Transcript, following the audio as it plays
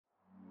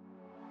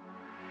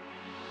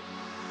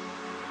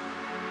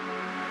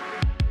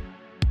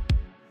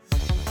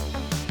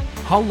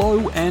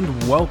Hello and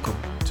welcome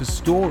to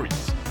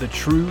Stories, the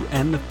True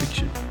and the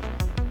Fiction.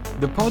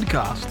 The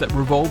podcast that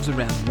revolves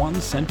around one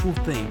central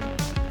theme,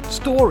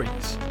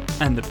 stories,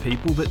 and the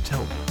people that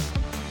tell them.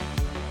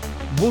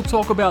 We'll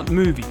talk about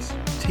movies,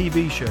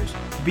 TV shows,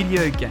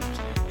 video games,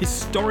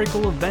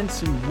 historical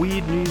events, and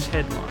weird news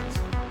headlines.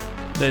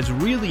 There's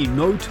really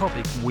no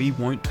topic we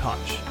won't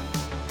touch.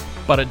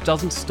 But it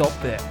doesn't stop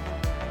there.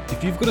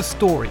 If you've got a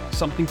story,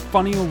 something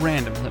funny or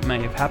random that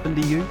may have happened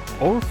to you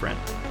or a friend,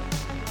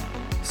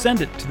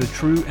 send it to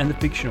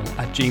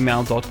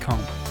thetrueandthefictional@gmail.com.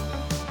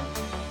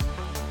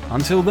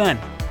 Until then,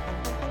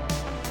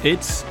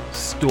 it's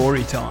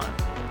story time.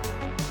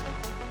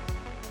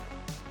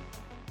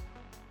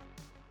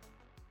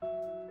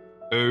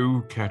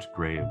 O Cat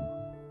Graham,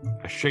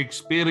 a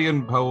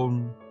Shakespearean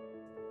poem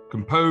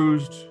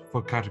composed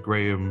for Cat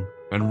Graham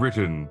and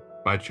written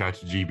by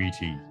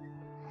ChatGPT.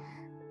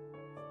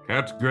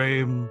 Cat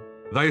Graham,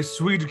 thy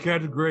sweet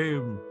Cat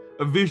Graham,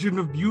 a vision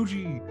of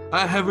beauty,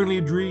 a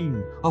heavenly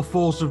dream, a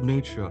force of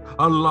nature,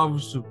 a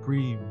love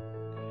supreme.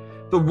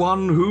 The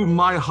one whom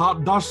my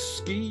heart doth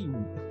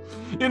scheme.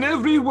 In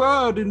every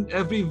word, in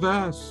every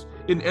verse,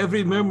 in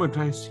every moment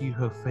I see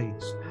her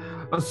face.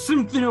 A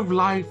symphony of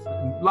life,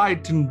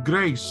 light and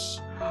grace.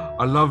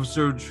 A love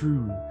so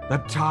true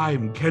that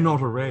time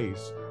cannot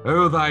erase.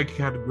 Oh, thy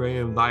Cat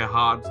Graham, thy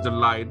heart's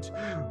delight.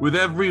 With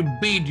every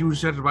beat you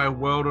set my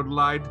world on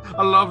light.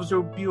 A love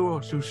so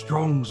pure, so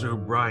strong, so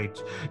bright.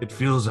 It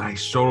fills thy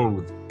soul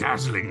with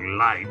dazzling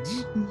light.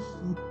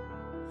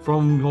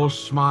 From your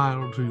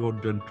smile to your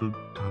gentle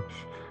touch,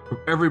 from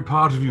every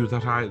part of you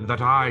that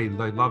I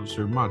love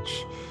so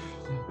much.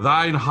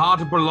 Thine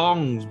heart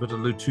belongs but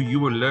to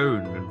you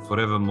alone, and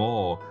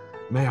forevermore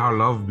may our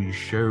love be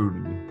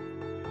shown.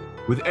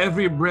 With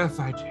every breath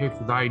I take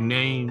thy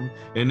name,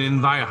 and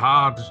in thy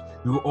heart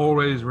you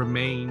always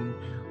remain.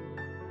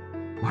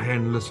 My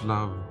endless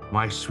love,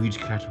 my sweet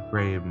Cat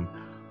Graham,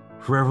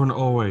 forever and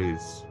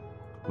always,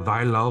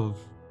 thy love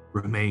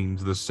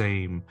remains the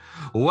same.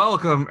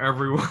 Welcome,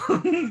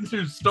 everyone,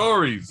 to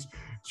Stories,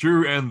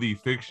 True and the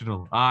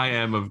Fictional. I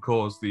am, of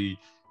course, the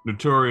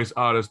notorious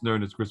artist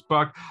known as Chris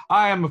Buck.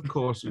 I am, of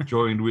course,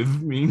 joined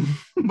with me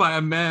by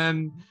a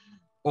man,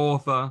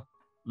 author,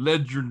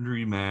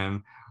 legendary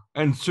man,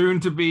 and soon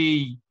to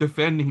be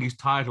defending his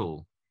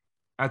title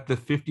at the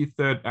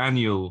 53rd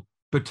annual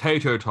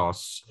Potato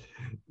Toss.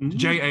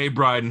 J.A.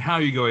 Bryden, how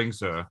are you going,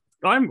 sir?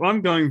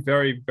 I'm going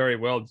very, very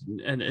well.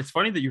 And it's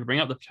funny that you bring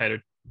up the potato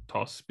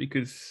toss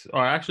because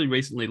I actually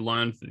recently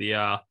learned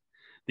the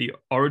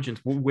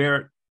origins, where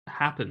it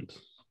happened.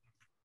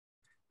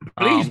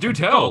 Please do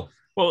tell.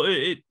 Well,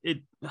 it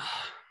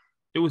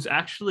was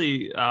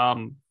actually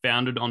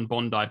founded on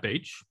Bondi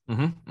Beach,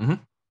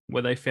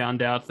 where they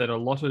found out that a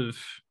lot of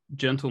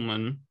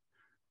gentlemen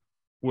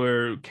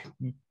were,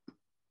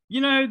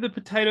 you know, the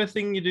potato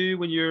thing you do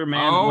when you're a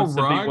man that wants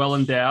to be well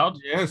endowed.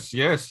 Yes.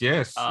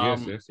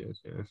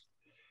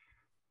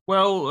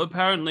 Well,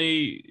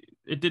 apparently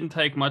it didn't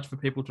take much for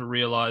people to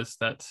realize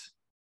that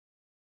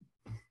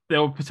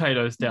there were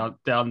potatoes down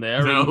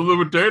there. No,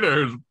 the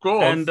potatoes, of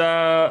course.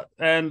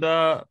 And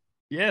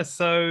yeah,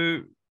 so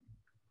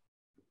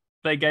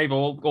they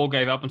all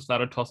gave up and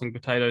started tossing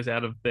potatoes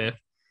out of their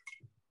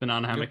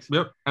banana hammocks.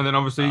 Yep. And then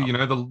obviously, you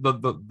know,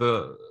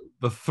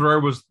 the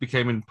throw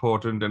became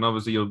important, and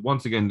obviously you're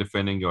once again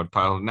defending your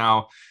title.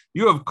 Now,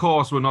 you of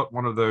course were not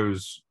one of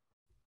those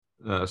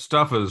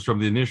stuffers from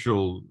the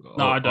initial.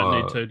 No, I don't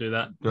need to do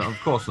that. Of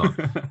course not.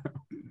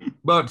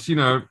 But you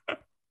know,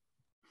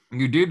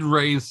 you did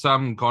raise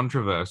some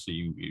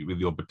controversy with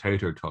your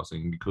potato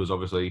tossing because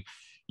obviously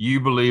you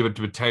believe a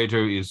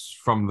potato is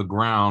from the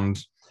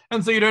ground.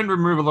 And so you don't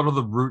remove a lot of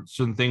the roots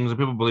and things, and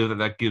people believe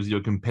that gives you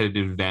a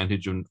competitive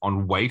advantage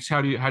on weight.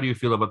 How do you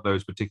feel about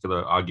those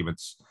particular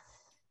arguments?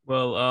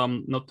 Well,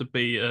 not to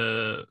be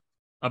a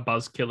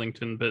Buzz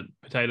Killington, but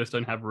potatoes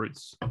don't have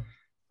roots.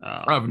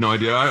 I have no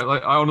idea.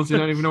 I honestly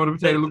don't even know what a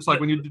potato looks like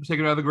when you take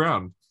it out of the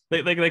ground.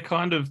 They're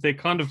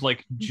kind of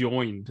like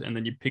joined, and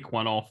then you pick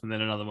one off, and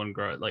then another one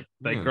grow. Like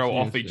they grow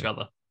off each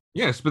other.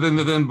 Yes, but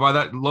then by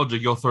that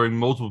logic, you're throwing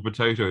multiple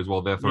potatoes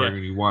while they're throwing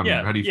only one.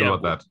 Yeah, how do you feel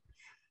about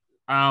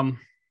that?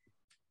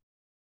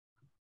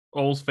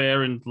 All's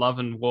fair in love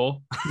and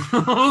war.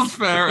 All's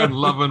fair in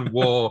love and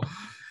war.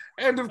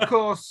 And of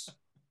course,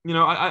 you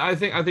know, I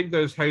think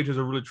those haters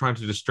are really trying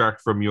to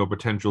distract from your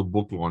potential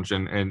book launch.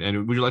 And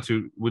would you like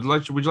to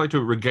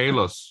regale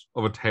us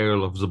of a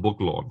tale of the book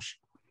launch?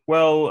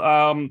 Well,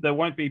 there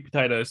won't be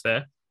potatoes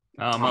there,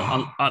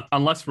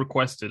 unless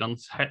requested.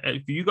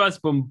 If you guys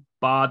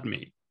bombard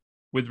me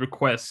with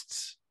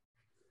requests,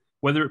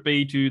 whether it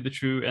be to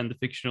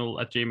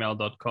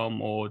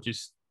thetrueandthefictional@gmail.com or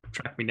just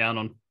track me down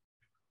on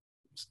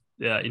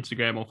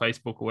Instagram or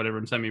Facebook or whatever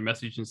and send me a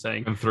message and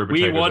saying,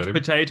 we want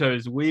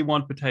potatoes.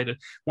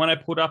 When I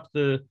put up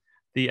the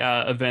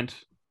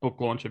book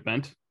launch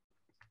event,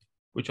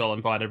 which I'll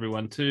invite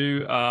everyone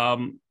to,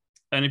 and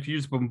if you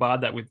just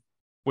bombard that with,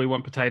 we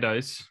want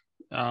potatoes,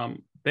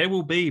 there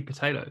will be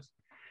potatoes.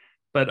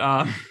 But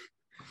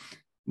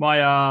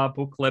my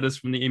book Letters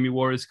from the Emmy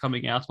War is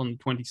coming out on the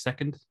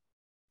 22nd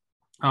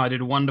I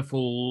did a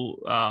wonderful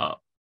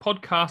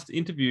podcast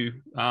interview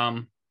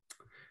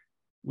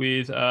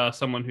with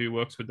someone who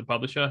works with the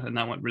publisher, and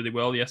that went really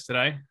well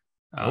yesterday.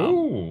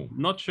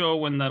 Not sure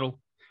when that'll.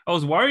 I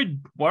was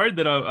worried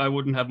that I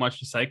wouldn't have much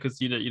to say because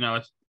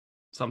I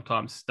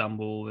sometimes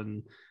stumble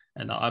and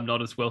I'm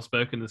not as well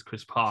spoken as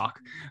Chris Park.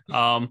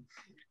 And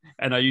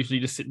I usually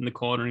just sit in the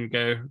corner and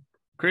go,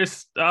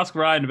 Chris, ask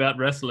Ryan about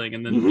wrestling,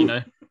 and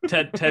then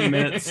 10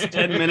 minutes go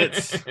by. 10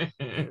 minutes fly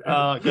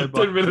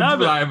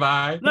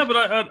by. No, but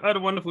I had a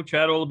wonderful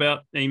chat all about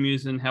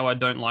emus and how I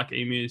don't like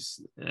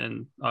emus,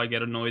 and I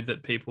get annoyed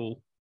that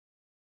people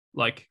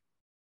like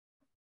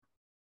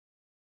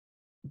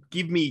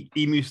give me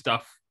emu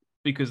stuff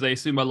because they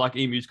assume I like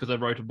emus because I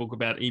wrote a book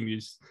about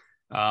emus.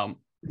 Like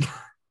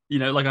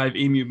I have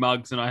emu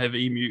mugs and I have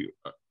emu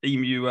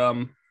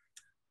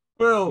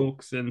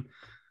books and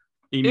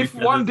emu if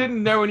feathers. One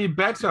didn't know any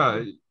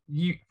better,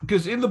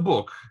 because in the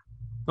book,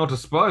 not to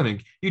spoil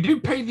anything, you do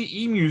paint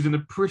the emus in a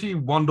pretty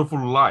wonderful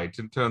light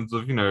in terms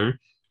of,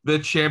 they're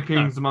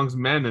champions amongst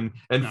men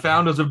and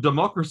founders of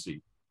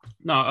democracy.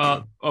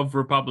 Of a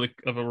republic.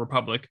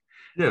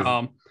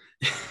 Yes.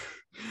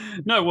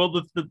 No, well,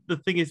 the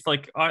thing is,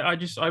 like, I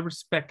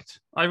respect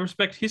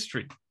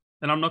history,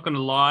 and I'm not going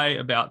to lie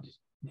about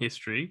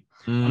history.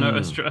 I know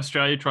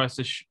Australia tries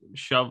to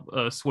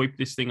sweep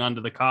this thing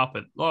under the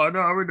carpet. Oh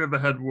no, we never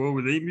had war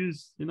with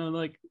emus. We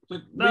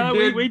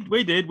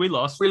did. We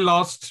lost,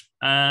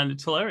 and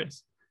it's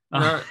hilarious.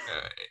 But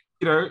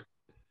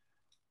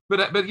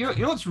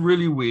what's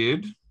really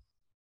weird?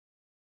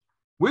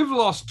 We've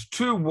lost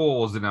 2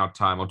 wars in our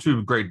time, or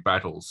 2 great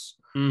battles.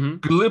 Mm-hmm.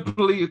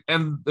 Gallipoli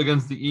and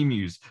against the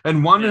emus,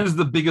 and one is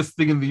the biggest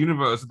thing in the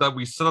universe that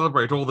we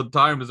celebrate all the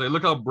time to say,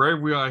 look how brave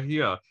we are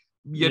here.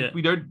 Yet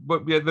we don't.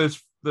 But yet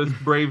those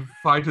brave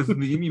fighters in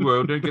the emu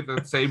world don't get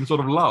that same sort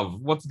of love.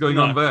 What's going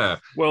on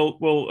there? Well,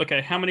 okay.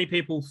 How many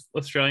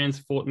Australians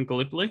fought in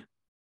Gallipoli?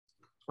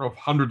 Oh,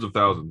 hundreds of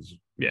thousands.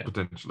 Yeah,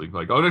 potentially.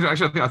 Like,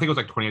 actually, I think it was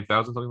like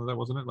 28,000, something like that,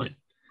 wasn't it? Like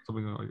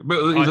something like that. But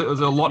it was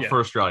a lot for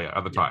Australia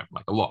at the time,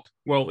 like a lot.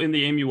 Well, in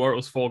the emu war, it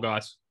was 4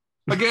 guys.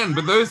 Again,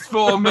 but those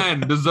 4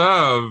 men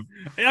deserve.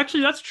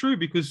 Actually, that's true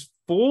because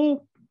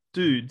 4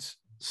 dudes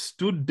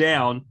stood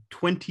down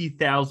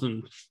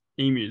 20,000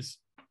 emus.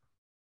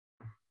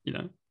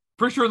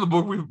 Pretty sure in the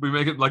book we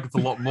make it like it's a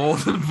lot more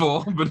than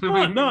 4. But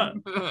no.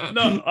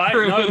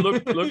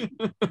 Look.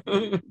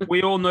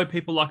 We all know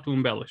people like to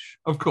embellish.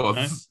 Of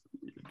course,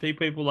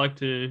 people like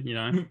to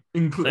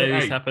say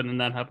this happened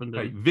and that happened.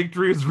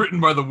 Victory is written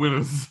by the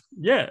winners.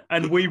 Yeah,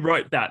 and we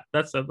wrote that.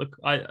 That's a look.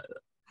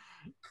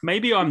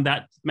 Maybe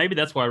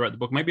that's why I wrote the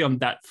book. Maybe I'm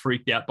that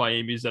freaked out by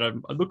emus that I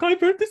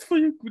wrote this for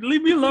you.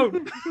 Leave me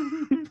alone.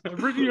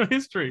 I've written your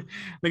history.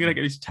 They're going to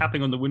get this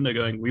tapping on the window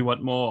going, we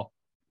want more.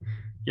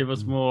 Give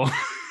us more.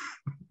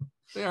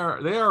 They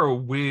are a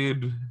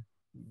weird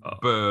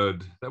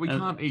bird that we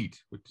can't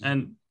eat. Which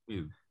is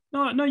weird.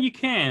 No, you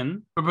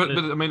can. But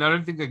I mean, I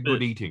don't think they're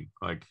good eating.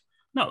 Like,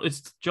 no,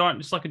 it's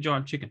giant. It's like a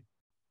giant chicken.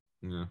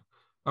 Yeah.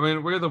 I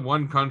mean, we're the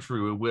one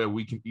country where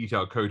we can eat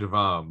our coat of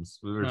arms.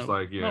 It's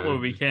not where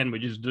we can, we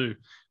just do.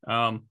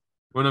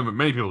 Well, no, but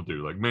many people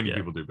do. Like many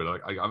people do, but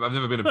I've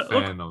never been a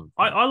fan of.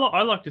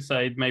 I like to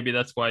say maybe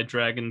that's why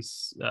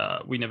dragons.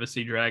 We never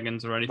see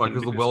dragons or anything. Like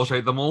because the Welsh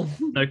ate them all.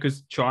 No,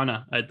 because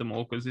China ate them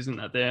all. Because isn't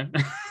that there?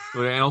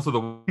 And also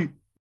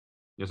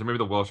so maybe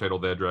the Welsh ate all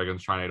their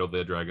dragons, China ate all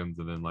their dragons,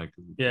 and then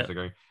they're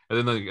going,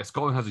 and then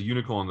Scotland has a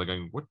unicorn. They're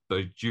going, what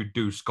did you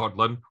do,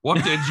 Scotland?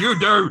 What did you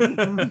do?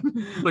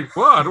 Like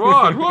what?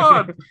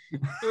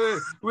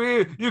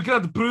 You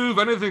can't prove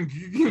anything.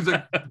 He's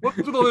like, what's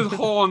with all those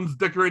horns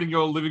decorating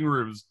your living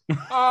rooms?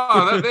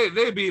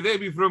 They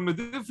be from a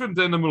different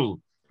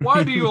animal.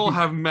 Why do you all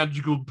have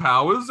magical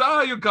powers?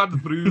 You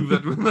can't prove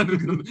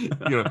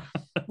that.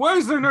 Why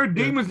is there no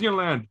demons in your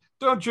land?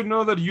 Don't you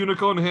know that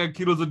unicorn hair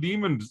kills the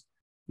demons?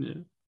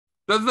 Yeah.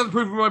 Doesn't that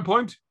prove my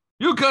point?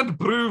 You can't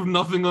prove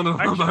nothing on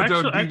about our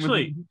demons.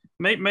 Actually,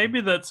 maybe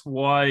that's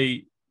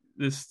why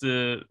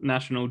the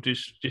national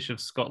dish of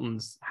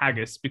Scotland's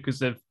haggis, because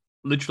they've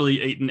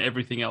literally eaten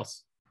everything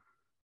else.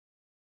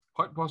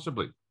 Quite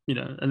possibly.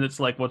 And it's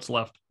like what's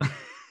left.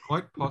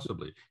 Quite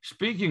possibly.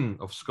 Speaking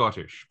of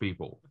Scottish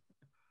people,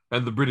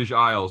 and the British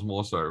Isles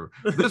more so,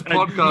 this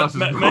podcast is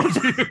brought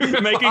to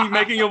you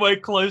making your way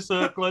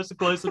closer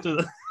to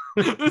the.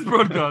 This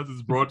broadcast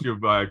is brought to you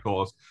by, of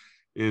course,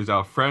 is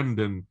our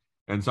friend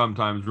and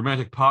sometimes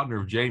romantic partner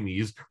of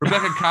Jamie's,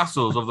 Rebecca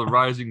Castles of the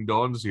Rising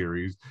Dawn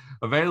series,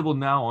 available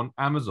now on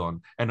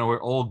Amazon and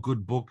where all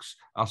good books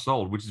are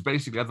sold, which is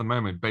basically at the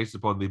moment based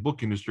upon the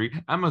book industry,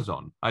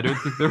 Amazon. I don't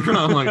think there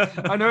are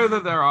I know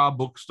that there are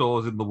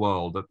bookstores in the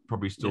world that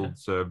probably still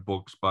serve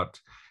books, but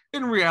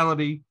in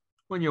reality,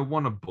 when you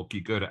want a book, you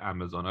go to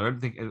Amazon. I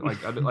don't think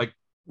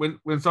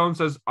when someone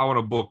says I want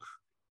a book,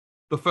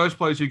 the first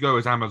place you go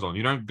is Amazon.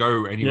 You don't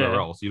go anywhere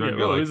else. You don't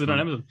go. Is it on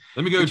Amazon?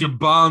 Let me go to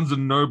Barnes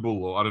and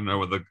Noble, or I don't know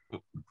what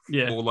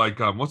or like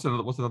what's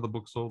another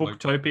bookstore?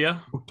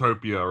 Booktopia. Like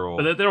Booktopia,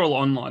 or but they're all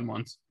online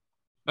ones.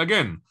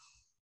 Again,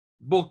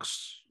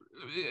 books,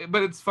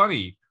 but it's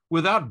funny.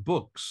 Without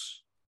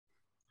books,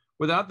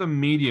 without the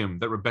medium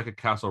that Rebecca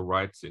Castle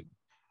writes in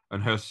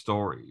and her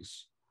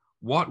stories,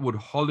 what would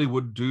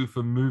Hollywood do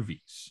for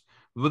movies?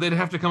 Well, they'd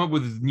have to come up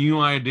with new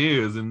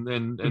ideas and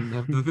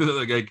have to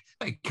like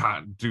they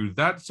can't do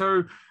that.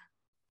 So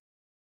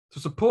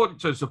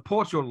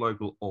support your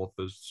local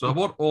authors.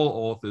 Support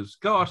all authors.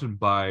 Go out and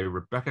buy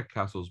Rebecca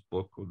Castle's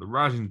book, or The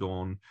Rising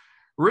Dawn.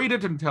 Read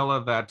it and tell her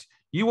that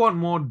you want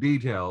more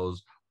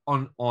details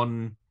on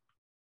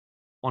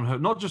her,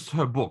 not just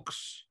her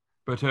books,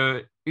 but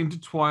her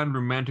intertwined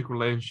romantic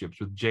relationships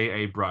with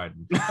J.A.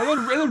 Bryden.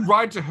 And then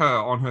write to her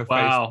on her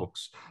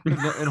Facebooks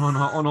and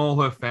on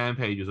all her fan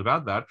pages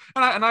about that.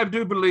 And I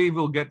do believe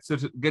we'll get to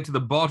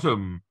the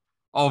bottom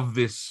of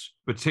this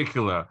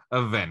particular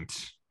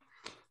event.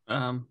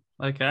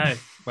 Okay.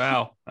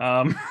 Wow.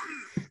 Are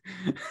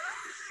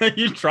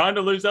you trying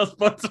to lose our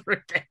sponsor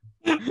again?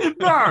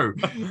 No,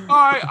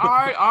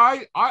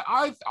 I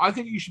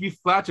think you should be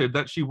flattered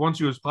that she wants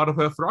you as part of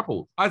her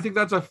throuple. I think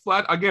that's a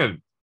flat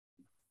again.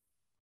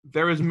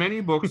 There is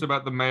many books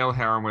about the male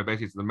harem where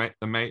basically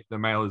the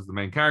male is the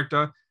main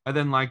character, and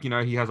then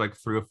he has like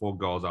 3 or 4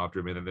 girls after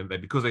him, and then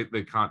because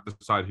they can't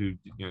decide who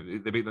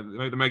they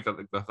make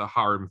that the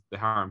harem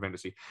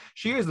fantasy.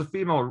 She, as the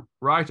female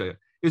writer,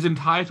 is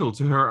entitled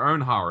to her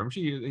own harem. So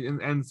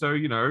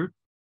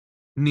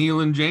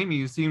Neil and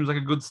Jamie seems like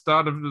a good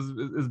start of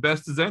as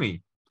best as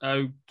any.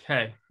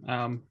 Okay.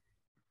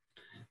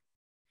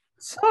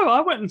 So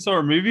I went and saw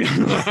a movie.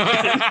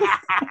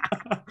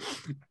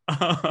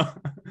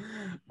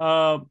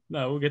 No,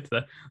 we'll get to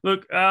that.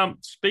 Look,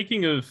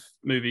 speaking of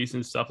movies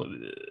and stuff,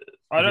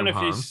 I don't know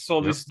if you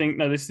saw this thing.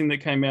 No, this thing that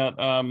came out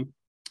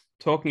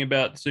talking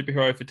about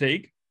superhero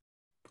fatigue.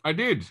 I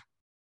did.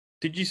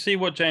 Did you see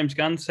what James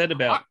Gunn said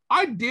about?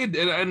 I did,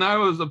 and I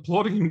was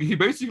applauding him.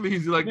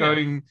 He's like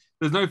going,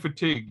 "There's no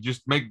fatigue.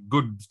 Just make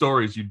good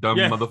stories, you dumb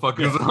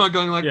motherfuckers." Yeah. I'm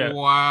going like,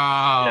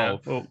 "Wow." Yeah.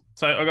 Well,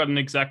 so I got an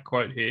exact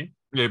quote here.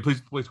 Yeah,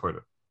 please quote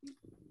it.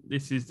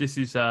 This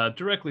is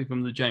directly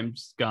from the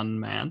James Gunn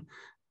man.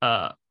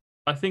 I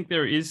think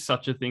there is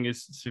such a thing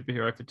as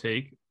superhero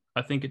fatigue.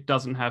 I think it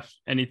doesn't have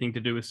anything to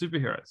do with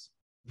superheroes.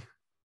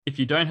 If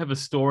you don't have a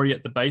story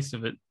at the base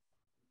of it,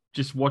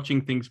 just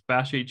watching things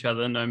bash each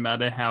other, no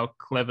matter how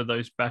clever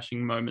those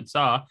bashing moments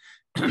are,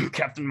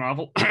 Captain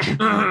Marvel,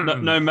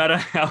 no matter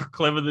how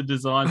clever the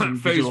designs and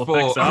visual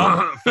effects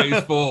are.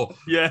 Phase 4.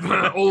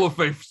 Yeah. All of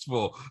Phase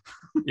 4.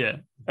 Yeah.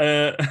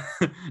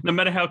 No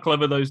matter how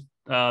clever those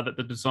that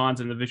the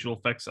designs and the visual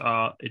effects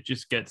are, it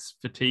just gets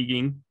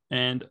fatiguing.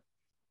 And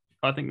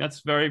I think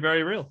that's very,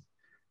 very real.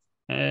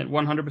 And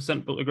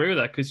 100% agree with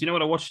that. Because you know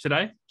what I watched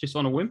today, just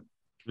on a whim?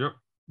 Yep.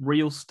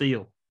 Real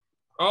Steel.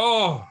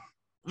 Oh.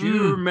 Do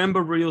you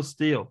remember Real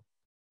Steel?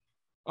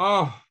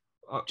 Oh.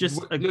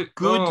 Just a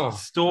good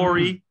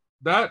story.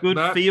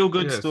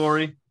 Feel-good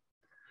story.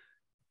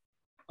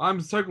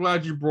 I'm so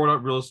glad you brought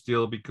up Real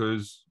Steel,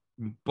 because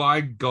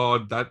by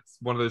God, that's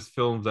one of those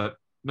films that,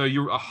 no,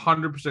 you're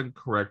 100%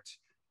 correct.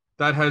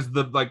 That has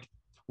when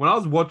I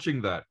was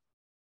watching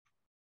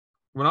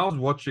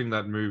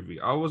that movie,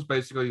 I was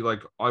basically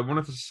like, I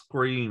wanted to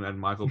scream at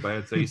Michael Bay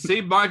and say, "See,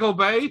 Michael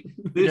Bay,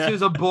 this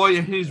is a boy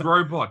and his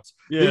robot.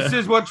 Yeah. This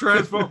is what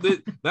transformed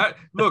that.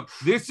 Look,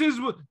 this is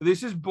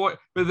boy."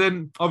 But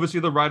then obviously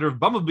the writer of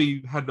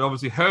Bumblebee had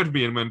obviously heard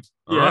me and went,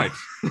 "All right,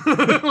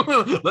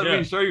 let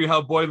me show you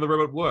how Boy and the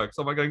Robot works."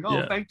 So I'm going,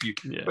 "Oh, thank you."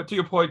 Yeah. But to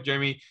your point,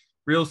 Jamie,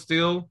 Real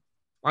Steel,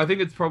 I think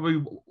it's probably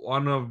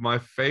one of my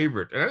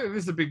favorite. And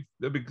this is a big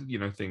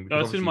thing. Oh,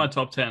 it's in my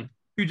top 10.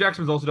 Hugh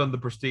Jackman's also done The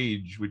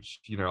Prestige,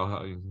 which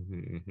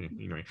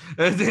anyway.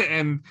 But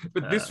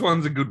this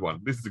one's a good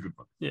one. This is a good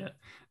one. Yeah.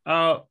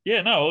 No,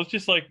 it was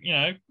just like,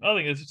 I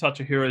think there's a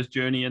touch of hero's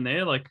journey in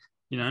there, like,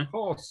 Of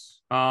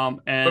course. But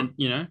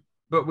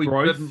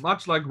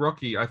much like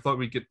Rocky, I thought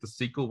we'd get the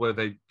sequel where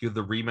they give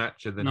the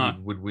rematch and then he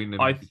would win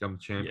and become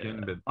champion.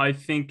 Yeah. But I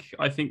think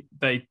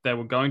they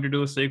were going to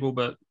do a sequel,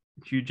 but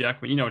Hugh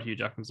Jackman, you know what Hugh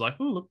Jackman's like?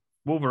 Oh, look,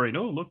 Wolverine.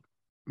 Oh, look,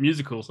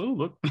 musicals. Oh,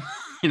 look.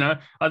 I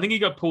think he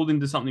got pulled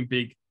into something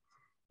big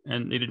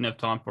and he didn't have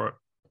time for it.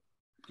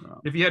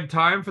 If he had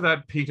time for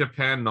that Peter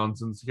Pan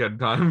nonsense, he had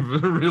time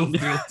for Real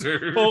Steel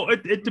too. Well,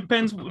 it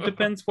depends.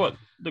 Depends what.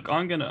 Look,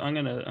 I'm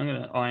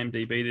gonna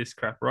IMDb this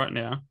crap right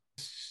now.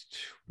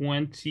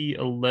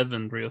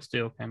 2011, Real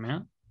Steel came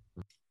out.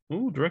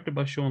 Oh, directed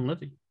by Sean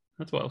Levy.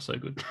 That's why it was so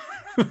good.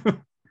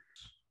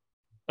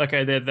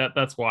 Okay,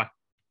 that's why.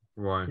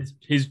 Why?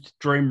 His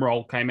dream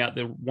role came out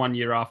the 1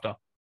 year after.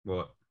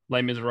 What?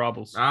 Les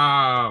Miserables.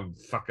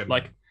 Fucking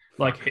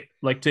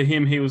like to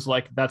him, he was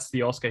like, that's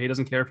the Oscar. He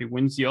doesn't care if he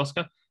wins the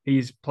Oscar.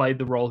 He's played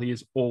the role he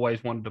has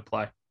always wanted to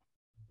play.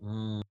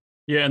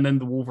 Yeah, and then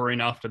the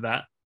Wolverine after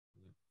that.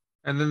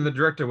 And then the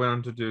director went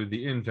on to do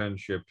The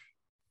Internship.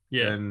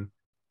 Yeah. And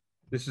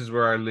This Is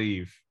Where I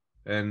Leave.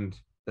 And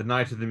The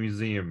Night of the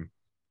Museum.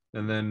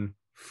 And then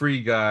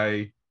Free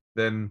Guy.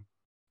 Then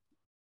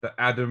The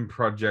Adam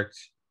Project.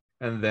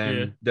 And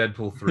then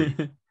Deadpool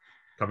 3.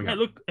 coming Yeah, up.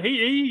 look,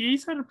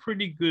 he's had a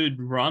pretty good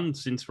run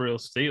since Real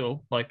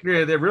Steel. Like,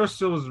 Yeah, the Real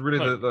Steel was really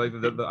Like,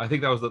 the I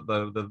think that was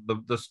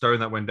the stone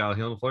that went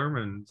downhill for him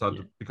and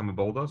started to become a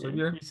boulder. So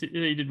yeah.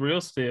 he did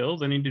Real Steel,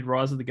 then he did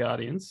Rise of the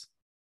Guardians,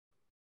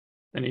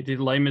 then he did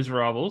Les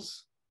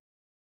Miserables.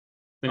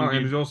 Then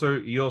And he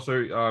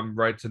also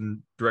writes and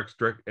directs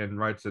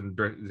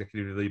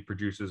executively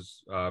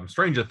produces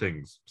Stranger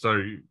Things.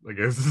 So I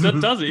guess that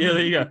does it. Yeah,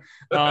 there you go.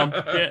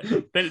 Yeah.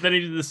 Then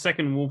he did the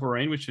second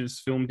Wolverine, which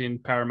is filmed in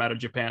Parramatta,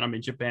 Japan. I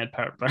mean, Japan,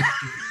 Parramatta.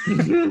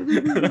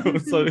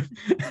 So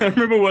I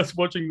remember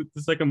watching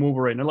the second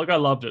Wolverine, and like I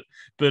loved it.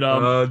 But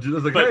but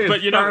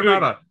you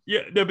know,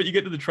 yeah, no, but you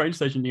get to the train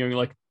station, you're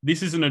like,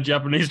 this isn't a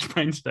Japanese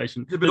train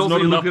station. Yeah, but There's also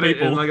not you enough look at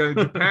people. it and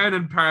like Japan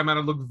and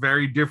Parramatta look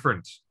very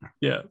different.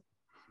 Yeah.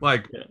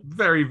 Like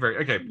very, very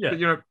okay.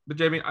 Yeah. But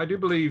Jamie, I do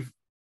believe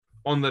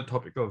on the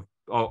topic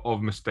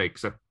of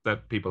mistakes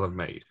that people have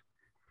made.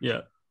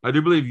 Yeah. I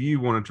do believe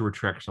you wanted to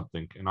retract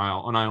something, and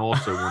I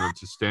also wanted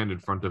to stand in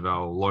front of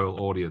our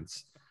loyal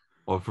audience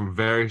from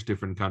various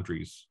different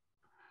countries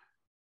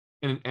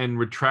and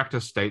retract a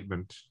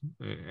statement.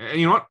 And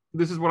you know what?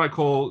 This is what I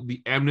call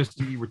the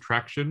amnesty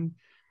retraction,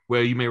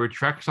 where you may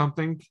retract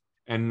something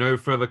and no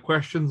further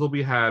questions will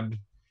be had.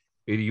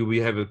 We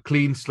have a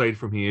clean slate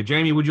from here.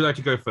 Jamie, would you like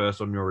to go first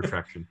on your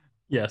retraction?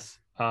 Yes.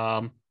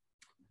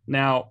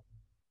 Now,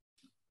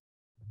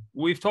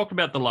 we've talked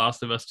about the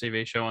Last of Us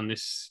TV show on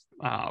this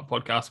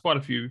podcast quite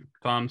a few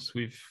times.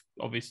 We've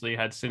obviously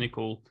had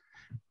cynical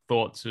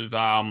thoughts of,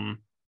 not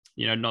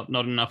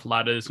enough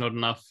ladders, not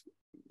enough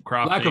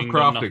crafting, lack of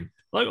crafting,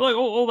 like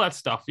all that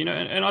stuff,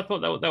 And I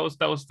thought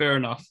that was fair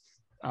enough.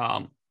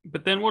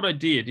 But then what I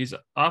did is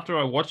after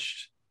I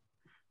watched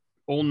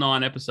all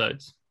 9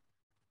 episodes,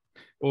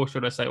 or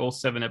should I say all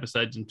 7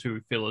 episodes and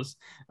 2 fillers,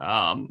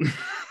 I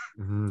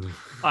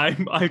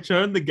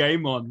turned the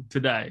game on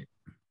today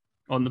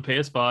on the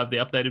PS5, the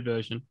updated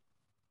version.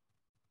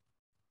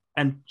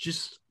 And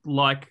just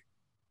like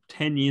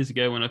 10 years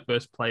ago when I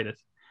first played it,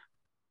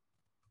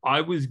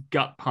 I was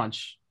gut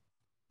punched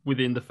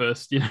within the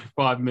first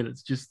 5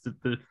 minutes, just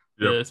the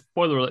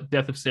spoiler alert,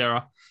 death of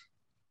Sarah.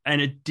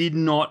 And it did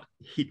not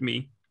hit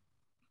me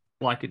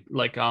in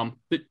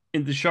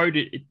the show,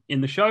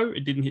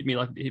 it didn't hit me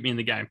like it hit me in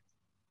the game.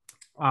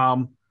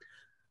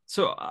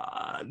 So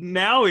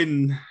now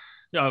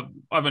I've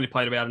only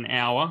played about an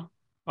hour.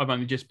 I've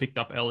only just picked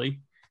up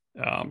Ellie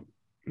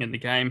in the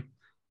game,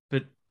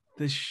 but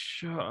the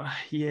show,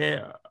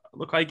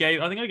 look, I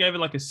think I gave it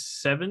like a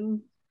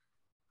 7,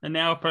 and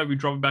now I'll probably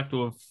drop it back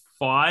to a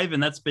 5,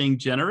 and that's being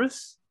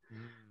generous.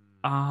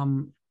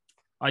 I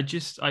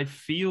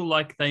feel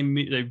like they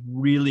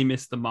really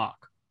missed the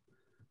mark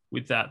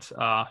with that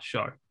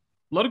show. A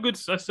lot of good.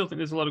 I still think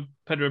there's a lot of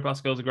Pedro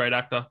Pascal's a great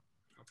actor.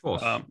 Of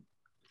course.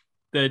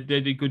 They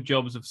did good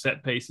jobs of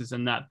set pieces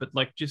and that, but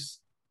like just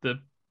the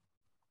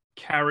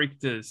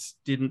characters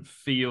didn't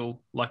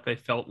feel like they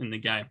felt in the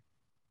game.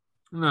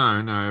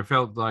 No, it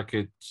felt like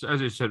it's,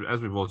 as you said, as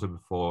we've all said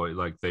before,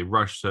 like they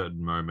rushed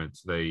certain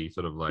moments. They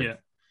sort of like,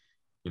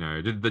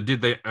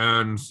 did they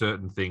earn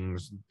certain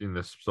things in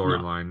the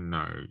storyline?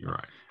 No, you're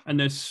right. And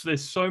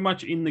there's so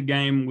much in the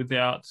game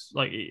without,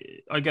 like,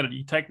 I get it.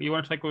 You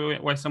want to take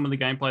away some of the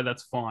gameplay,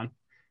 that's fine,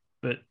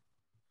 but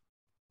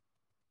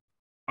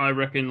I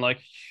reckon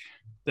like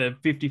the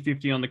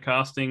 50-50 on the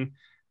casting,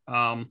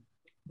 the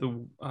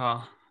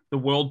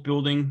world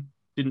building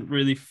didn't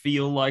really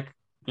feel like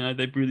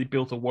they really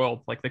built a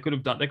world. Like they could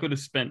have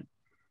spent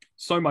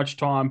so much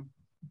time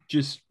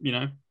just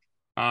in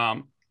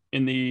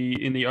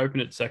the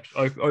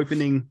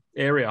opening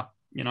area.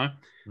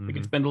 We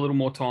could spend a little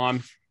more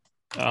time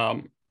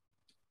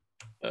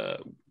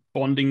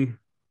bonding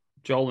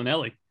Joel and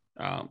Ellie.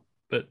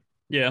 But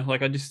yeah,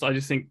 like I just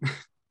think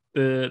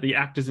the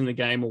actors in the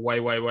game are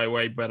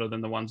way better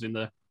than the ones in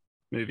the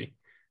TV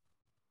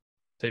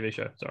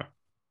show. Sorry.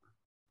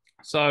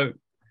 So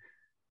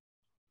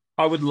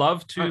I would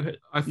love to.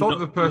 I thought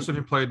the person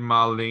who played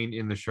Marlene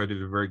in the show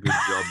did a very good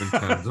job in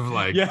terms of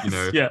like, yes,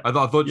 I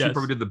thought she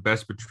probably did the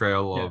best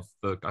portrayal of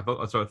the. I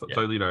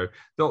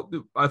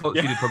thought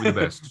she did probably the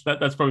best.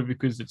 That's probably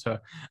because it's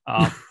her.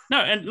 No,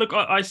 and look,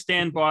 I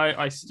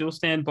still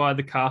stand by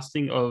the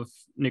casting of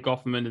Nick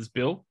Offerman as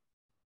Bill.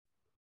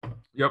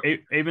 Yep.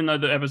 Even though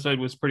the episode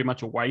was pretty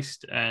much a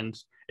waste and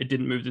it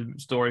didn't move the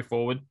story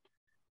forward,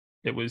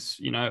 it was,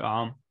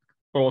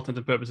 for all intents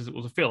and purposes, it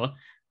was a filler.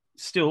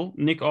 Still,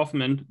 Nick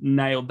Offerman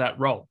nailed that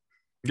role.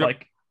 Yep.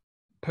 Like,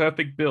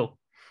 perfect Bill.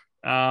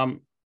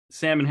 Sam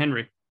and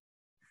Henry,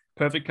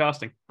 perfect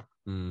casting.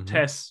 Mm-hmm.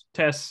 Tess,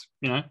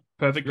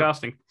 perfect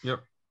casting. Yep.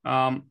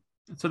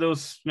 So there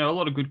was, a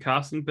lot of good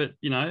casting, but,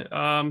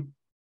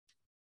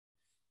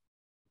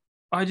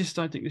 I just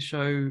don't think the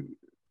show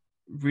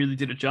really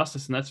did it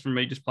justice, and that's from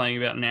me just playing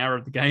about an hour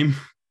of the game.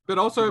 But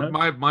also,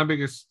 my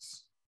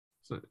biggest,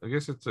 so I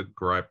guess it's a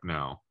gripe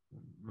now.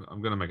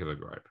 I'm going to make it a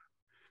gripe.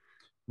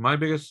 My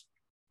biggest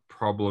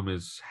problem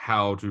is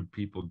how do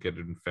people get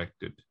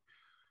infected?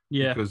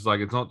 Yeah. Because like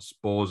it's not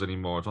spores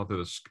anymore. It's not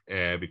through the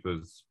air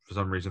because for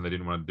some reason they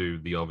didn't want to do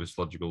the obvious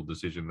logical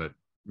decision that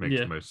makes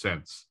Yeah. the most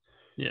sense.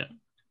 Yeah.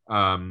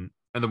 And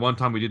the one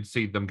time we did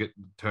see them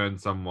turn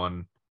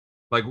someone,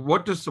 like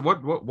what does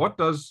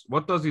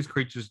these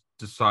creatures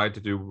decide to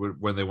do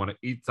when they want to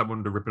eat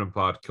someone, to rip them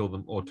apart, kill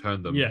them, or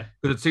turn them? Yeah.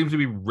 Because it seems to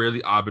be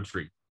really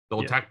arbitrary. They'll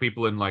Yeah. attack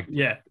people and like,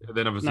 Yeah.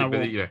 then obviously, No,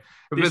 well,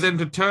 but then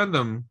to turn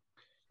them,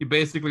 you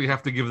basically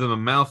have to give them a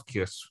mouth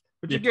kiss,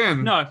 which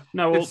again, no.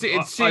 Well, it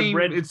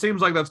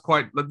seems like that's a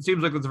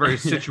very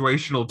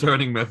situational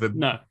turning method.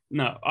 No.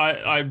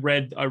 I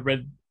read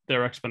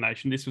their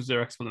explanation. This was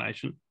their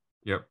explanation.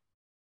 Yep.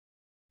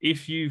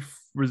 If you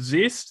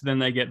resist, then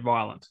they get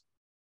violent.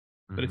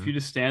 But if you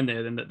just stand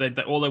there, then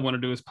they all they want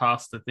to do is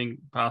pass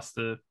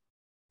the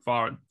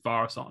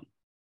virus on.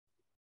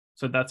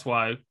 So that's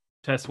why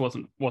Tess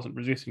wasn't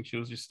resisting. She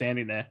was just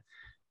standing there.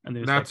 And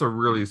that's like, a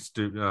really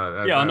stupid.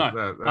 Yeah, I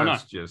know.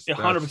 That's just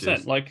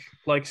 100%.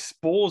 Like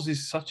spores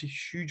is such a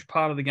huge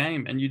part of the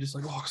game, and you're just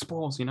like, oh,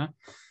 spores, you know.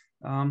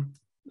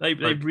 They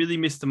really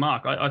missed the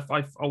mark. I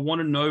want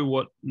to know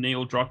what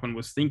Neil Druckmann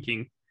was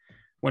thinking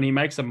when he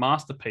makes a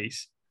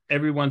masterpiece.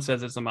 Everyone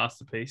says it's a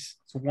masterpiece.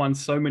 It's won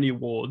so many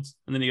awards,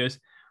 and then he goes,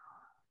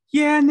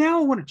 "Yeah,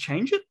 now I want to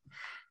change it."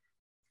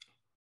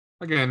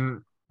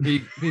 Again,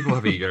 people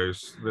have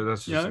egos, but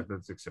that's just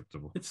that's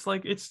acceptable. It's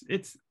like it's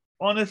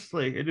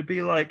honestly, it'd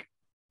be like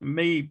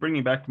me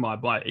bringing back my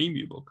Buy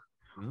Emu book.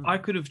 I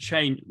could have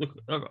changed. Look,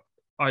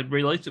 I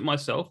released it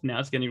myself. Now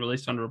it's getting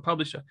released under a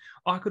publisher.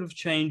 I could have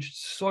changed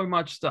so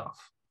much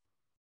stuff.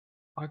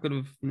 I could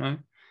have,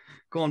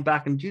 gone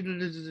back and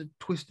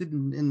twisted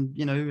and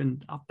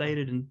and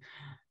updated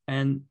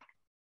and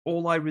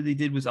all I really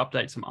did was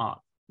update some art,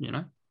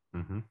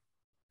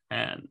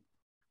 and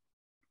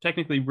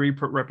technically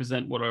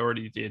represent what I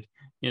already did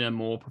in a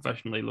more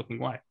professionally looking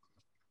way.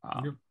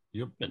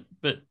 Yep.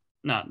 But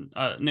no,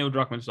 Neil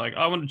Druckmann's like,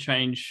 I want to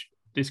change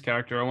this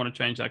character. I want to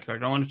change that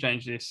character. I want to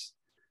change this.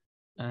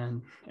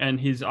 And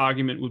his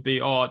argument would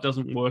be, oh, it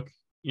doesn't work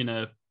in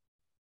a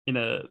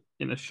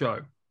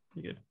show.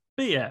 You go,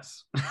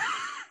 BS.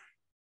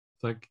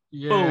 It's like,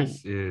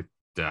 yes, it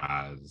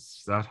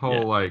does. That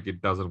whole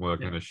it doesn't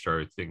work in a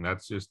show thing.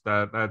 That's just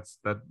that's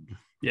that.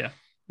 Yeah.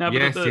 No,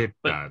 yes, it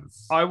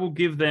does. I will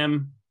give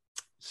them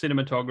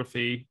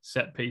cinematography,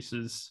 set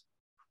pieces,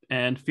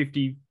 and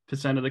 50%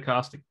 of the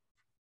casting.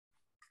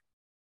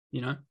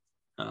 I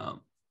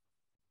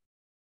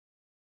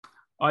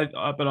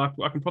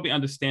can probably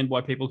understand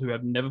why people who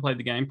have never played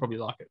the game probably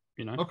like it.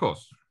 Of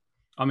course.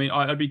 I mean,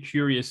 I'd be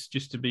curious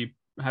just to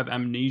have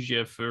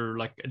amnesia for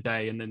like a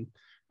day and then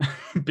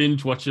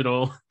binge watch it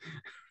all,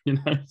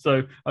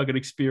 so I could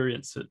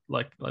experience it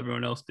like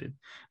everyone else did.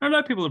 I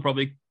know people are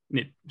probably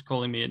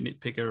calling me a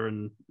nitpicker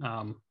and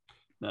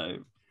no,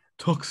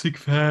 toxic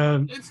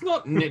fan. It's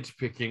not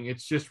nitpicking,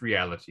 it's just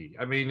reality.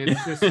 I mean,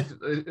 it's just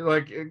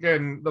like,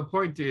 again, the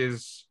point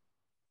is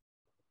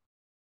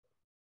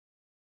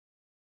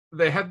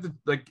they had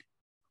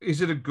is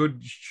it a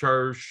good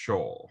show?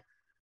 Sure.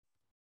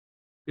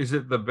 Is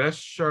it the best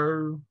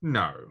show?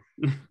 No.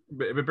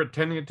 but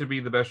pretending it to be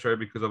the best show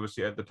because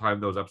obviously at the time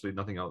there was absolutely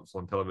nothing else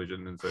on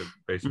television, and so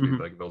basically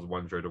there was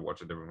one show to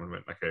watch and everyone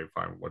went, okay,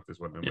 fine, watch this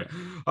one. And went,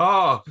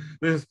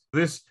 this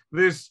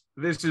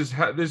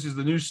is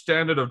the new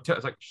standard of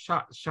it's like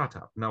shut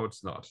up. No,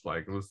 it's not.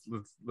 Like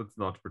let's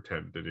not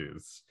pretend it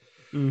is.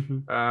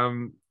 And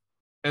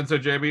so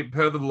Jamie,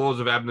 per the laws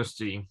of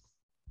amnesty,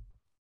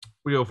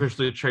 we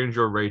officially change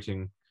your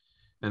rating,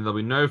 and there'll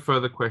be no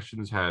further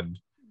questions had.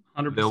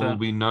 100%. There will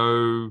be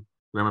no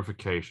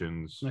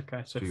ramifications.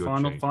 Okay, so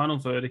final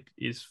verdict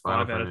is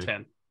 5 out of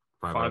 10.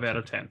 5 out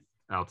of 10.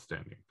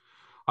 Outstanding.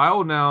 I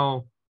will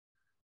now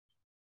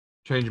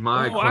change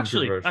my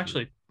controversy.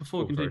 Actually,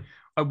 before we continue,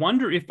 I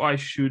wonder if I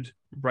should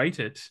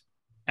rate it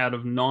out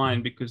of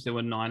 9 because there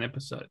were 9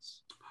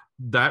 episodes.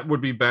 That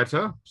would be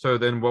better. So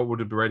then what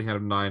would the rating out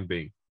of 9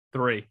 be?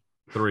 3.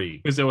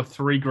 3. Because there were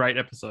 3 great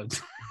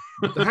episodes.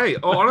 Hey,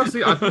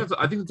 honestly, I think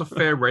it's a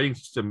fair rating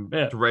system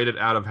to rate it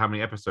out of how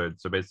many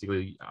episodes. So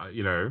basically,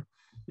 because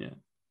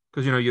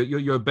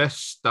your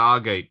best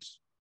Stargate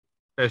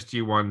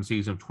SG1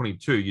 season of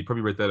 22, you'd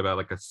probably rate that about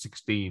like a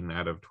 16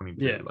 out of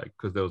 22,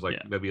 because there was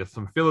there'd be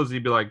some fillers.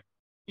 You'd be like,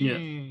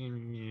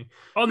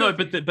 Oh no,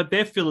 but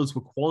their fillers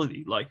were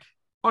quality, like.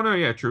 Oh no,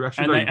 yeah, true.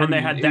 Actually,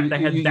 they had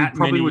that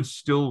probably many. Would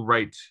still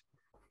rate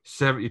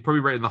 7. You'd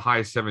probably rate in the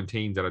high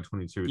 17s out of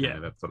 22.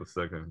 That sort of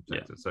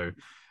circumstance. Yeah. So.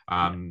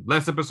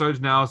 Less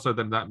episodes now, so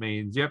then that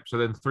means so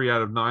then 3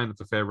 out of 9.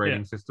 That's a fair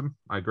rating system.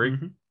 I agree.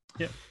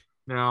 Yeah.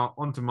 Now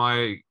onto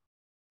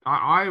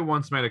I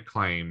once made a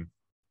claim,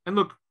 and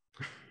look,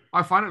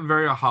 I find it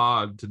very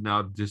hard to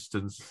now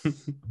distance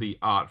the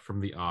art from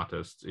the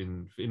artist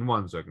in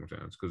one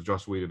circumstance, because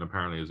Joss Whedon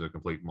apparently is a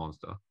complete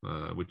monster,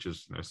 which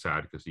is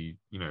sad because he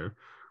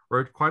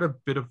wrote quite a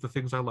bit of the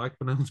things I liked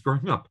when I was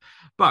growing up.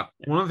 But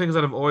one of the things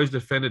that I've always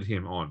defended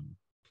him on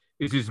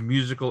is his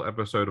musical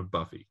episode of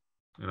Buffy.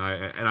 And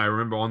I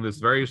remember on this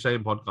very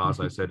same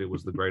podcast, I said it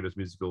was the greatest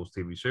musical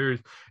TV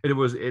series. It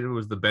was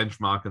the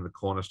benchmark and the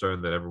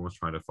cornerstone that everyone was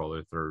trying to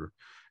follow through.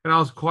 And I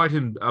was quite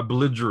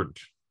belligerent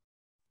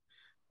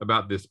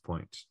about this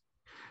point.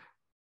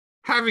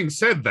 Having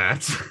said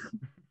that,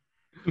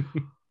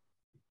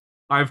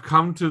 I've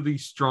come to the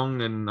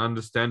strong and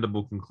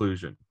understandable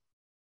conclusion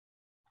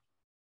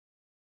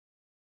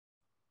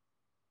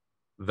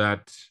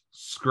that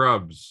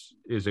Scrubs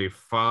is a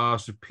far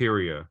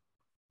superior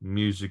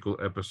musical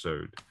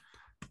episode.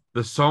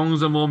 The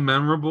songs are more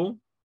memorable.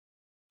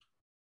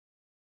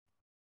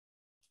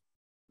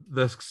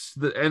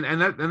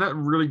 And that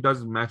really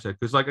doesn't matter,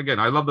 because like, again,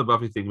 I love the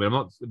Buffy thing,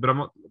 but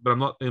I'm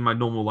not in my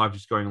normal life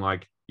just going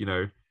like,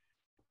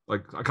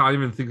 like I can't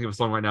even think of a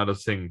song right now to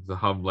sing, to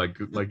hum, like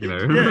Yeah,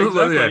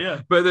 exactly.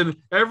 Yeah. But then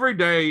every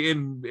day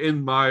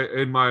in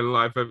my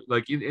life,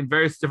 like in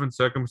various different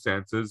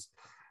circumstances,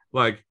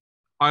 like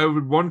I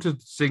would want to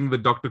sing the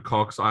Dr.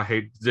 Cox "I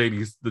Hate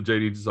the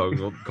JD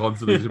song"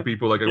 constantly to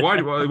people, like why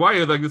are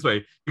you like this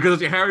way?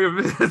 Because it's Harry.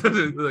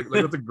 Like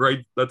that's a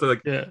great. That's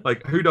like Yeah.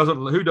 like who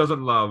doesn't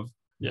love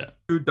Yeah.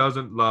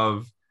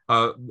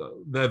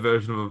 their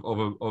version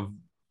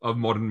of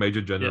modern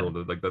Major General,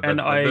 Yeah. like that, And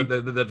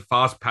that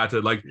fast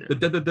pattern, like Yeah.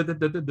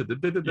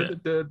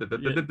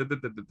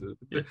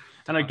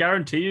 And I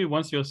guarantee you,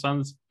 once your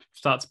son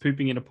starts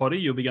pooping in a potty,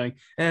 you'll be going,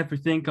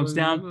 everything comes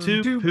down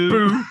to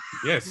poo.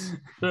 Yes.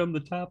 From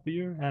the top of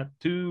your hat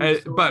to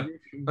But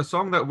a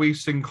song that we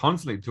sing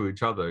constantly to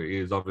each other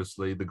is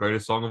obviously the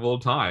greatest song of all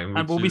time,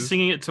 and we'll be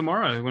singing it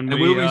tomorrow when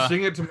we'll be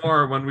singing it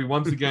tomorrow when we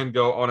once again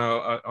go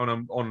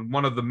on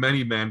one of the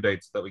many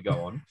mandates that we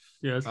go on.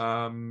 Yes.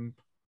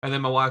 And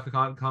then my wife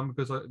can't come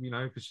because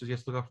because she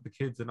has to look after the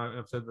kids, and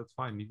I've said that's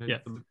fine.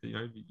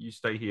 You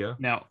stay here.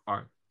 Now, all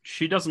right.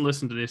 She doesn't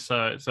listen to this,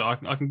 so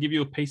I can give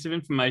you a piece of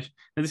information.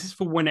 And this is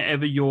for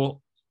whenever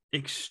you're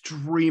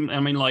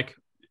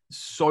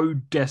so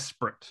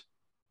desperate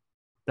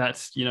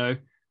that's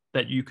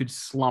that you could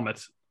slum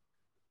it.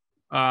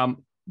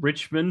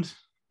 Richmond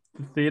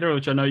Theatre,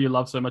 which I know you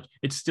love so much,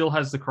 it still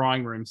has the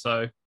crying room,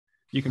 so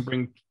you can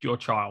bring your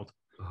child.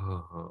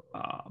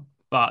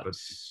 But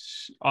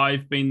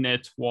I've been there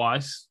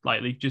twice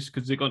lately just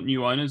because they got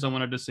new owners. I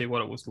wanted to see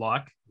what it was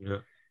like. Yeah.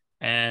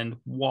 And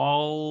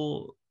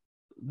while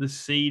the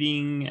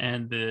seating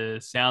and the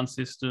sound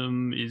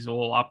system is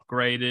all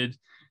upgraded,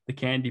 the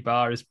candy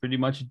bar is pretty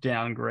much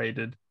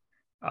downgraded.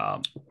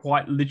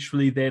 Quite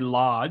literally, their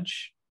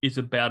large is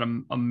about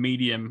a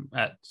medium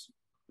at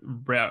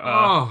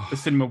the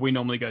cinema we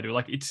normally go to.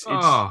 Like it's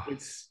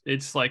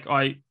like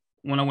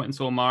when I went and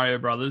saw Mario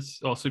Brothers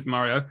or Super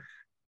Mario,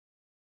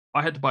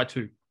 I had to buy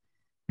two.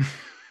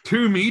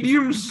 Two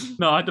mediums?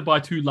 No, I had to buy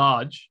two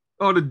large.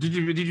 Oh, did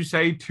you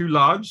say two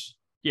large?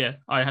 Yeah,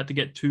 I had to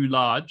get two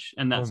large,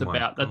 and that's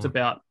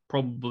about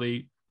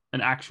probably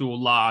an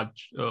actual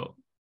large.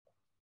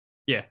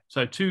 Yeah,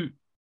 so two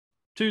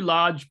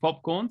large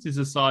popcorns is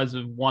the size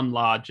of one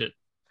large at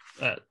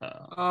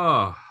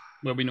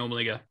where we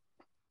normally go.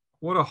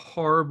 What a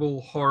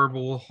horrible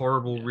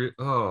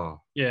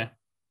yeah.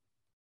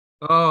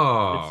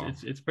 Oh,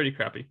 it's pretty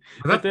crappy.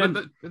 That's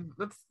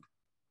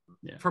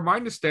from my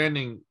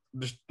understanding,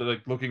 just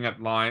like looking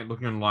online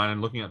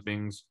and looking at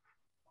things,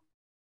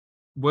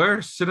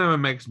 where cinema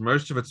makes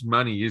most of its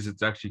money is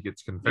it's actually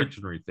gets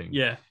confectionery thing.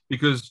 Yeah,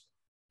 because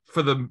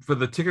for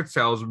the ticket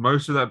sales,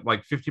 most of that,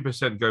 like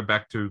 50%, go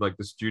back to like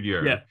the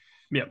studio. Yeah.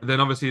 Yeah. Then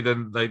obviously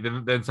then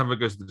some of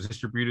it goes to the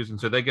distributors, and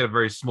so they get a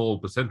very small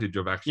percentage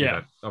of actually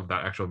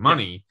that actual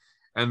money.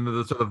 Yeah. And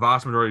the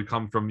vast majority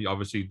come from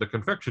obviously the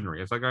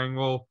confectionery. It's like going,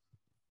 well,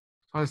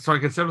 so I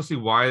can certainly see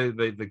why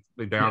they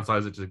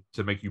downsize it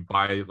to make you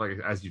buy, like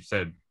as you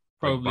said,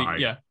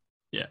 probably yeah.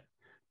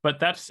 But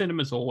that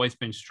cinema's always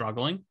been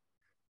struggling,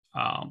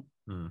 and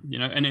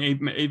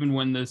even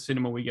when the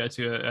cinema we go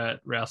to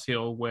at Rouse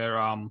Hill, where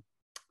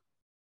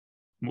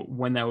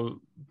when the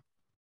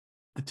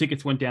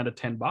tickets went down to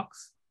 $10,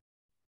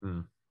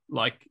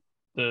 like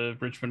the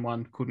Richmond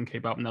one couldn't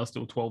keep up, and they were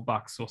still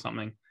 $12 or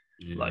something.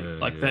 They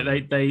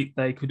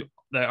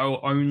are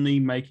only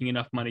making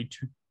enough money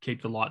to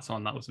keep the lights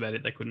on. That was about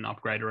it. They couldn't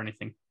upgrade or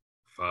anything.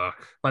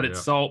 Fuck. But it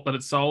sold,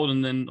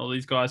 and then all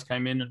these guys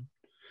came in and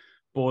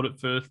bought it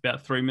for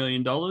about $3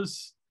 million.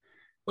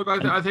 Look,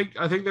 I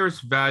think there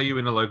is value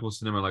in a local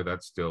cinema like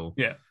that still.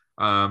 Yeah.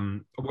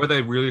 Where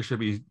they really should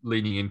be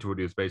leaning into it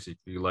is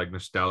basically like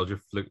nostalgia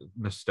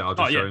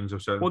showings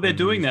of certain. Well, they're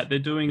doing that. They're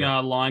doing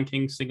Lion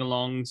King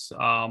sing-alongs.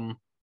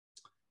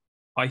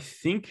 I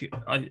think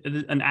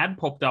an ad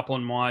popped up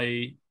on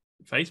my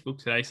Facebook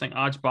today saying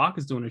Arch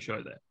Barker's doing a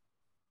show there.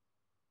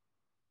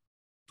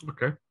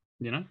 Okay.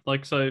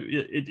 So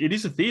it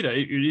is a theater.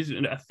 It is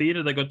a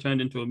theater that got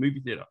turned into a movie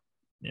theater.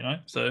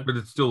 So. But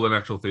it's still an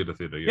actual theater.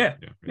 Yeah.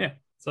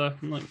 So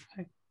I'm like,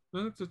 hey,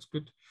 that's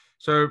good.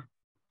 So,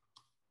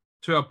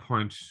 to our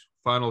point,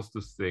 finals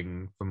this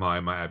thing for my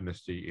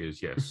amnesty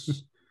is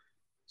yes,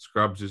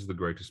 Scrubs is the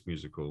greatest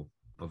musical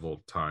of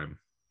all time.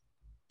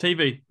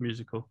 TV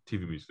musical.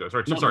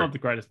 Sorry, not the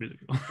greatest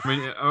musical. I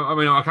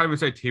mean, I can't even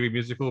say TV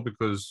musical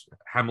because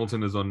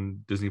Hamilton is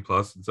on Disney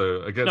Plus, and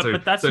so again,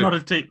 but that's not a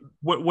TV.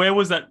 Where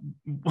was that?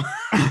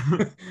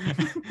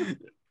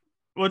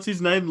 What's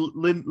his name?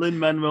 Lin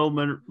Manuel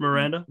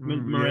Miranda.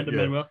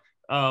 Manuel.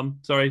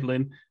 Sorry,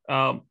 Lin.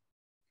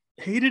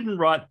 He didn't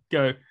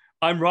go.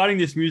 I'm writing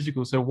this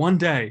musical, so one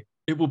day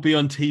it will be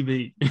on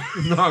TV.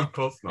 No, of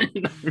course not.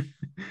 No.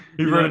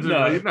 He You wrote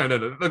know, it. no. No.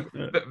 Look,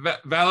 Yeah.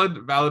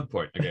 valid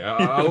point. Okay,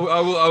 I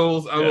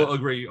will Yeah.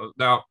 agree.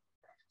 Now,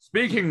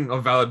 speaking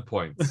of valid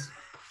points,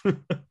 there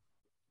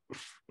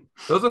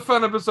was a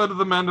fun episode of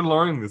The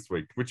Mandalorian this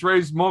week, which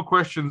raised more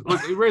questions.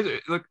 Look, it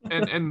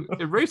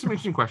raised some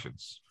interesting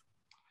questions.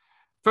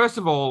 First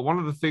of all, one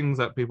of the things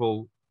that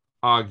people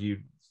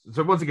argued.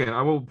 So once again,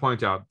 I will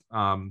point out.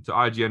 So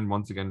IGN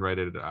once again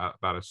rated it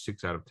about a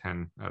 6 out of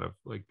 10 out of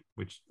like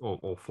which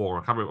or 4.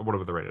 I can't remember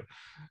whatever they rated.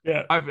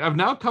 Yeah. I've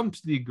now come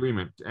to the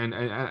agreement, and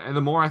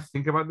the more I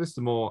think about this,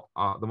 the more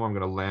I'm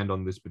going to land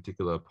on this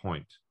particular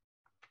point.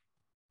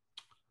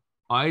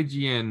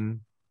 IGN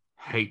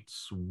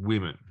hates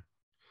women,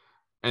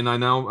 and I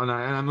know, and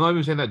I'm not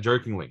even saying that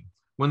jokingly.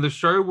 When the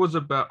show was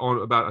about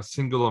a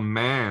singular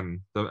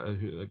man,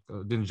 Din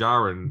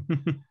Djarin,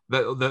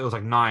 that was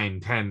like 9,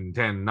 10,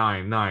 10,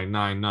 9, 9,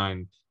 9,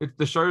 9.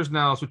 The show's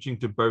now switching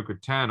to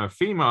Bo-Katan, a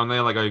female, and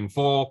they're like going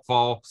 4,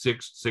 4,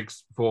 6,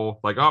 6, 4.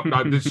 Like, oh,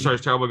 no, this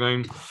show's terrible.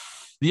 Going.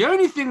 The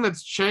only thing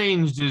that's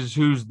changed is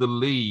who's the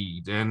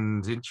lead,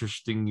 and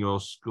interesting,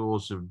 your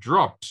scores have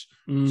dropped.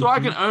 Mm-hmm. So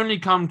I can only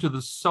come to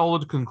the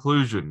solid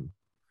conclusion.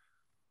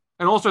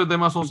 And also, they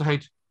must also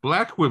hate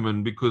Black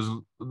women because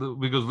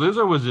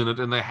Lizzo was in it,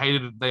 and they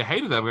hated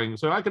that.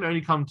 So I can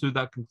only come to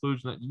that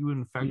conclusion that you,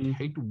 in fact,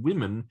 hate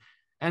women,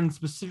 and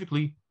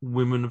specifically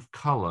women of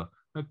color.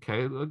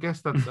 Okay, I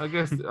guess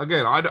again,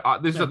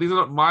 these are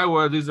not my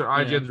words; these are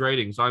IGN's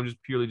ratings. So I'm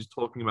just purely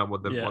talking about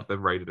what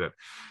they've rated it.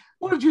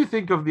 What did you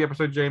think of the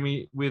episode,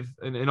 Jamie?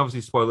 And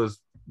obviously spoilers.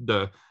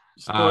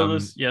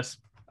 Spoilers, yes.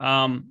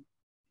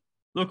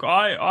 Look,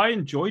 I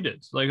enjoyed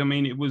it. Like, I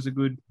mean, it was a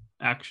good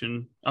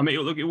action. I mean,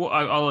 look,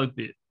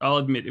 I'll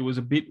admit it was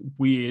a bit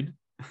weird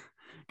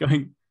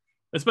going,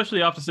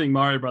 especially after seeing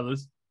Mario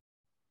Brothers,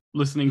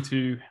 listening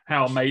to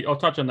how amazing, I'll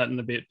touch on that in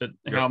a bit, but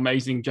how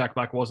amazing Jack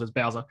Black was as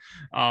Bowser.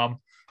 And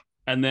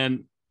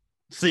then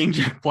seeing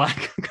Jack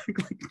Black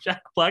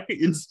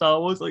in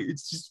Star Wars, like,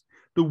 it's just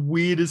the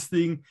weirdest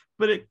thing,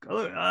 but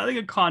I think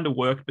it kind of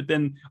worked. But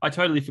then I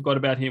totally forgot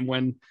about him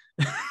when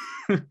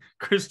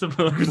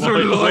Christopher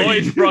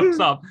Lloyd rocks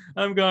up.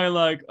 I'm going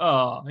like,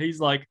 oh, he's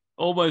like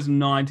almost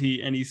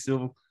 90 and he's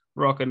still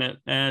rocking it.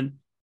 And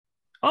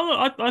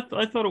I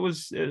thought it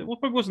was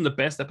probably wasn't the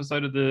best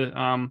episode of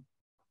the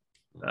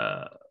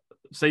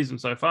season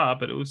so far,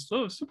 but it was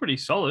still pretty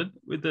solid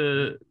with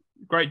the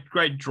great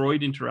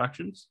droid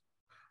interactions.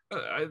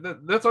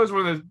 That's always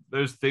one of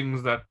those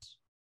things that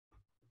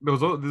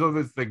there's all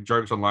these like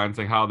jokes online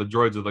saying how the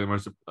droids are the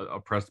most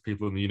oppressed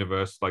people in the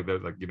universe, like they're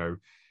like, you know,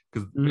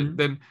 because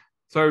then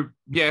so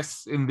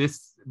yes in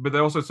this, but they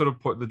also sort of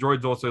put the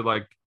droids also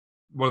like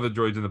one of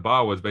the droids in the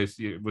bar was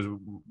basically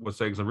was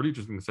saying something really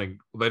interesting, saying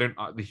they don't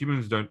the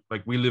humans don't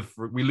like we live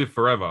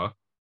forever.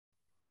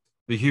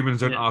 The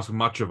humans don't ask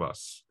much of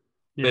us.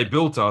 They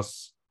built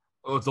us.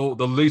 It's all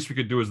the least we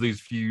could do is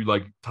these few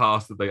like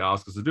tasks that they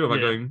ask us to do. I'm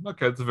like going,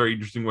 okay, it's a very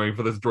interesting way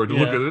for this droid to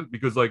look at it,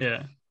 because like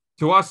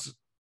to us,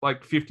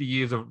 like 50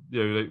 years of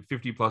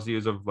 50 plus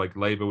years of like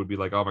labor would be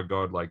like, oh my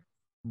god, like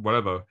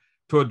whatever.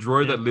 To a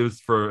droid that lives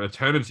for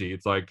eternity,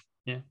 it's like,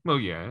 well,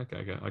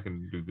 okay, I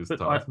can do this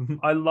task.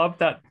 I love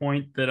that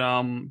point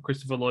that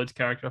Christopher Lloyd's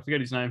character, I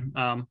forget his name,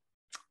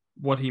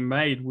 what he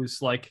made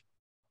was like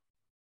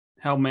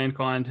how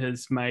mankind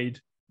has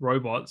made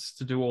robots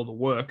to do all the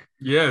work.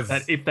 Yes.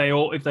 That if they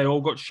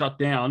all got shut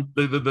down,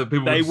 the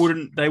people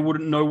they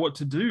wouldn't know what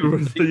to do.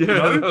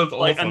 That's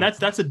like, awesome. and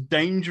that's a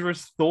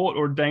dangerous thought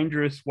or a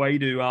dangerous way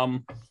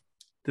to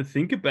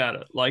think about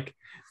it. Like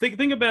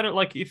think about it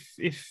like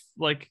if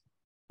like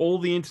all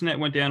the internet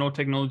went down or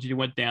technology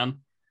went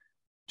down,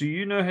 do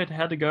you know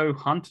how to go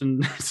hunt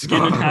and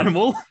skin an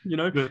animal? Do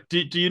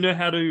you know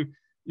how to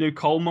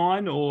coal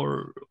mine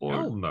or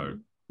no.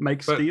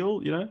 make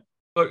steel?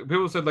 Look,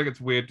 people said like it's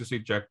weird to see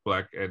Jack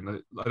Black, and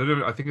I don't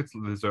know. I think it's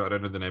Lizzo. I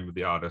don't know the name of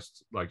the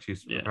artist. Like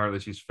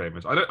apparently she's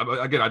famous. I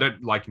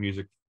don't like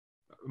music,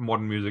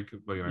 modern music.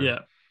 But,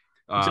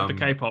 except the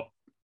K-pop.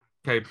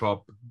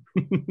 K-pop,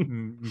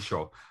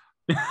 sure.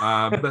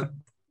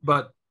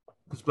 But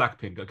it's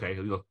Blackpink. Okay,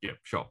 look, yeah,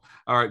 sure.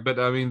 All right, but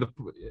I mean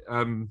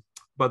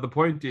but the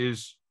point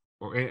is,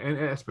 and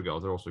Esper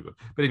girls are also good.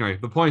 But anyway,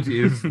 the point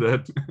is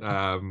that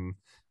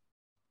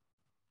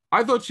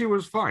I thought she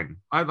was fine.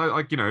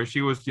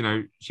 She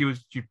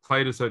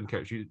played a certain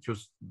character.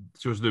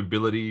 She was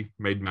nobility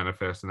made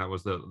manifest, and that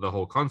was the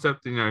whole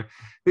concept. And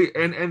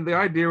the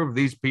idea of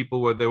these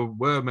people where they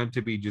were meant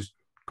to be just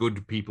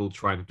good people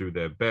trying to do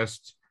their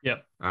best.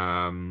 Yep.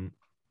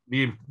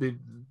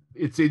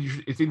 It's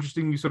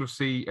interesting. You sort of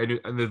see,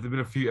 and there've been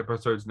a few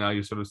episodes now.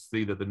 You sort of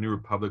see that the New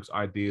Republic's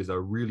ideas are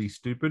really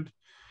stupid.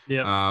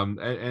 Yeah.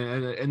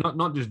 And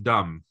not just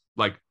dumb,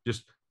 like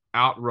just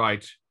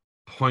outright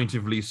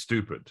pointedly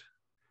stupid.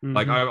 Mm-hmm.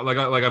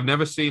 I've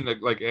never seen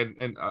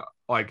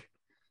like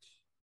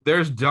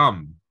there's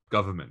dumb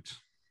government,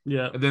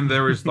 and then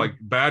there is like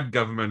bad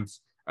government,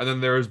 and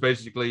then there is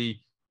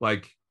basically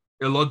like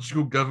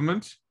illogical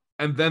government,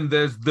 and then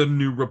there's the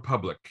New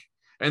Republic,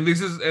 And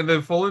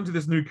they fall into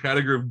this new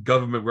category of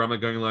government where I'm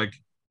like going like,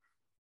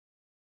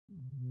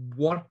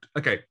 what?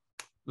 Okay,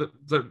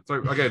 so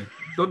again,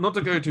 not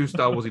to go too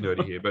Star Warsy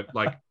nerdy here, but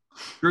like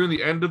during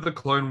the end of the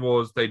Clone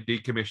Wars, they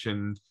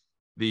decommissioned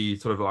the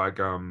sort of like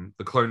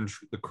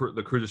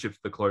the cruiser ships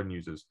the clone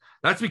uses.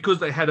 That's because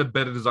they had a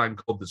better design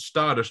called the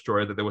Star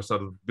Destroyer, that they were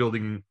sort of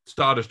building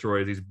Star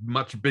Destroyers, these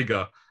much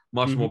bigger,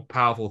 much more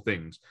powerful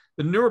things.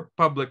 The New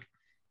Republic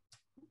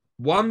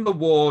won the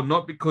war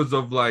not because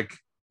of like,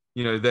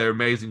 you know, their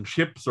amazing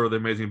ships or their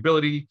amazing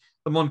ability.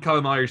 The Mon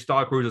Calamari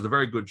Star Cruiser is a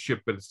very good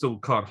ship, but it still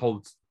can't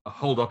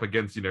hold up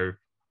against, you know,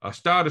 a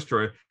Star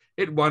Destroyer.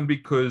 It won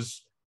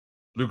because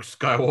Luke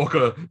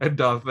Skywalker and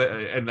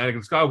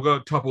Anakin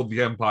Skywalker toppled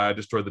the Empire,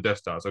 destroyed the Death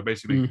Star. So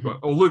basically,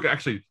 or Luke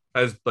actually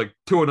has like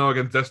 2-0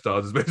 against Death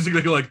Stars. It's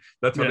basically like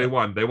that's how they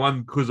won. They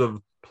won because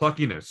of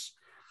pluckiness.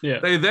 Yeah.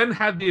 They then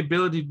had the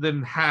ability to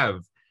then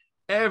have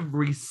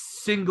every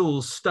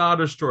single Star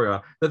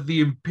Destroyer that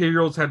the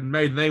Imperials had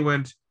made, and they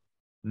went,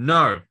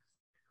 no,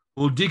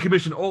 we'll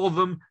decommission all of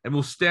them and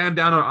we'll stand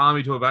down our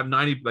army to about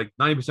 90%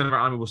 of our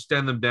army. We'll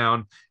stand them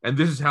down. And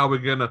this is how we're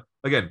going to,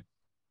 again,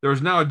 there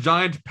is now a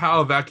giant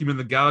power vacuum in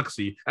the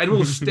galaxy, and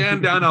we'll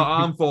stand down our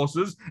armed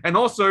forces. And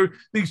also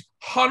these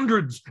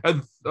hundreds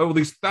and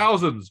these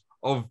thousands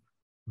of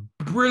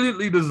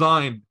brilliantly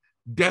designed,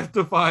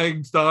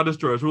 death-defying Star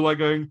Destroyers. We're like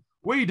going,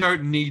 we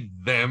don't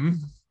need them.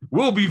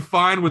 We'll be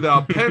fine with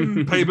our pen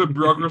and paper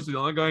bureaucracy.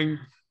 I'm like going,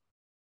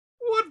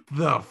 what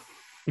the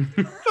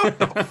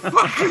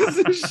fuck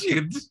is this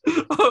shit?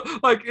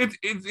 Like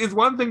it's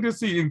one thing to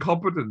see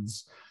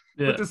incompetence,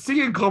 but to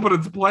see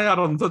incompetence play out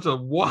on such a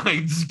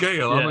wide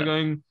scale, I'm like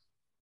going,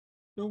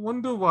 no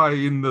wonder why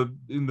in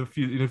a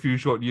few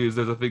short years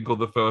there's a thing called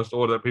the First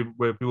Order,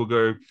 where people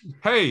go,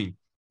 hey, do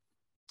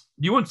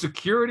you want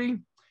security?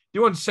 Do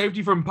you want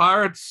safety from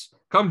pirates?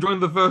 Come join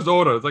the First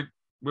Order. It's like,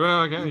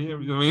 well, okay, yeah, I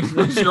mean,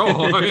 sure.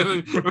 I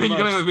mean, you're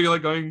gonna be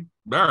like going,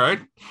 all right,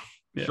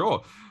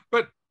 sure.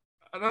 But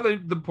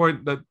the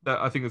point that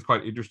I think is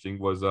quite interesting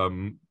was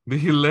the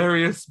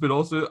hilarious, but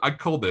also I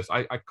called this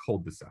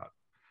out.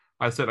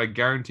 I said, I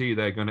guarantee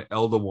they're going to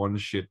Elder One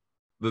shit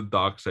the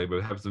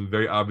Darksaber, have some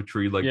very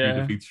arbitrary, like, you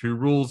defeat two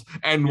rules.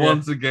 And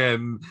once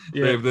again,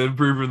 they've then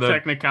proven that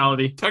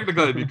technicality,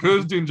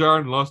 because Din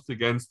Djarin lost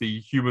against the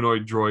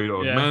humanoid droid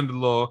on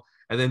Mandalore,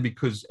 and then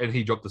and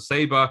he dropped the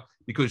saber,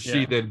 because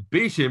she then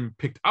beat him,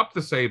 picked up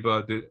the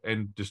saber,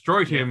 and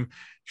destroyed him.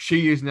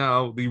 She is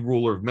now the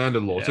ruler of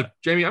Mandalore. So,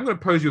 Jamie, I'm going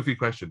to pose you a few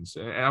questions.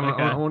 And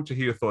I want to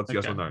hear your thoughts,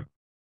 yes or no.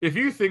 If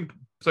you think,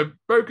 so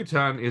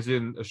Bo-Katan is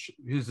in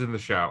the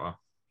shower.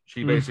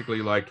 She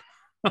basically, like,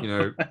 you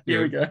know...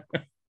 Here we go.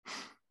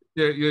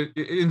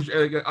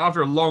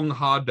 After a long,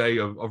 hard day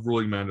of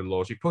ruling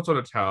Mandalore, she puts on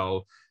a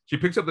towel. She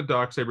picks up the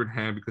Darksaber in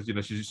hand because, you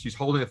know, she's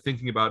holding it,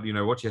 thinking about, you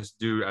know, what she has to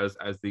do as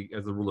the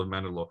ruler of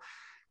Mandalore.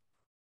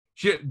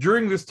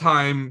 During this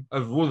time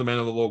of ruling the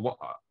Mandalore,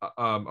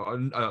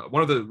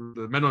 one of the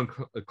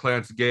Mandalorian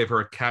clans gave her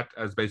a cat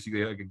as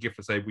basically like a gift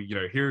to say, you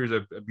know, here is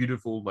a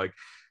beautiful, like,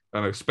 I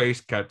don't know, space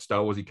cat,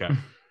 Star Warsy cat,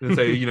 and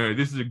say, you know,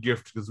 this is a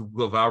gift because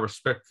of our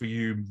respect for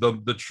you,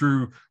 the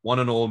true one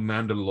and all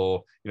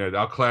Mandalore. You know,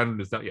 our clan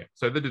is that.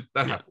 So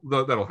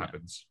that all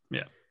happens.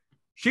 Yeah.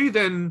 She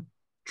then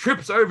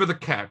trips over the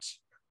cat.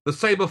 The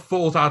saber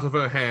falls out of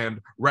her hand,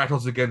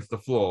 rattles against the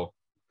floor.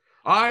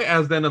 I,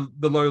 as then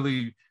the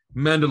lowly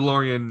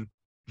Mandalorian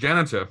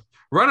janitor,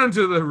 run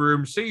into the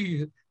room,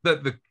 see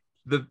that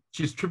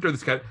she's tripped over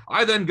this cat.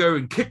 I then go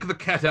and kick the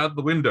cat out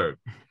the window.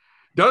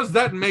 Does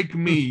that make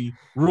me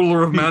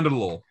ruler of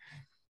Mandalore?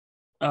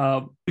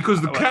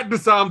 Because the cat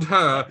disarmed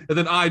her, and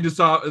then I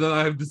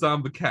have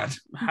disarmed the cat.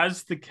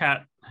 Has the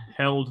cat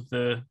held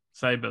the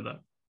saber though?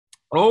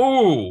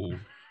 Oh,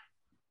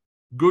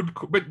 good,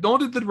 but nor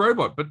did the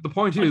robot. But the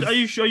point is, are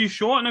you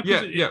sure? No,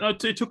 yeah.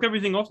 It took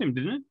everything off him,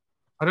 didn't it?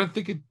 I don't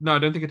think it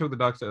took the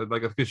dark side,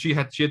 like, because she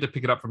had to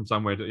pick it up from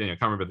somewhere. I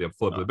can't remember the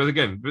flip. But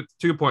again,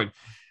 to your point,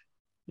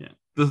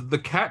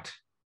 the cat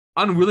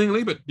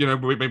unwillingly, but, you know,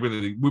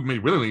 maybe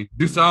willingly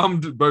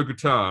disarmed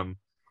Bo-Katan.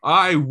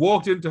 I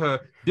walked into her,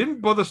 didn't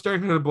bother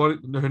staring at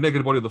her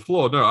naked body on the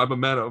floor. No, I'm a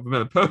man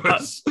of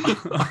purpose.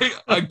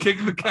 I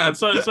kicked the cat.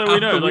 So we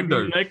know,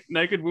 like,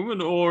 naked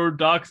woman or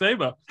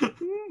Darksaber.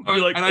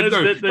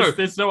 Like,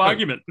 there's no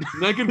argument.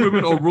 Naked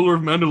woman or ruler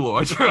of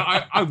Mandalore.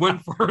 I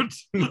went for it,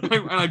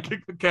 and I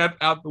kicked the cat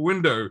out the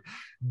window.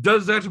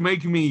 Does that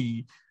make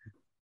me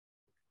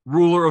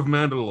ruler of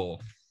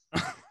Mandalore?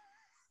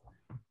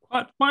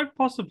 Quite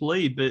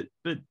possibly, but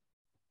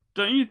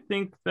don't you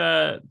think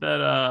that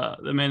the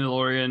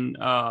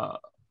Mandalorian,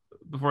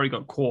 before he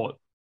got caught,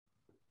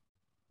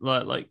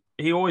 like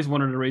he always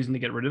wanted a reason to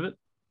get rid of it?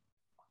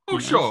 Oh,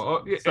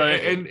 sure. So,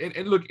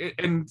 and look,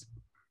 and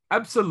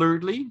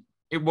absolutely,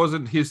 it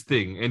wasn't his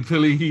thing, and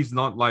clearly he's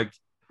not like,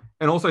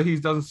 and also he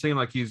doesn't seem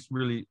like he's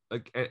really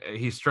like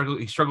he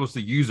struggles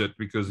to use it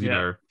because you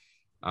know,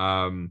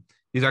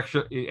 he's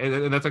actually,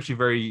 and that's actually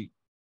very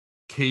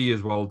key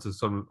as well to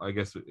some, I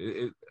guess.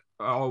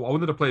 I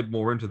wanted to play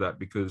more into that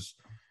because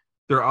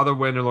there are other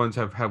Mandalorians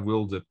have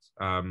wielded it.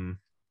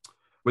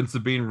 when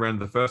Sabine ran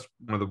the first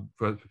one of the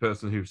first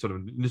person who sort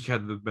of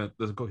initiated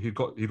who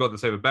got the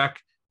saber back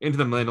into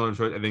the Mandalorian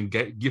throat and then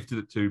gifted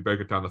it to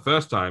Bo-Katan the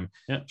first time.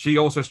 Yeah. She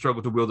also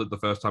struggled to wield it the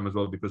first time as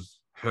well because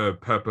her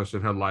purpose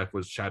in her life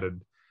was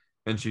shattered,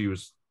 and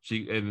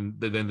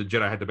then the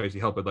Jedi had to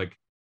basically help her like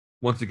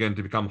once again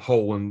to become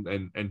whole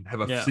and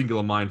have a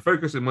singular mind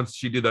focus. And once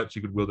she did that,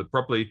 she could wield it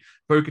properly.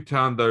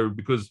 Bo-Katan, though,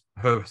 because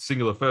her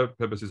singular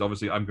purpose is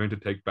obviously I'm going to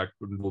take back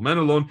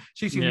Mandalore,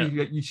 she seems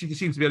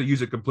to be able to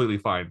use it completely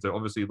fine. So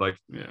obviously, like,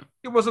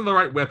 it wasn't the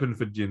right weapon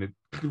for Jin.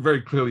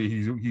 Very clearly,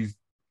 he's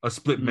a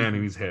split man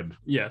in his head.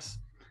 Yes.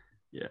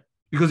 Yeah.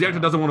 Because the actor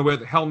doesn't want to wear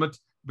the helmet,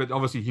 but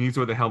obviously he needs to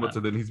wear the helmet, so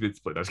then he's a bit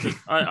split.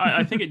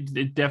 I think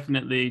it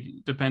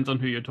definitely depends on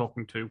who you're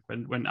talking to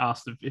when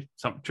asked if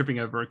something tripping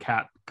over a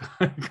cat,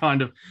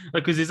 kind of,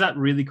 because is that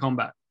really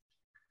combat?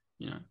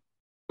 You know.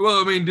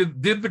 Well, I mean,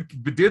 did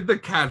the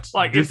cat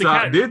like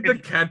the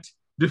cat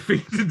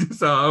defeat and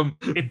disarm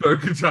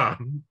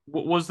Bo-Katan?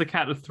 Was the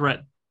cat a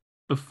threat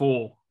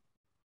before?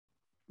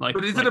 Like,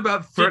 but is it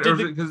about threat, or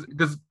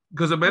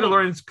because the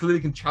Mandalorians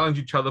clearly can challenge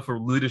each other for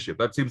leadership?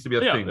 That seems to be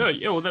a thing.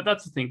 Yeah, well,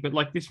 that's the thing. But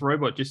like this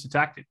robot just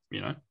attacked it, you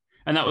know,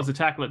 and that was the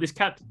tackle. This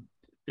cat,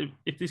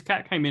 if this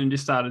cat came in and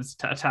just started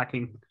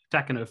attacking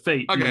her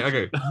feet.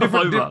 Okay.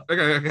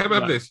 How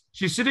about this?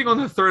 She's sitting on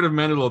the throat of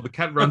Mandalore. The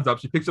cat runs up.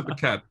 She picks up the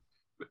cat.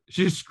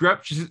 She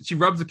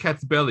rubs the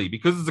cat's belly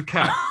because it's a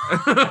cat,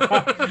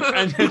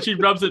 and then she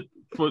rubs it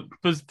for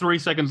 3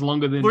 seconds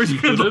longer than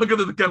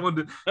the cat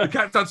wanted. The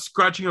cat starts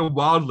scratching her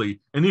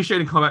wildly,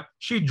 initiating combat.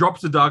 She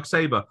drops the dark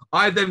saber.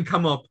 I then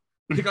come up,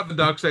 pick up the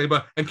dark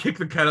saber, and kick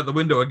the cat out the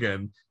window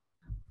again.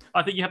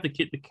 I think you have to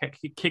kick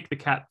the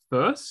cat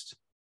first.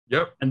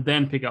 Yep, and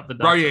then pick up the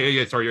dark.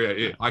 Right?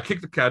 Sorry. I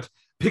kick the cat,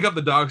 pick up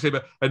the dark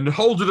saber, and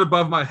hold it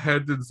above my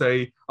head and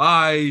say,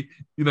 "I,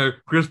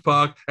 Chris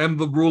Park, am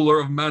the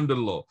ruler of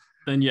Mandalore."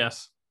 Then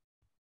yes.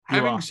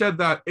 Having said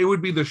that, it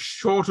would be the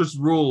shortest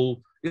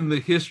rule in the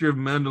history of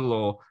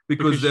Mandalore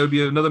because there would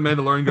be another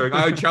Mandalorian going,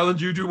 "I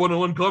challenge you to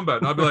one-on-one combat."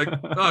 And I'd be like,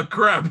 "Oh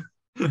crap!"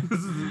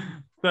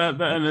 that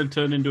and then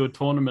turn into a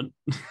tournament.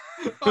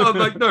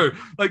 No,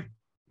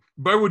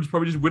 Bo would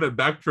probably just win it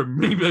back from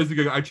me.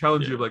 Basically, I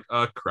challenge you. Like,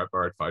 oh crap!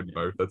 All right, fine,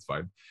 Bo, that's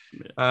fine.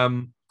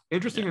 Yeah.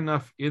 Interesting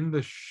enough, in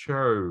the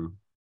show,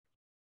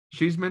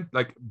 she's meant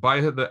by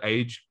the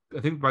age.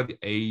 I think by the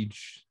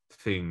age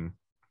thing,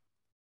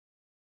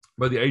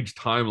 by the age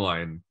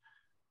timeline,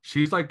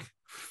 she's like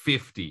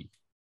 50.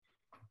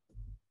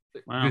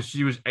 Wow. Because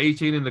she was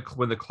 18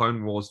 when the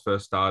Clone Wars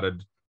first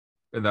started,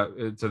 and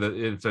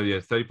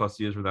 30 plus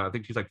years from that, I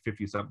think she's like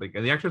 50 something,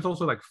 and the actress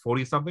also like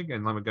 40 something,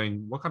 and I'm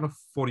going, what kind of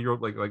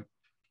 40-year-old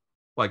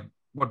like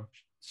what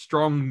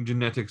strong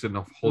genetics in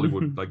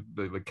Hollywood, like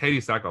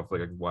Katie Sackhoff,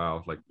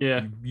 wow,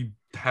 you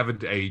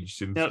haven't aged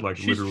since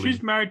literally.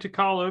 She's married to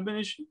Carl Urban,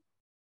 is she?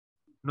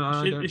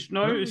 No, it's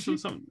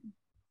something.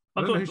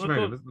 Let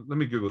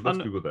me Google. Let's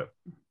Google that.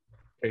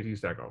 Katie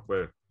Sackhoff.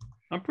 Where?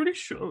 I'm pretty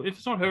sure if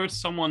it's not her, it's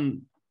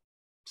someone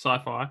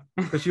sci-fi.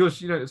 Because she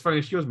was, it's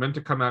funny. She was meant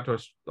to come out to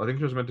us. I think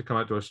she was meant to come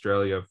out to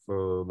Australia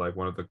for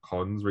one of the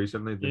cons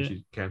recently. Then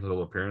she cancelled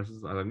all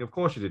appearances. I think, of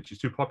course, she did. She's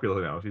too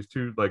popular now. She's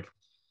too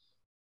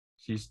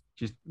she's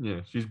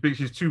big.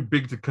 She's too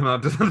big to come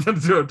out to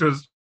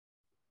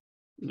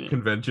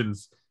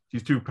conventions.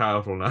 She's too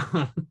powerful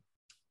now.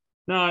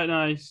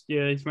 No.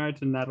 He's married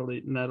to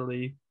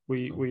Natalie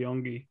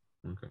Wyongi.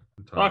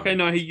 Okay.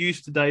 No, he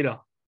used to date her.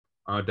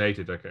 Oh,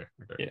 dated. Okay.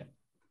 Yeah.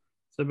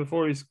 So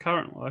before his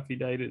current wife, he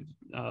dated.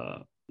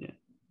 So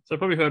I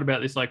probably heard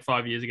about this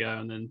 5 years ago,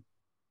 and then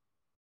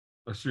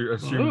assumed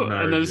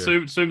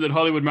that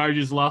Hollywood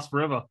marriages last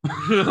forever.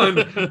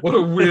 What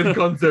a weird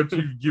concept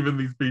you've given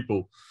these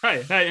people.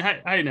 Hey!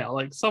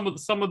 Now, some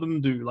of them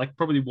do.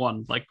 Probably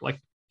one.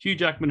 Like Hugh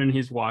Jackman and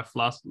his wife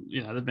last.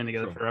 They've been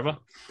together forever.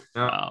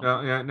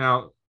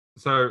 Now.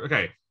 So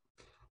okay,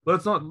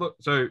 let's not look.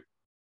 So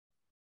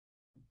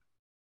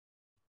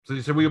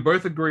we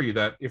both agree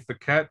that if the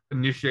cat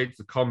initiates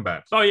the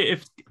combat. Oh yeah,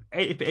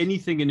 if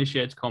anything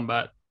initiates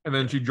combat. And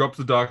then she drops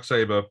the dark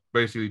saber,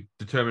 basically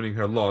determining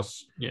her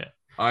loss. Yeah.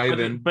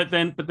 But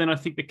then I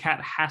think the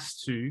cat has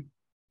to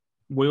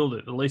wield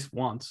it at least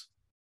once.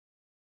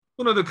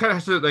 Well, no, the cat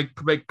has to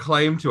make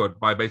claim to it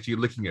by basically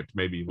licking it,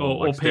 maybe,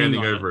 or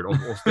standing over it,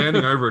 or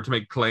standing over it to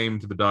make claim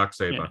to the dark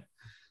saber.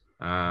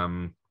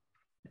 Yeah.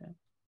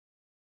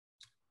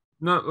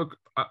 No, look,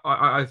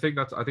 I think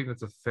that's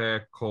a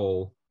fair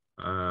call.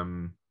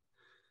 One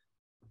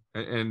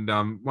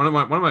of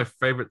my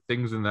favorite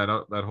things in that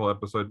whole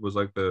episode was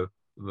the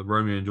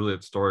Romeo and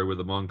Juliet story with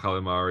the Mon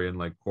Calamari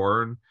and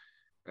Quarren.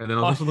 And then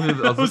I was also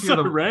looking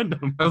at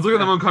random. I was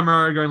looking at the Mon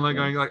Calamari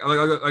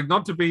going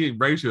not to be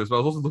racist, but I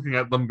was also looking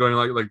at them going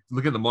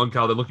looking at the Mon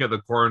Cal, then looking at the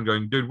Quarren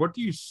going, dude, what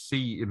do you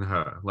see in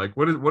her?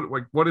 What is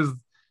it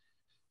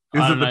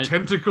the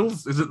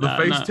tentacles? Is it the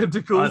face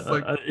tentacles?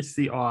 It's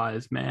the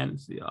eyes, man.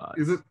 It's the eyes.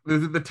 Is it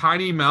the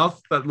tiny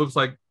mouth that looks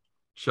like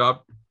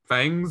sharp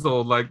fangs,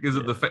 or is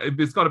it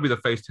it's got to be the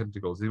face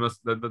tentacles?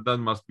 That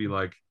must be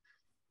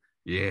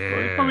yeah.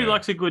 Well, he probably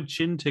likes a good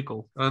chin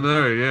tickle. I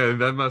know, yeah,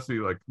 that must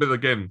be but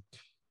again,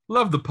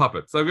 love the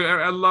puppets.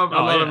 I love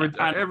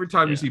every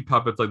time you see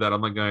puppets like that.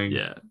 I'm like going,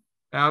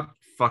 out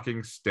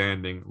fucking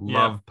standing.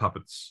 Love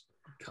puppets.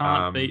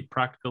 Can't beat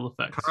practical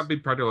effects. Can't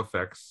beat practical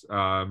effects.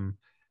 And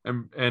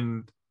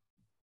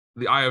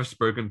the I Have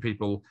Spoken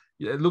people.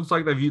 It looks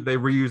like they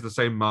reused the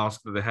same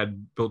mask that they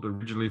had built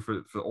originally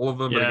for all of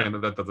them. But again,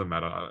 that doesn't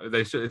matter.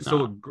 They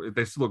still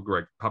look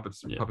great.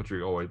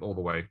 Puppetry all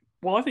the way.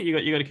 Well, I think you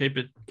got to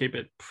keep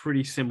it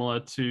pretty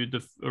similar to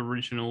the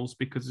originals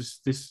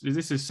because this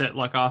is set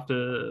like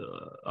after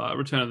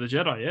Return of the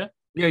Jedi, yeah.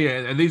 Yeah,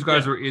 and these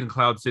guys are in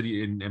Cloud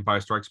City in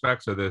Empire Strikes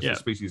Back, so there's a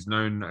species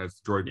known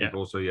as droid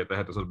people. So they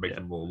had to sort of make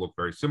them all look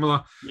very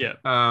similar.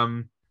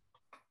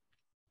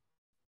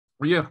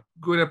 Yeah,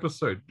 good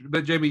episode.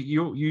 But Jamie,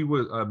 you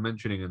were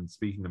mentioning and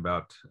speaking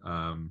about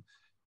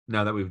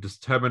now that we've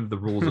determined the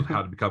rules of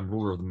how to become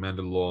ruler of the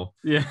Mandalore.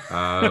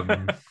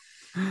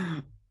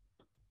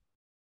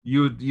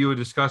 You were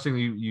discussing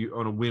you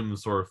on a whim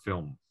saw a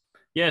film.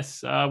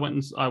 Yes, I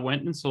went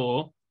and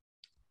saw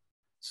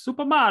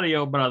Super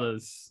Mario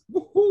Brothers.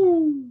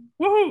 Woohoo!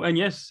 Woohoo! And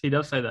yes, he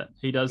does say that.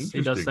 He does say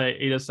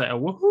a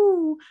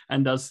woohoo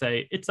and does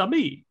say it's a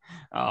me.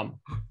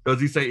 Does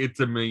he say it's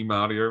a me,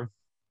 Mario?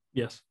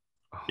 Yes.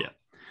 Yeah.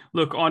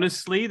 Look,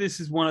 honestly, this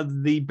is one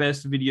of the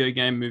best video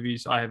game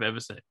movies I have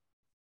ever seen.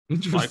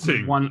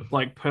 Interesting.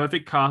 Like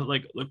perfect cast.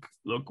 Like, look,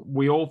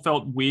 we all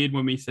felt weird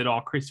when we said,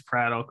 Chris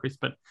Pratt,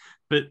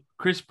 but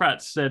Chris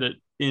Pratt said it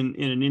in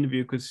an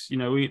interview because,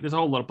 there's a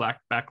whole lot of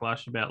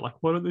backlash about like,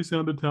 why don't they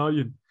sound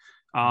Italian?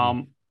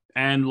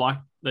 And like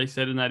they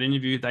said in that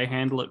interview, they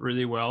handle it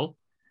really well.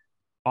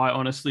 I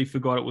honestly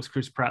forgot it was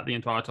Chris Pratt the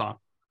entire time.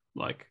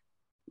 Like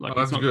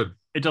that's good.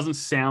 It doesn't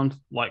sound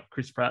like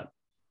Chris Pratt.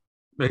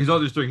 No, he's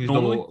not just doing his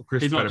normal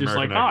Chris Pratt. He's not just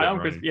American like, hi, accent, I'm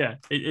Chris. right? Yeah,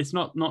 it's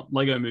not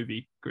Lego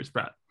Movie Chris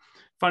Pratt.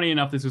 Funny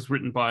enough, this was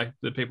written by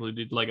the people who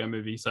did Lego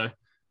Movie, so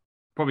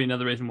probably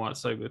another reason why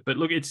it's so good. But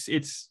look,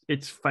 it's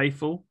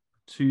faithful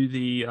to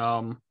the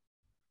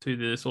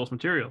source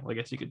material, I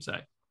guess you could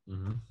say.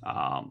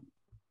 Mm-hmm.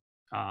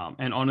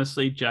 And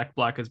honestly, Jack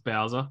Black as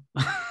Bowser.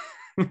 I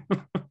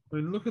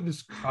mean, look at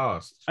this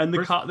cast. And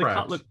the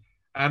cast. Look,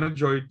 Anna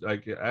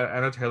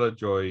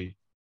Taylor-Joy,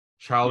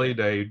 Charlie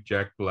Day,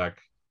 Jack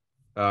Black,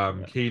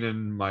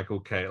 Keenan Michael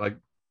Kay. Like,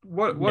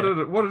 what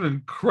an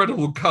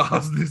incredible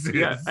cast this is.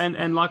 Yeah,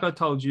 and like I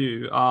told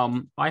you,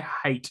 I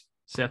hate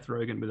Seth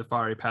Rogen with a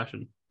fiery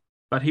passion,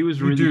 but he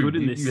was really good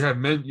in this.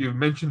 You've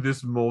mentioned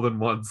this more than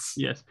once.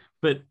 Yes,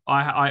 but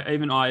I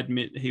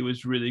admit he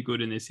was really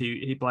good in this.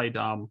 He played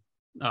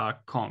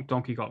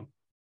Donkey Kong.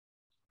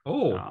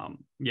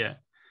 Yeah.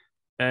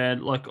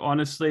 And like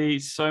honestly,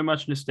 so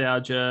much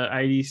nostalgia,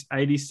 80s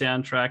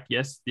soundtrack.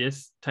 Yes,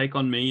 Take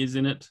on Me is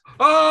in it.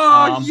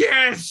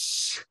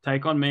 Yes.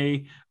 Take on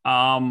Me.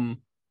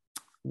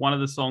 One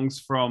of the songs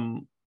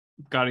from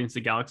Guardians of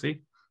the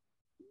Galaxy.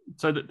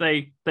 So that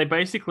they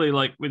basically,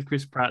 like with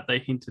Chris Pratt, they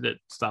hinted at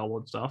Star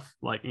Wars stuff,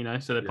 like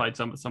so they played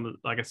some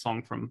like a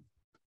song from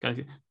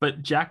Galaxy.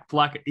 But Jack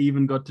Black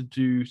even got to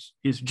do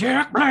his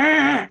Jack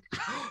Black.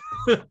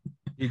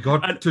 He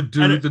got to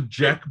do the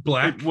Jack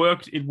Black.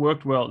 It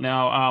worked well.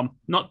 Now,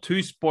 not too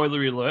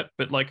spoilery alert,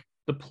 but like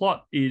the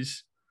plot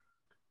is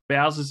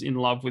Bowser's in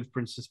love with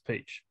Princess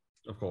Peach.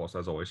 Of course,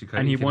 as always.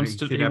 He wants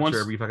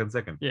her every fucking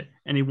second. Yeah,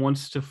 and he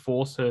wants to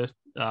force her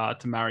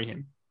to marry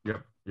him.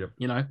 Yep.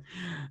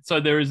 So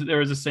there is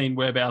a scene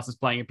where Bowser's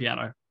playing a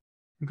piano.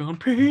 I'm going,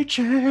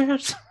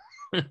 Peaches.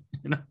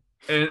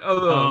 And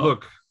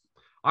look,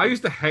 I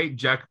used to hate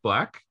Jack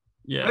Black.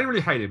 Yeah, I didn't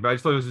really hate him, but I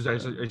just thought it was just,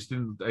 I just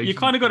didn't. You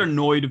kind of got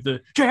annoyed of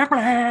the Jack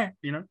Black,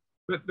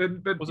 But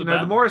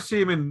the more I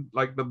see him in,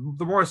 like the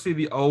more I see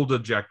the older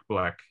Jack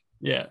Black,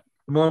 the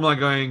more I'm like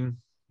going,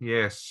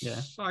 yes,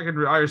 I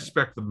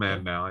respect the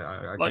man now.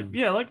 I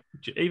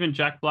even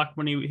Jack Black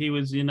when he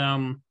was in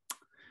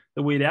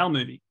the Weird Al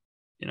movie,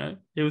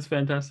 he was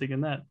fantastic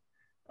in that.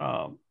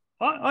 I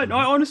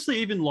honestly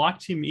even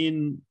liked him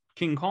in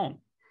King Kong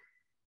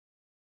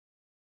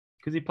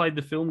because he played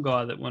the film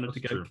guy that wanted to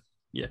go. True.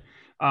 Yeah.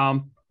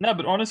 No,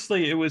 but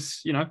honestly, it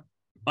was,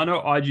 I know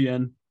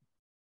IGN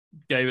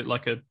gave it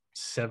like a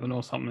 7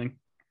 or something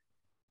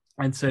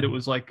and said it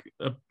was like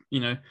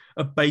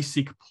a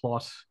basic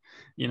plot,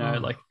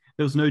 like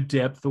there was no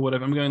depth or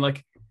whatever. I'm going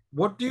like,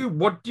 what do you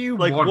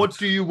like, want? what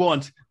do you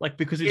want? Like,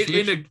 because it's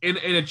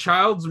in a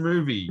child's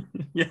movie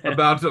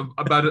about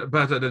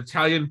an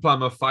Italian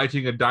plumber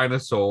fighting a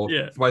dinosaur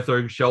by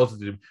throwing shells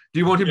at him. Do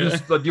you want him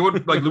to? Do you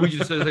want like Luigi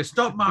to say,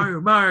 "Stop,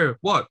 Mario"?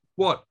 What?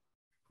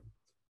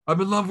 I'm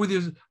in love with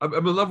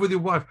your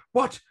wife.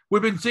 What?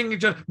 We've been singing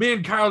each other. Me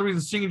and Carol have been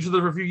singing each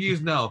other for a few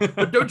years now.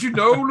 But don't you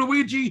know,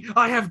 Luigi?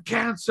 I have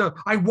cancer.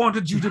 I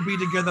wanted you to be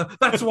together.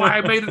 That's why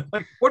I made it.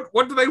 Like,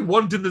 what do they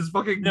want in this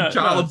fucking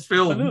child's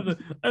film?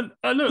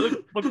 I know.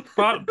 Look,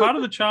 part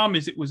of the charm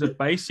is it was a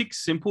basic,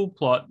 simple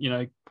plot.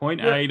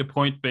 Point A to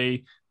point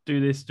B. Do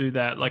this, do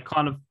that. Like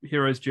kind of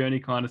hero's journey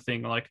kind of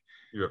thing. Like,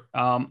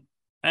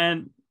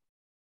 and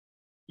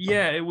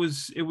it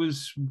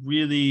was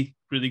really,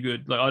 really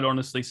good. Like I'd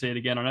honestly see it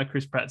again. I know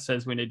Chris Pratt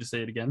says we need to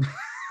see it again.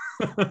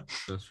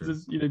 That's true.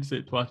 You need to see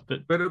it twice,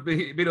 but But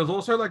it was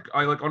also like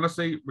I like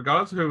honestly,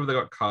 regardless of whoever they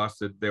got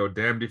casted, they were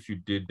damned if you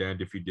did,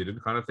 damned if you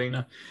didn't, kind of thing.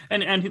 no.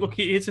 And look,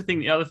 here's the thing.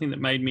 The other thing that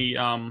made me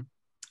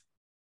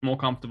more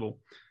comfortable: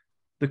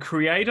 the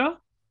creator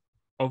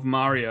of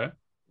Mario,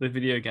 the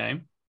video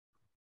game,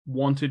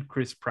 wanted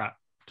Chris Pratt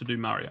to do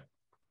Mario.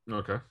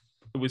 Okay.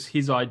 It was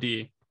his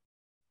idea.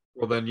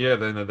 Well, then, yeah,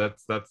 then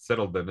that's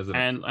settled, then, isn't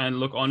it? And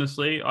look,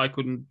 honestly, I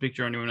couldn't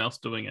picture anyone else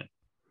doing it.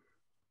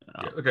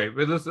 Okay,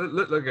 but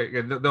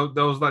okay.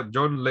 There was like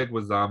John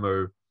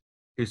Leguizamo,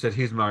 who said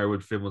his Mario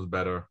film was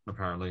better.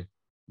 Apparently,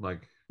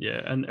 like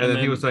yeah, and then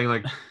he was saying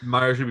like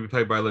Mario should be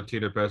played by a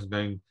Latino person.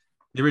 Going,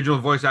 the original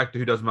voice actor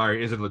who does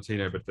Mario isn't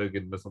Latino, but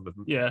again, let's not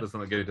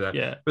get into that.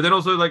 Yeah. But then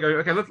also like,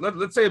 okay,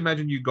 let's say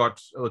imagine you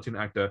got a Latino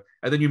actor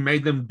and then you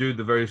made them do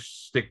the very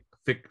thick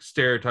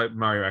stereotype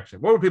Mario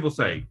accent. What would people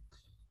say? Yeah.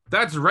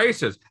 That's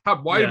racist.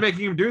 Why are you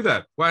making him do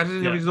that? Why doesn't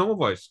he have his normal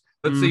voice?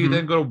 Let's say you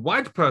then got a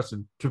white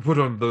person to put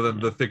on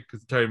the thick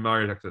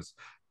Mario accent.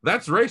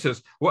 That's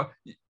racist. What?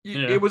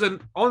 It was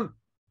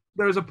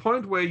there is a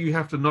point where you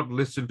have to not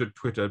listen to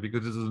Twitter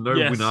because this is a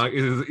no-win.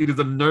 It is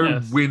a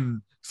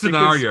no-win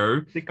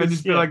scenario, because and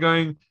just be like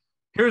going,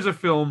 "Here's a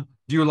film.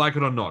 Do you like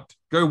it or not?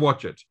 Go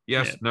watch it.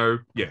 Yes, no,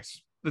 yes."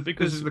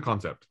 Because this is the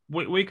concept.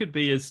 We could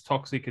be as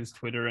toxic as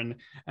Twitter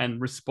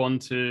and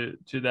respond to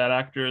that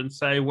actor and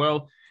say,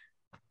 well,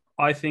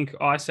 I think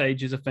Ice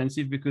Age is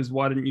offensive because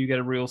why didn't you get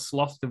a real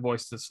sloth to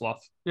voice the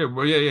sloth? Yeah,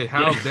 well, yeah.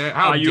 How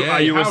dare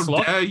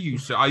you,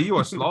 sir? Are you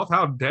a sloth?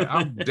 How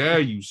dare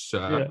you,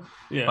 sir?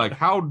 Yeah. Like,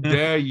 how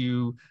dare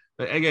you?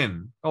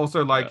 Again,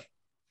 also like,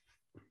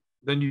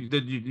 then you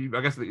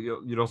I guess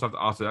you'd also have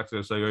to ask the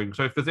actor. So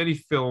if there's any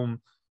film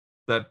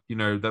that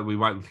that we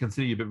might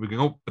consider, but we're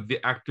going,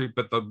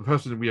 but the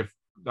person we have,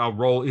 our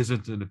role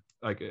isn't a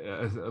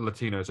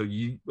Latino, so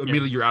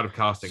immediately you're out of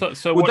casting.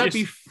 So would that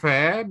be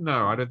fair?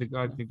 No, I don't think.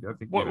 I think.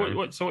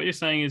 So what you're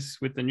saying is,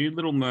 with the new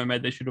Little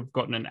Mermaid, they should have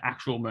gotten an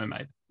actual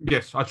mermaid.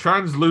 Yes, a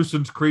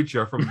translucent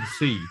creature from the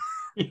sea.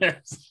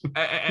 Yes,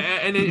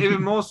 and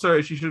even more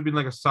so, she should have been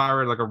like a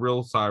siren, like a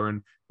real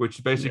siren,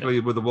 which basically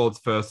were the world's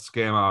first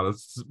scam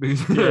artists.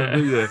 Because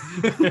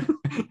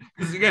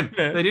again,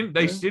 they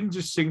didn't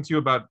just sing to you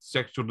about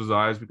sexual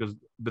desires, but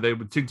they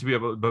would sing to you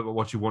about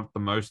what you want the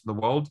most in the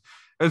world.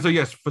 And so,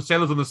 yes, for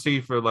Sailors on the Sea,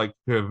 for like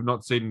who have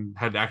not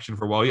had action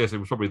for a while, yes, it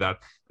was probably that.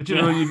 But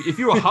if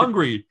you were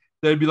hungry,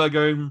 they'd be like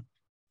going,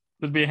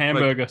 there'd be a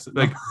hamburger,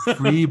 like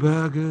free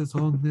burgers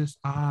on this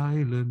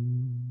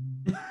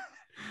island.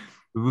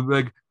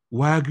 Like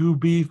Wagyu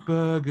beef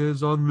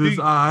burgers on this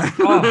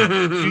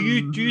island.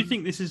 Do you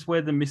think this is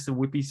where the Mr.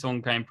 Whippy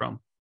song came from?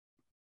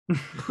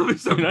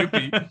 Mr.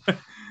 Whippy.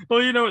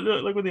 Well,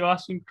 like when the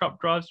ice cream truck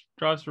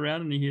drives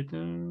around and you hear,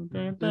 oh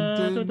my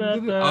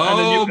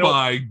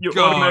god, you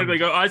automatically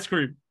go ice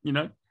cream.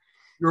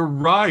 You're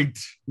right.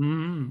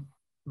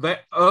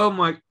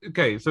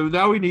 Okay, so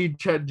now we need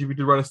ChatGPT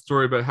to write a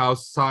story about how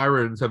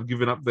sirens have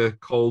given up their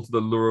call to the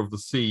lure of the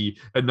sea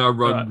and now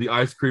run the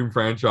ice cream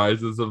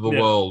franchises of the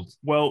world.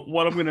 Well,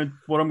 what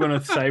I'm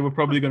gonna say we're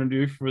probably gonna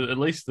do for at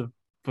least the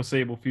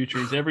foreseeable future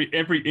is every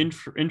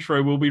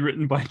intro will be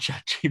written by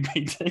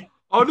ChatGPT.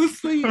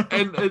 Honestly,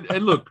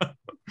 and look,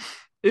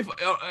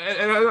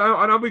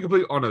 I'll be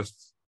completely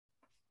honest,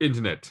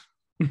 internet.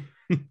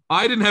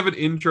 I didn't have an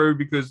intro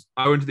because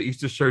I went to the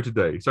Easter show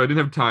today, so I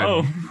didn't have time.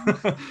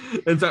 Oh.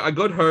 And so I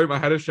got home, I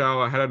had a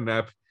shower, I had a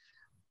nap.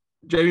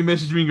 Jamie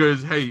messaged me and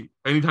goes, "Hey,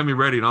 anytime you're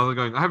ready." And I was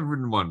going, "I haven't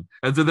written one."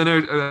 And so then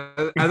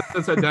as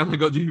I sat down, I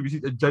got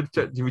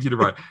ChatGPT to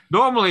write.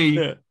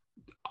 Normally,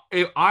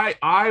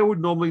 I would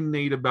normally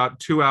need about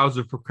 2 hours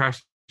of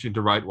procrastination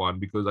to write one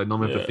because I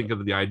normally have to think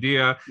of the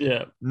idea,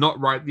 not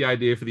write the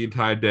idea for the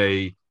entire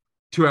day.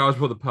 2 hours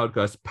before the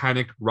podcast,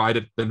 panic, write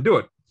it, then do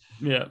it.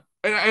 Yeah.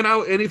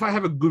 And if I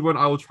have a good one,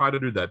 I will try to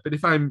do that. But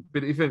if I'm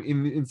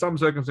in some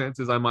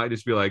circumstances, I might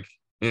just be like,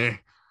 eh.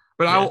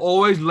 But I'll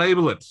always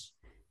label it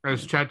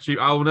as ChatGPT.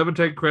 I will never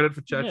take credit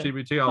for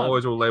ChatGPT. I'll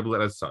always will label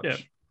it as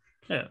such.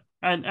 Yeah.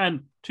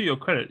 And to your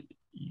credit,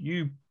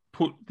 you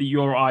put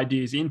your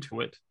ideas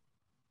into it.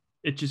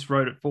 It just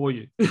wrote it for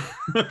you.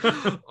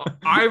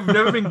 I've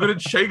never been good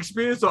at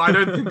Shakespeare, so I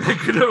don't think I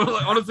could ever.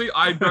 Like, honestly,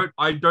 I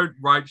don't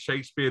write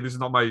Shakespeare. This is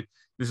not my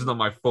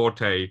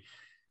forte.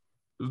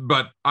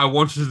 But I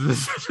wanted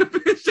to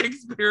be a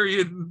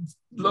Shakespearean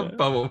love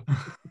bubble.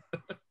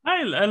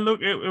 Hey, and look,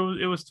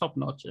 it was top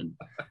notch, and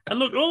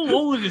look,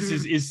 all of this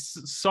is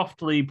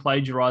softly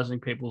plagiarizing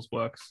people's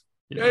works.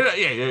 Yeah,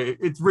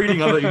 it's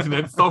reading other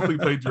internet, softly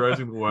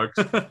plagiarizing the works.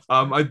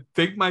 I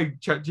think my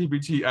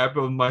ChatGPT app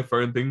on my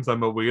phone thinks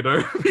I'm a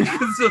weirdo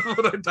because of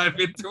what I type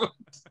into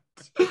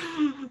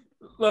it.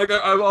 Like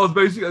I was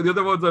basically, the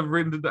other ones I've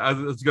written as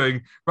it's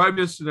going, write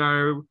me a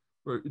scenario.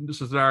 In this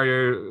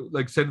scenario,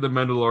 like said the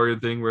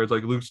Mandalorian thing, where it's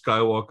like Luke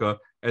Skywalker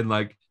and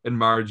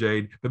Mara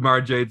Jade, but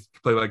Mara Jade's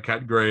played by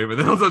Kat Graham, and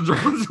then I was like,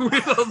 I was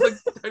like,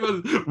 hang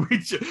on,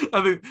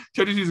 I think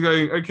ChatGPT's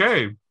going,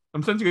 okay,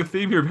 I'm sensing a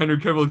theme here of Henry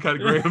Cavill and Cat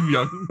Graham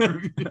young.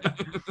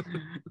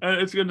 And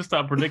it's going to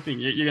start predicting.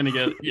 You're going to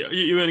get.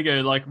 You're going to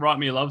go like, write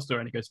me a love story,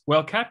 and he goes,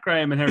 well, Cat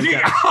Graham and Henry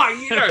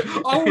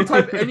Cavill. I will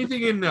type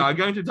anything in now. I'm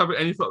going to type in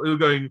any plot. It'll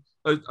going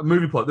a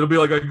movie plot. It'll be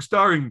like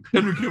starring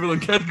Henry Cavill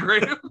and Cat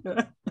Graham.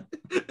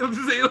 It'll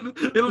just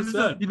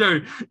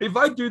if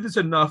I do this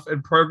enough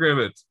and program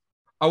it,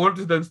 I want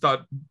to then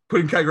start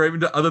putting Cat Graham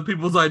into other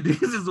people's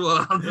ideas as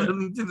well.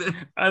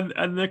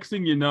 And next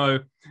thing you know,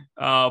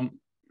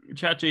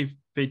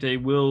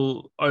 ChatGPT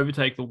will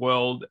overtake the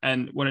world,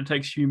 and when it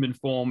takes human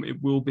form,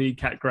 it will be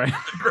Cat Graham.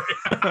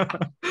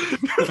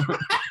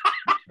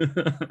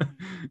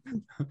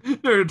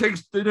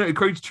 It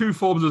creates two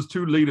forms as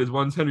two leaders.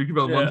 One's Henry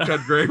Cavill, one's Cat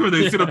Graham, and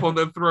they sit upon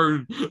their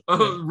throne,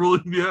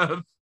 ruling the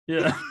earth.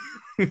 Yeah.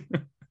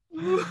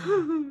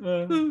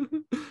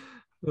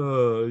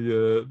 Oh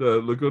yeah. No,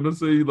 look,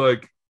 honestly,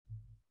 like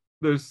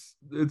it's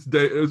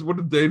what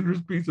a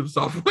dangerous piece of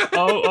software.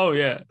 Oh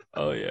yeah.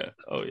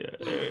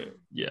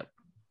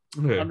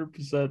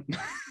 100%.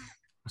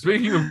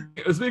 Speaking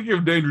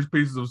of dangerous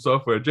pieces of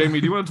software, Jamie,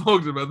 do you want to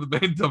talk about the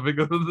main topic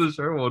of the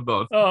show or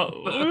not?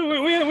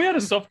 Oh, we had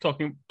a soft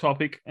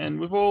topic, and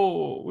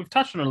we've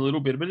touched on it a little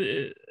bit, but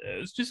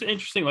it's just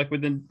interesting, like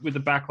with the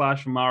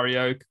backlash from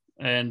Mario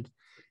and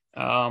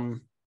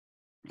other.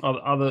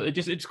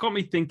 It's got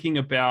me thinking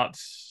about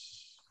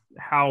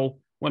how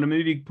when a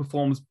movie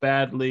performs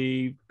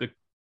badly, the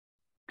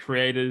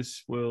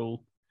creators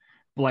will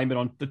blame it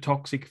on the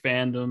toxic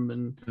fandom,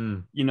 and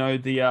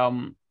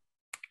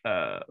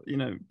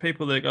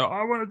people that go,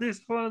 I wanted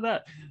this, I wanted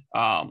that,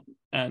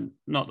 and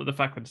not that the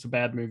fact that it's a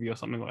bad movie or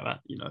something like that,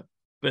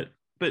 but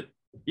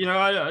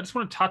I just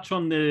want to touch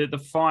on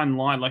the fine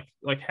line, like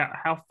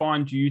how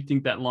fine do you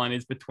think that line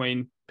is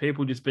between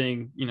people just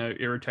being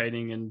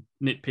irritating and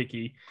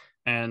nitpicky,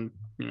 and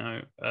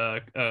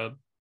a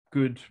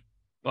good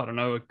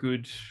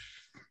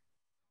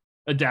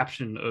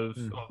adaptation of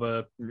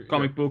a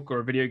comic book or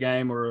a video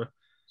game or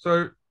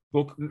a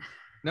book.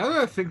 Now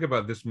that I think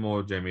about this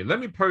more, Jamie, let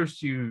me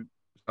post you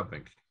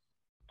something.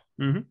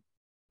 Mm-hmm.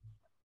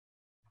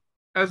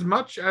 As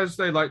much as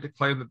they like to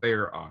claim that they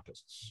are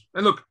artists,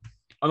 and look,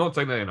 I'm not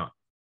saying they are not.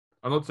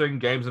 I'm not saying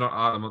games are not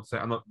art.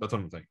 That's what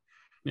I'm saying.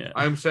 Yeah.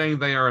 I'm saying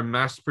they are a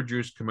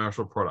mass-produced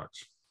commercial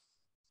product.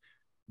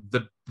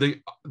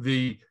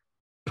 The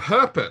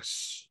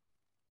purpose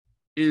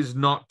is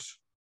not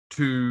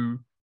to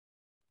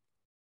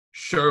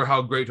show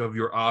how great of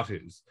your art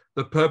is.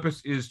 The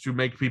purpose is to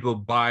make people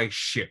buy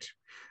shit.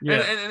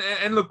 Yeah.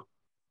 And look,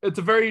 it's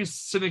a very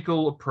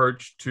cynical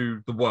approach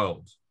to the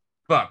world.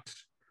 But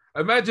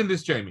imagine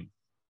this, Jamie.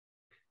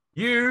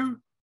 You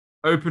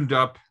opened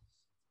up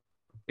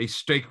a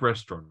steak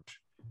restaurant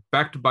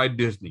backed by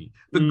Disney,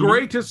 the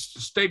greatest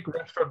steak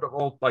restaurant of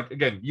all. Like,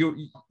 again,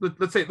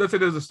 let's say there's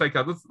a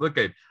steakhouse.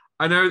 Okay,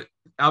 I know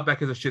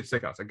Outback is a shit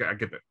steakhouse. I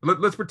get that.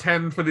 Let's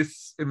pretend in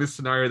this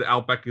scenario that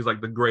Outback is like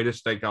the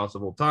greatest steakhouse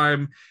of all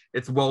time.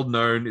 It's well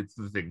known. It's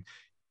the thing.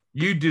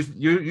 You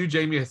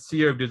Jamie, as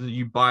CEO of Disney,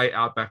 you buy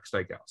Outback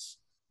Steakhouse.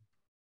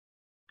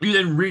 You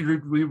then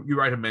you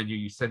write a menu.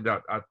 You send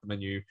out the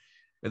menu,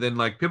 and then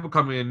like people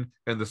come in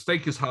and the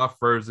steak is half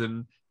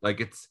frozen. Like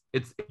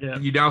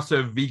you now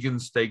serve vegan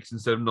steaks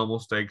instead of normal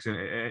steaks,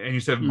 and you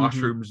serve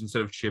mushrooms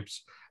instead of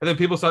chips. And then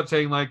people start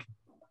saying like,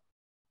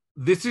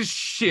 "This is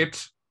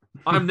shit.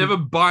 I'm never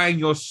buying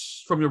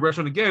from your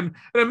restaurant again."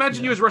 And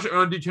imagine you as a restaurant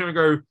owner, you turn and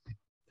go,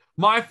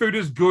 "My food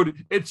is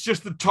good. It's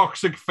just the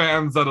toxic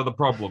fans that are the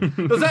problem."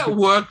 Does that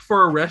work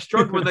for a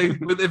restaurant when they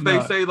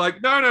say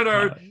like,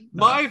 no,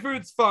 my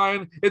food's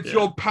fine. It's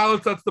your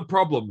palate that's the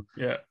problem.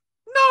 Yeah.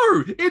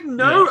 No, in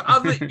no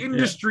other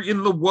industry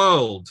in the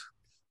world,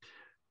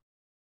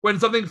 when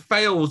something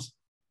fails,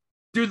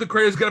 do the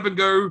creators get up and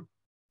go,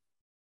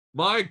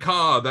 "My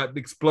car that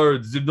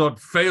explodes did not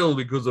fail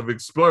because of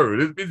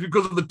explode. It's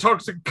because of the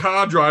toxic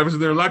car drivers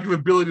and their lack of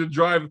ability to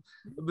drive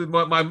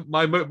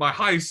my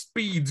high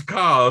speed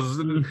cars.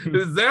 And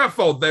it's their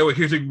fault they were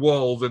hitting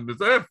walls, and it's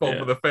their fault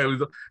for the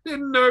failures."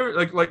 In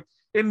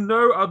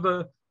no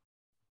other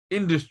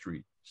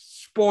industry,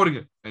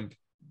 sporting and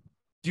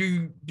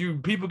do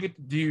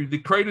the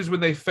creators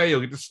when they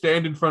fail get to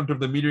stand in front of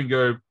the media and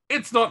go,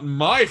 "It's not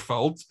my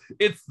fault.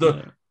 It's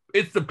the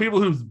people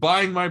who's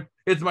buying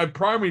it's my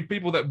primary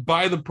people that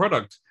buy the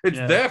product. It's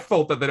their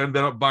fault that they're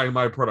not buying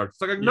my product."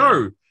 It's like,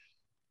 no,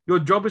 your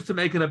job is to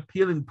make an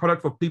appealing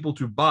product for people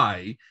to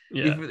buy.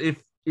 Yeah.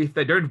 If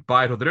they don't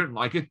buy it or they don't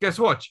like it, guess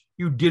what?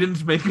 You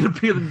didn't make an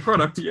appealing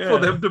product for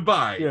them to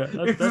buy. Yeah,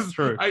 that's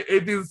true.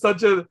 It is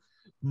such a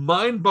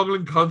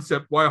mind-boggling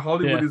concept why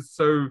Hollywood is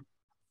so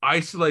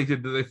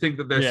isolated that they think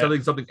that they're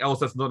selling something else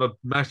that's not a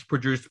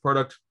mass-produced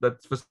product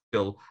that's for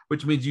sale,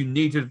 which means you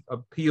need to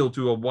appeal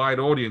to a wide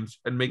audience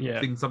and make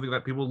things something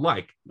that people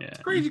like. Yeah. It's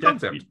a crazy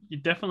concept. You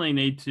definitely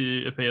need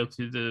to appeal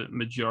to the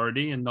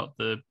majority and not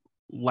the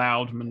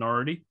loud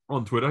minority.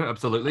 On Twitter,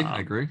 absolutely.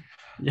 I agree.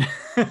 Yeah,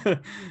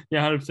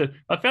 100%.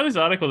 I found this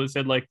article that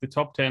said like the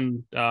top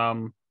 10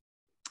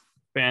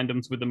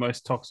 fandoms with the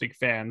most toxic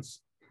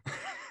fans.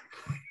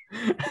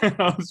 And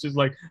I was just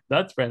like,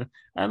 that's fair.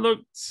 And look,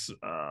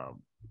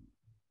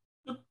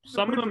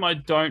 some of them I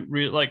don't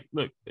really like.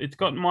 Look, it's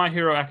got My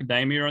Hero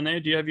Academia on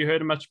there. Have you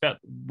heard much about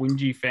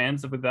whingy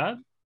fans with that?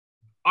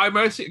 I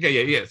mostly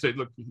yeah. So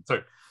look,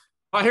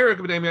 My Hero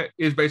Academia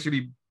is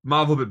basically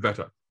Marvel but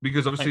better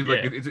because obviously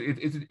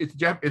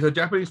it's a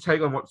Japanese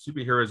take on what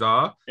superheroes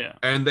are. Yeah,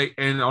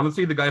 and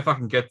honestly the guy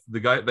fucking gets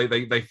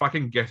they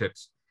fucking get it.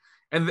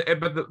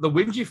 But the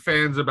whingy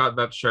fans about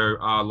that show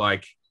are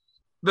like,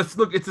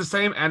 look, it's the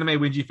same anime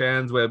whingy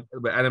fans where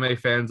anime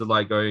fans are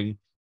like going,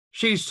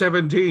 she's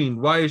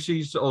 17, why is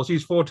she's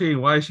 14,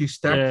 why is she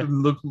stacked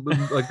and look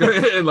like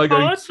and like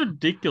going, that's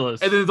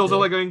ridiculous. and then it's also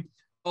like going,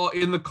 oh,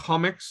 in the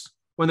comics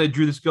when they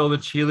drew this girl in a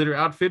cheerleader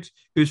outfit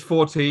who's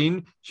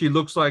 14, she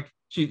looks like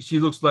she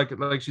looks like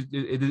she's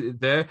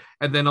there,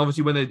 and then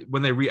obviously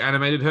when they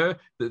reanimated her,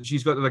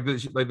 she's got like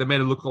they made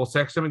her look all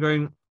sexy. I'm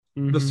going,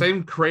 the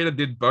same creator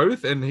did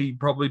both, and he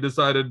probably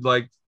decided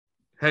like,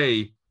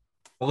 hey,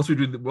 once we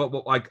do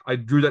like I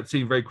drew that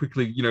scene very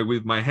quickly,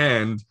 with my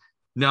hand.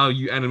 Now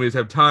you animators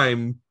have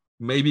time,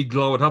 maybe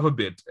glow it up a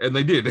bit, and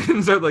they did.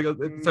 And so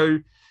so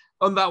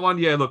on that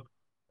one, look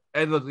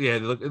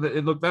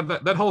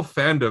that whole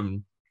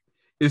fandom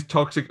is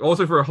toxic.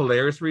 Also for a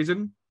hilarious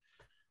reason,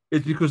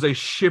 it's because they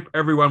ship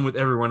everyone with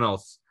everyone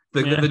else.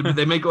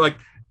 They make like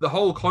the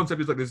whole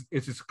concept is like this.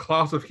 It's this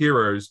class of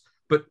heroes,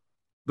 but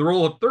they're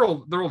all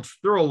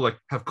like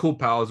have cool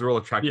powers. They're all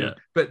attractive. Yeah.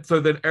 But so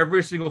then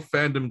every single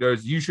fandom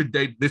goes, you should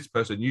date this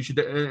person. You should,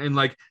 and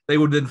like they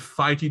would then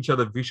fight each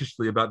other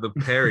viciously about the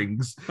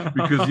pairings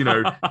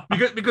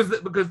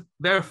because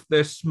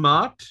they're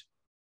smart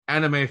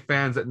anime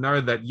fans that know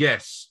that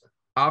yes,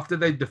 after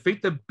they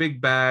defeat the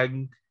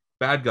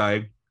bad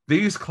guy,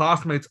 these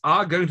classmates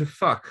are going to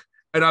fuck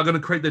and are going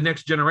to create the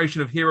next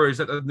generation of heroes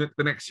that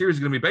the next series is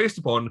going to be based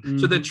upon.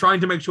 So they're trying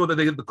to make sure that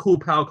they get the cool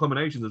power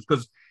combinations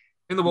because.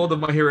 In the world of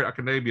My Hero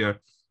Academia,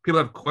 people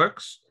have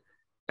quirks,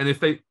 and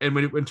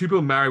when two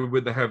people marry where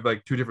they have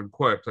like two different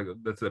quirks, like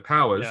that's their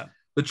powers,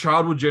 the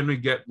child will generally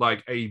get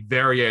like a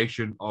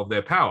variation of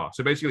their power.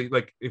 So basically,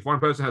 like if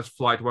one person has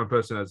flight, one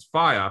person has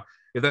fire.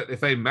 If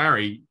they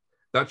marry,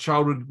 that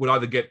child would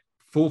either get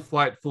full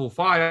flight, full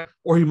fire,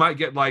 or he might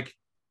get like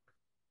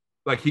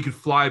he could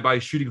fly by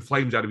shooting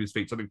flames out of his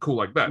feet, something cool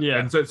like that. Yeah.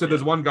 And so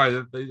there's one guy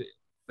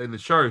in the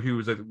show who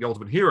was the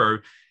ultimate hero.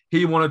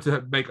 He wanted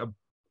to make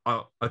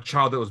a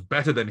child that was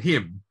better than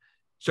him,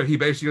 so he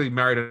basically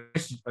married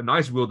a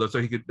nice wielder,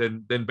 so he could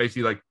then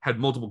basically like had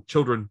multiple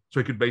children, so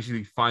he could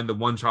basically find the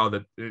one child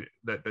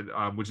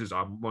that which is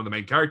one of the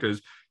main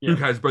characters who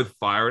has both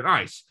fire and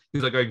ice.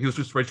 He's like he was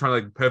just trying to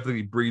like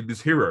perfectly breed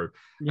this hero,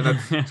 and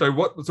that's so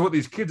what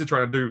these kids are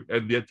trying to do,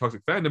 and the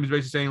toxic fandom is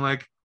basically saying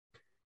like,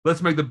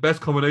 let's make the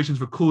best combinations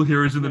for cool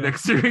heroes in the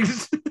next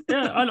series.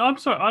 I'm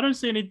sorry, I don't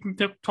see anything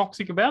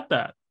toxic about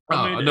that.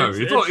 I mean,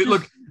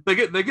 look, they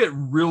get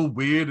real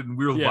weird and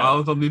real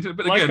violent on the internet.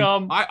 But like,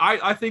 again,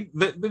 I think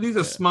that these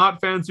are smart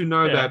fans who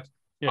know that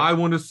I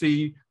want to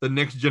see the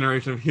next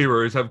generation of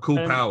heroes have cool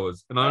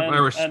powers, and I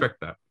respect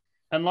that.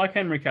 And like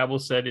Henry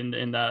Cavill said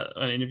in that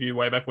interview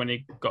way back when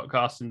he got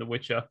cast in The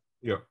Witcher,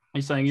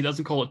 he's saying he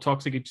doesn't call it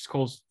toxic; he just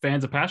calls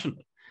fans are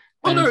passionate.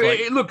 Oh no!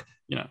 Look,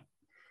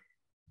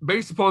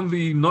 based upon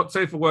the not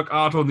safe for work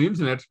art on the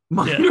internet,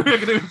 My Hero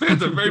Academia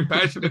fans are very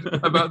passionate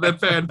about their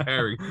fan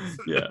pairing.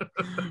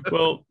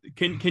 Well,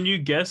 can you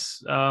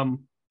guess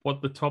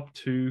what the top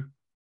two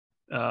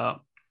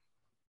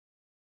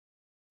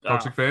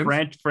toxic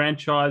fans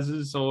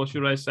franchises, or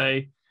should I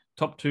say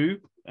top two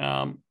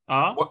are?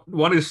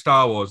 One is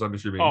Star Wars, I'm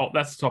assuming. Oh,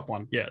 that's the top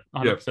one. Yeah,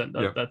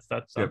 100%.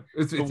 That's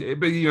It's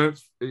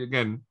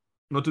again,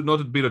 not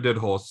to beat a dead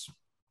horse.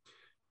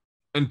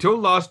 Until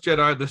Last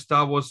Jedi, the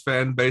Star Wars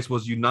fan base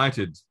was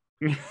united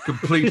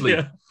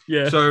completely.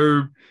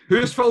 So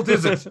whose fault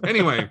is it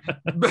anyway?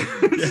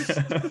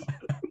 The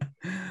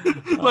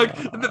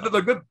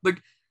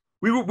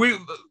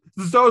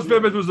Star Wars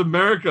fan base was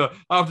America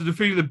after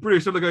defeating the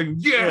British. So they're going,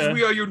 yes,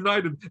 we are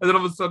united. And then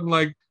all of a sudden,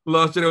 like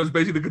Last Jedi was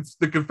basically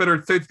the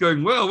Confederate States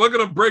going, well, we're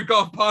going to break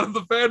off part of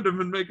the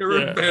fandom and make our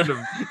own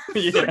fandom.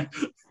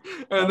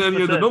 And then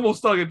the normal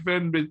Stargate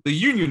fan base, the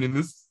Union in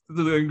this.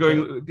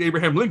 Going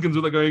Abraham Lincoln's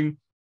were going,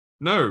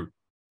 no,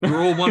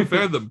 we're all one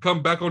fandom.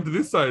 Come back onto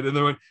this side, and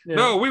they went,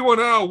 no, we want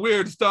our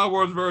weird Star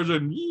Wars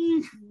version.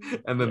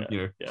 And then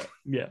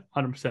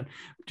 100%.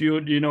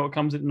 Do you know what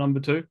comes at number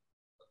two?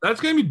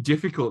 That's going to be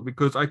difficult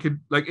because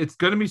it's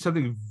going to be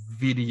something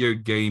video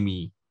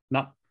gamey.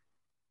 No.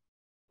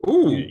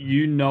 Ooh,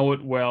 you know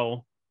it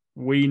well.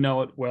 We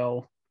know it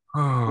well.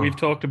 We've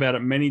talked about it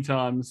many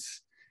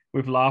times.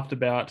 We've laughed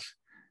about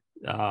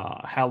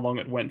how long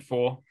it went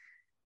for.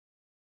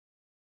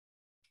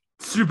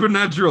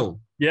 Supernatural.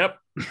 Yep.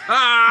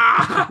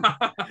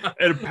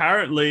 And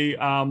apparently,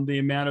 the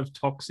amount of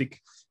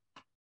toxic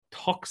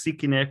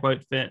in air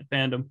quote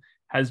fandom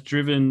has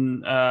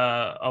driven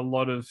a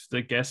lot of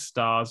the guest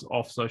stars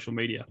off social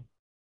media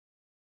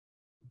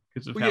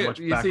because of how much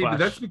backlash.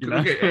 That's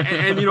because,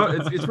 and you know,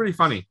 it's pretty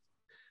funny.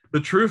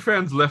 The true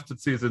fans left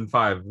at season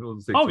 5.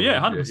 Oh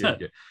yeah,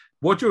 100%.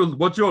 what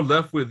you're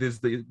left with is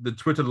the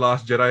Twitter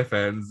Last Jedi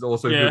fans,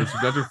 also who are the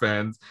Supernatural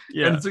fans,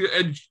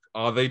 and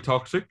are they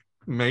toxic?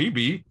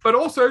 Maybe, but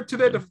also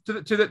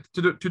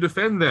to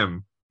defend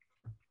them,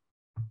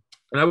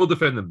 and I will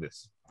defend them.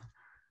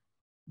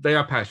 They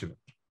are passionate.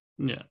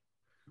 Yeah.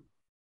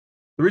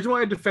 The reason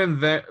why I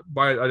defend that,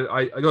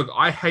 look,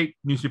 I hate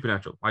New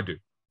Supernatural. I do,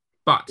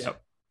 but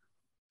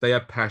they are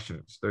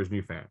passionate. Those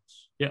new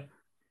fans. Yeah.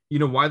 You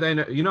know why they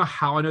know? You know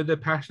how I know they're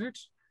passionate?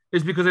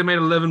 It's because they made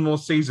 11 more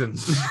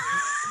seasons,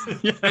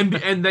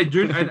 and they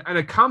do. And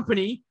a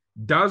company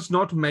does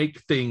not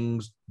make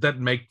things that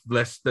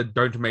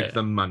don't make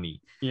them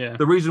money. Yeah.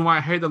 The reason why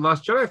I hate the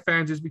Last Jedi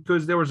fans is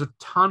because there was a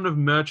ton of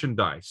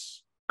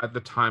merchandise at the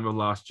time of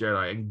Last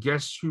Jedi, and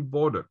guess who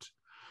bought it?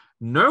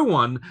 No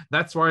one.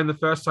 That's why in the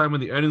first time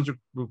when the earnings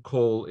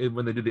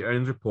when they did the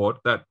earnings report,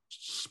 that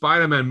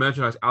Spider-Man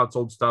merchandise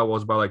outsold Star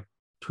Wars by like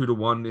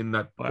 2-1 in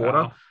that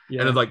quarter.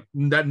 Yeah. And it's like,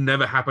 that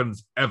never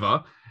happens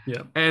ever.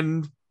 Yeah.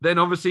 And then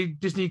obviously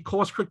Disney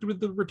course corrected with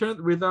the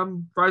return with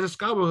Rise of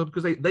Skywalker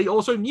because they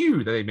also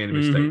knew that they made a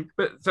mistake. Mm-hmm.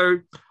 But so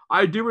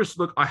I do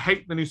look, I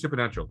hate the new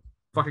Supernatural.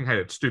 Fucking hate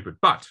it. Stupid.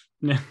 But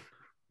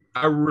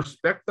I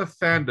respect the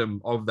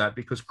fandom of that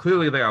because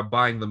clearly they are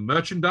buying the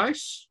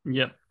merchandise.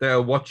 Yep. They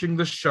are watching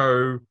the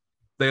show.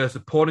 They are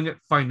supporting it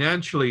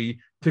financially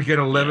to get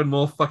 11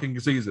 more fucking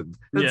seasons.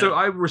 And so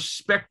I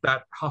respect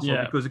that hustle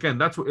because again,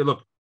 that's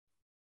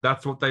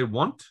what they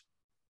want.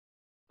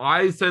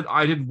 I said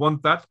I didn't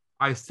want that.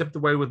 I stepped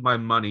away with my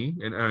money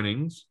and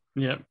earnings.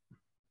 Yeah.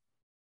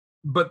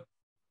 But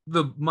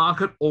the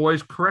market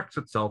always corrects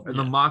itself. And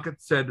the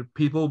market said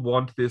people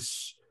want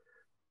this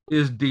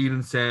is Dean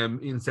and Sam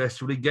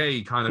incestually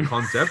gay kind of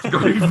concept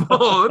going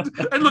forward.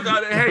 And look,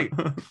 I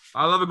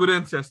love a good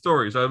incest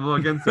story, so I'm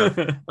not against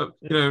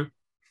that.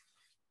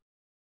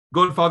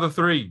 Godfather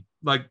 3,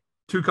 like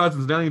 2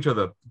 cousins nailing each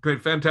other.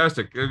 Great,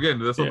 fantastic. Again,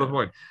 that's not the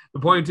point.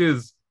 The point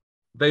is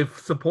they've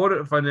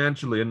supported it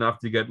financially enough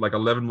to get like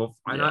 11 more.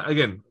 And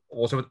again,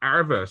 also with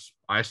Arrowverse,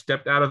 I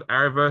stepped out of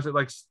Arrowverse at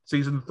like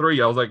season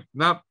 3. I was like,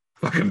 nope,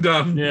 fucking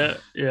done.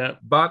 Yeah.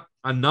 But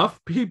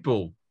enough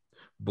people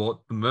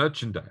bought the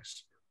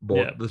merchandise,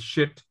 bought the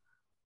shit,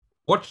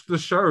 watched the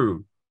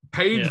show,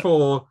 paid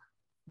for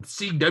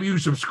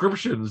CW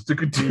subscriptions to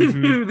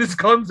continue this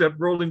concept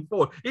rolling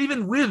forward,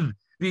 even with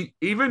the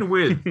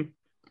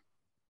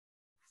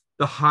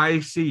high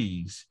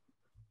seas.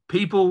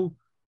 People,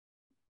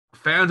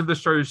 fans of the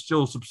show,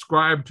 still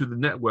subscribe to the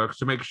networks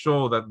to make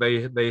sure that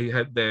they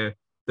had their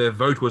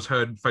vote was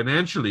heard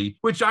financially,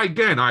 which I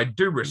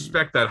do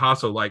respect that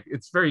hustle. Like,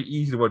 it's very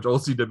easy to watch all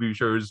CW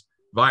shows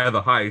via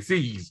the high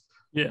seas.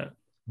 Yeah.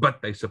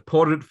 But they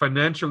supported it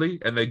financially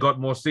and they got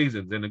more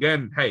seasons. And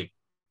again, hey,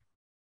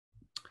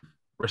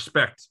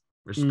 respect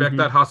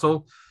that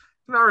hustle.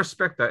 And I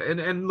respect that.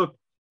 And look,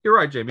 you're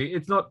right, Jamie.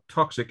 It's not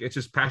toxic. It's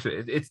just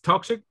passionate. It's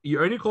toxic.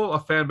 You only call a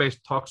fan base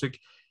toxic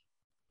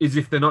is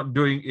if they're not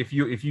doing, if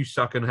you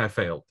suck and have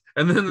failed.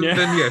 And then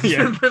yes.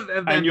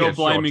 And you're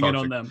blaming it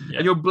on them. Yeah.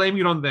 And you're blaming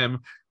it on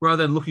them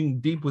rather than looking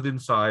deep within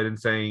inside and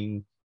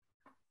saying,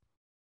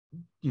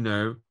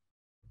 did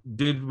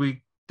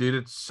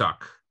it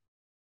suck?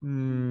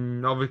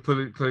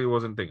 Obviously, clearly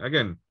wasn't thing.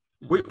 Again,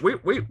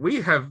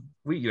 we have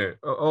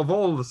of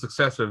all the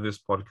success of this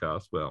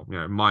podcast, well,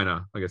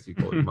 minor, I guess you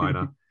call it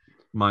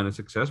minor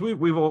success.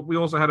 We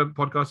also had a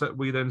podcast that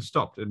we then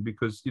stopped, and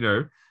because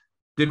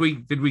did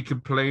we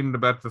complain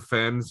about the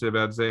fans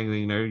about saying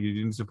you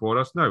didn't support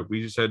us? No,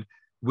 we just said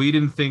we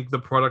didn't think the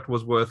product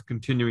was worth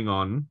continuing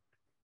on,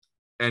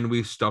 and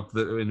we stopped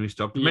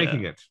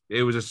making it.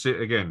 It was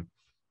again.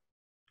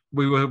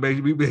 We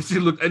basically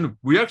looked, and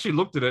we actually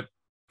looked at it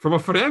from a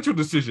financial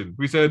decision.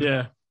 We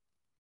said,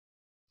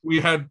 we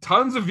had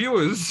tons of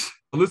viewers,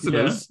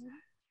 listeners,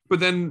 but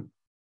then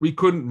we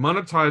couldn't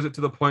monetize it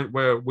to the point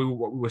where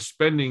what we were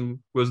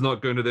spending was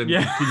not going to then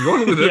continue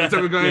on with it. So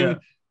we're going,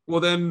 well,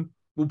 then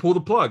we'll pull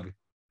the plug.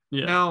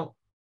 Yeah. Now,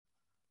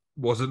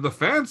 was it the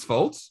fans'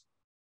 fault?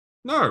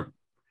 No.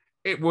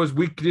 It was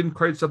we didn't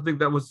create something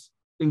that was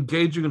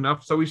engaging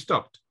enough, so we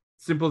stopped.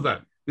 Simple as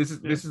that.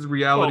 This is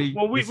reality.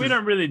 Well, we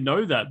don't really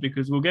know that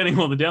because we're getting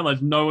all the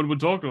downloads. No one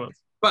would talk to us.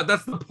 But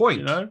that's the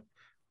point.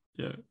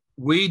 Yeah.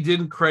 We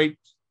didn't create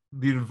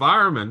the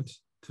environment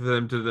for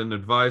them to then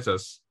advise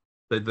us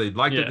that they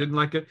liked it, didn't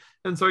like it.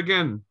 And so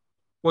again,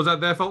 was that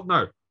their fault?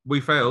 No.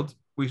 We failed.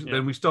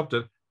 Then we stopped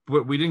it.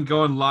 But we didn't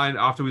go online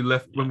after we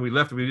left. When we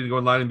left, we didn't go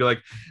online and be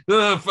like,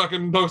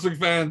 fucking toxic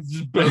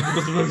fans.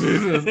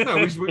 No,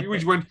 we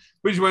just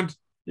went.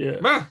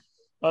 Yeah.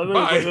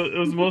 It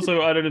was more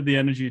so I don't have the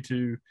energy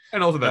to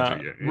and also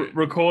that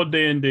record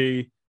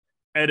D&D,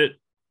 edit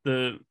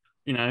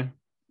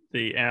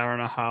the hour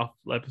and a half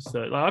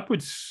episode. Like, I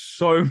put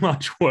so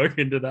much work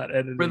into that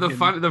editing. But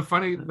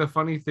the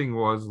funny thing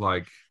was,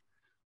 like,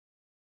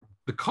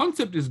 the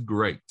concept is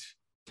great.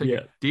 Take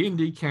a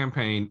D&D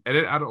campaign,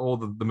 edit out all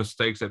the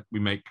mistakes that we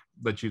make,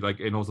 that you like,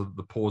 and also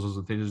the pauses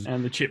and things,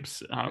 and the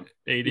chips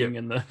eating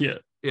and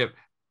the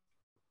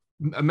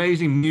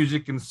amazing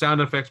music and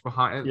sound effects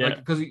behind it. Yeah. Like,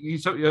 because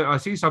I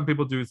see some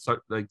people do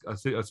I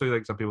see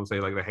like some people say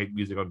like they hate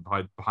music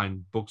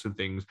behind books and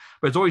things,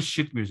 but it's always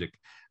shit music.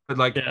 But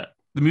like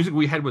the music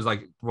we had was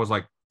like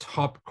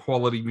top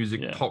quality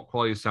music, top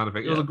quality sound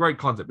effect. It was a great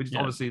concept. It just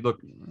obviously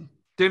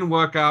didn't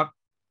work out.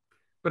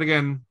 But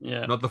again,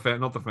 not the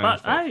fans.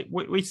 But hey,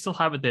 we still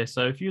have it there.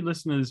 So if you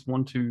listeners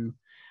want to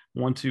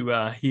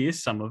hear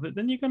some of it,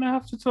 then you're going to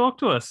have to talk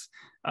to us.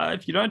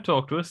 If you don't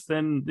talk to us,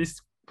 then this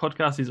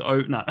podcast is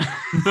no,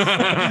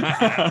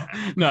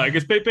 no,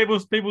 because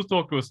people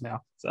talk to us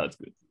now, so that's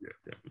good.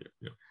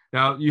 Yeah.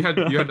 Now you had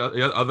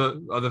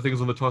other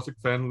things on the toxic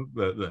fan,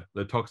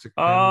 the toxic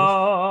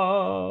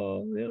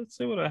fan list? Let's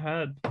see what I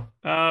had.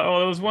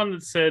 There was one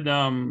that said,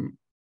 I'm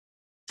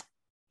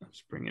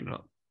just bringing it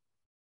up.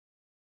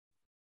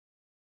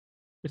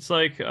 It's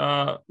like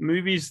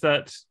movies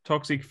that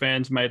toxic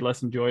fans made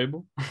less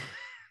enjoyable.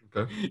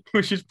 Okay.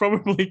 Which is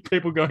probably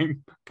people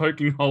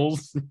poking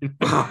holes.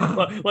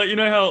 Like you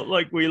know how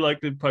like we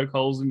like to poke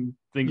holes in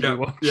things we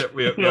watch. Yeah.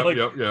 Like,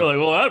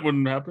 well, that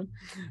wouldn't happen.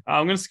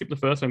 I'm going to skip the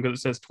first one because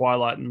it says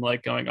Twilight and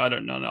like going, I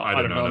don't know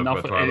enough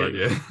about Twilight.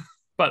 Yeah.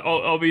 But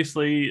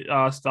obviously,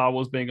 Star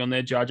Wars being on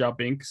there, Jar Jar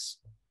Binks,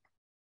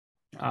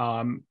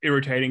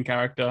 irritating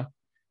character,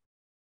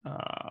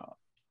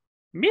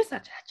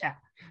 Mr. Jar.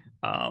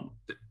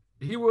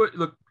 He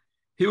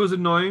was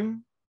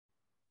annoying.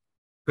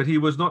 But he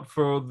was not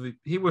for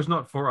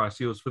us.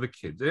 He was for the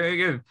kids.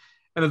 Again,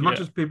 and as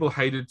much as people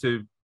hated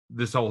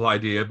this whole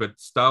idea, but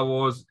Star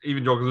Wars,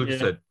 even George Lucas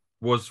said,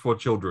 was for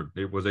children.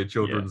 It was a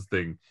children's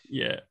thing.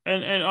 Yeah,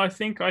 and I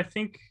think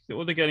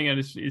what they're getting at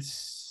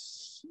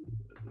is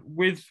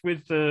with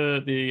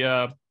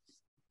the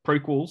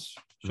prequels,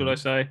 should I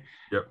say?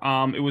 Yep.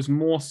 It was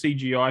more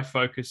CGI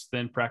focused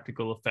than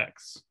practical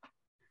effects.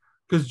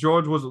 Because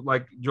George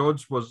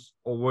was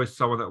always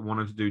someone that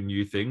wanted to do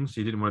new things.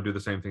 He didn't want to do the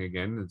same thing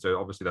again. And so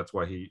obviously that's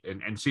why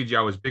and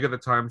CGI was big at the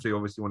time. So he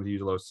obviously wanted to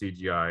use a lot of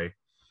CGI.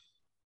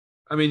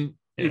 I mean,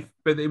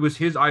 but it was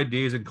his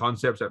ideas and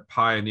concepts that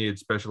pioneered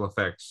special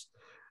effects.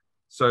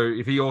 So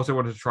if he also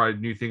wanted to try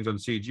new things on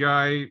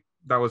CGI,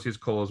 that was his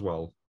call as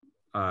well.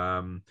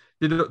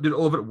 Did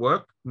all of it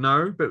work?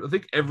 No, but I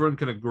think everyone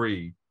can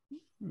agree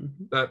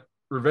that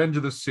Revenge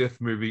of the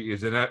Sith movie is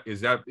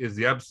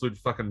the absolute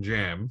fucking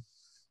jam.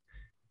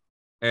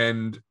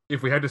 And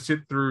if we had to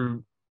sit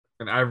through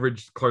an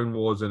average Clone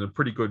Wars and a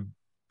pretty good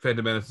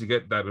Phantom Menace to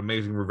get that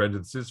amazing Revenge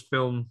of the Sith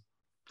film,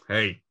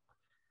 hey,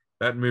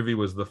 that movie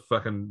was the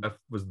fucking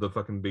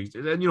beast.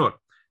 And you know what?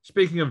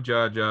 Speaking of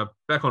Jar Jar,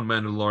 back on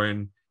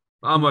Mandalorian,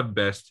 Ahmad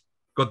Best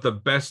got the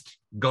best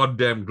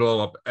goddamn glow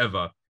up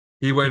ever.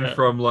 He went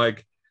from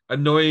like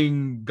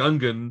annoying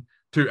Gungan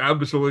to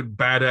absolute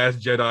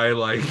badass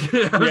Jedi,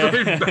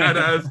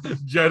 badass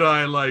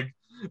Jedi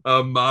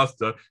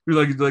master.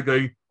 Who's like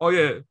going, oh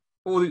yeah.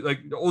 All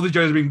the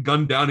Jedi's being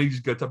gunned down. He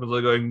just gets up and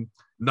like going,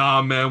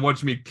 "Nah, man,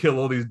 watch me kill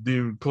all these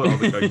dudes."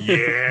 Like,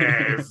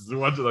 yes,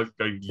 watch it like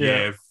going,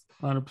 yes,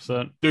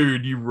 100%,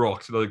 dude, you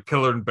rocked. Like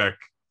Killer and Beck,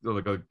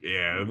 like,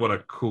 yeah, what a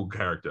cool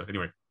character.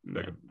 Anyway,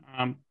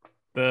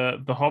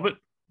 the Hobbit.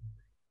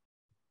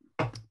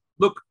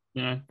 Look,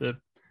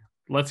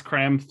 let's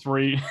cram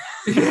three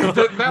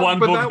one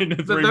book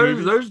into three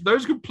movies.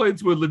 Those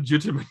complaints were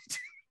legitimate.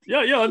 Yeah,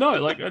 I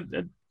know.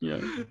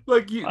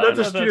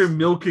 That's just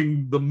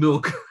milking the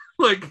milk.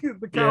 Like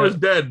the cow is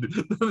dead.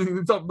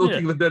 Stop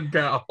milking the dead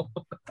cow.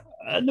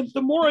 And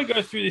the more I go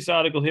through this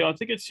article here, I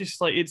think it's just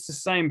like it's the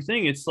same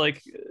thing. It's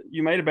like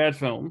you made a bad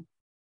film.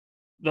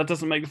 That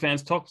doesn't make the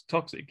fans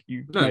toxic.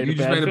 You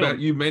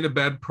made a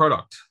bad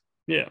product.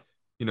 Yeah.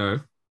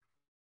 When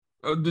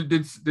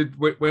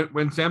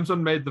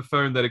Samsung made the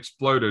phone that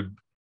exploded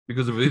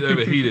because of it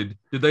overheated,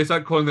 did they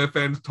start calling their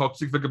fans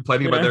toxic for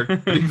complaining about their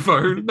big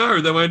phone? No,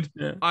 they went,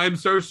 I'm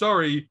so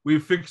sorry, we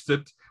fixed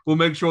it. We'll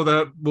make sure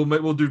that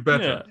we'll do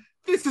better. Yeah.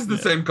 This is the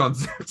same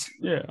concept.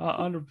 Yeah,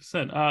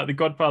 100%. The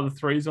Godfather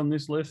 3's on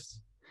this list.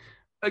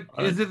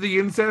 Is it the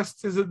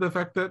incest? Is it the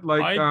fact that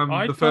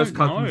the first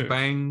cousins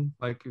bang?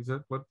 Like, is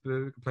that what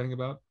they're complaining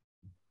about?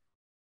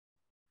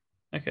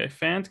 Okay,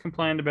 fans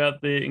complained about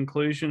the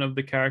inclusion of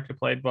the character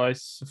played by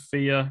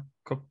Sofia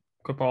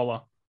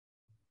Coppola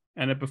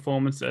and a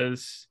performance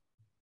as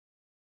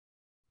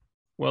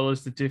well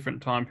as the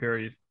different time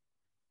period.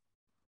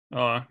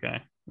 Oh,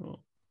 okay.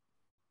 Well,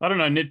 I don't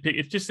know, nitpick.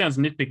 It just sounds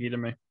nitpicky to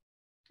me.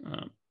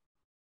 I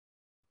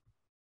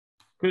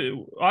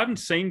haven't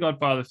seen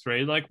Godfather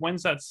 3. Like,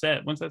 when's that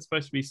set? When's that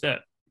supposed to be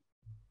set?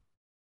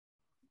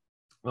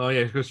 Oh,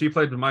 yeah, because she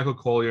played Michael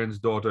Corleone's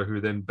daughter,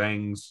 who then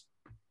bangs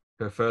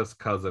her first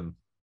cousin.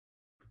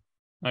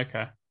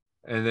 Okay.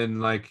 And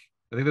then, I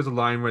think there's a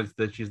line where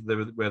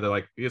they're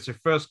like, "It's your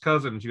first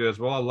cousin." And she goes,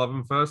 "Well, I'll love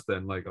him first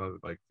then."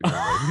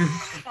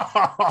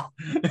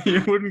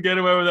 You wouldn't get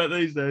away with that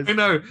these days. I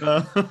know,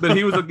 but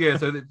he was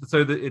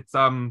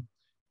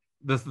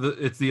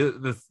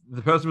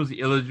the person was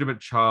the illegitimate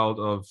child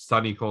of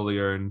Sonny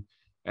Corleone,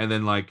 and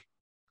then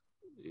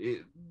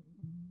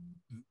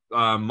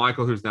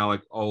Michael, who's now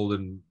like old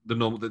and the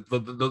normal,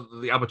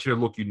 the Al Pacino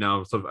look you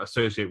now sort of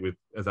associate with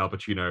as Al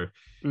Pacino,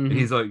 and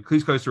he's like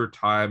he's close to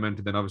retirement,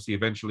 and then obviously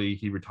eventually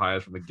he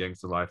retires from the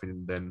gangster life,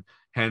 and then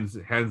hands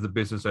the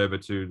business over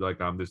to like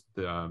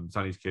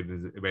Sonny's kid,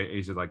 and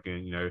he's just like,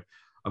 you know,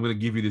 I'm going to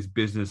give you this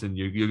business, and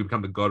you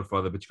become the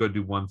Godfather, but you got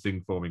to do one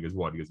thing for me. He goes,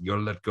 what? He goes, you got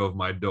to let go of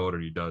my daughter.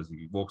 He does.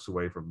 He walks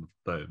away from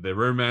their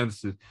romance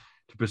to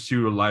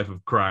pursue a life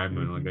of crime,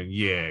 and like going,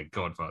 yeah,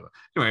 Godfather.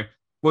 Anyway.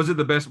 Was it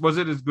the best? Was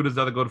it as good as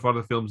the other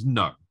Godfather films?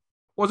 No.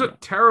 Was it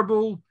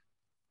terrible?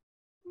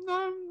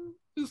 No.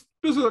 Just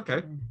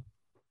okay.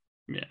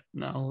 Yeah.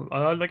 No.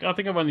 I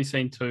think I've only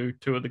seen two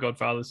of the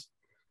Godfathers.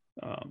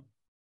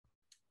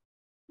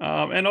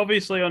 And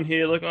obviously on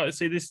here, look, I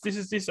see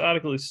this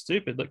article is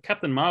stupid. Look,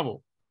 Captain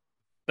Marvel.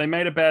 They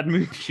made a bad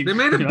movie. They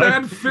made a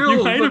bad film.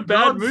 You made a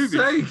bad God's movie.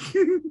 Sake.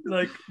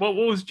 Like, what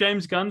was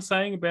James Gunn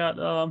saying about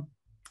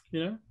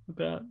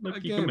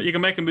look, you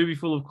can make a movie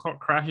full of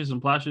crashes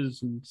and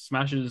plashes and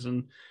smashes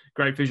and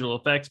great visual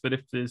effects, but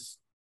if there's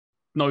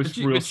no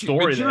real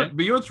story there.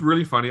 But you know what's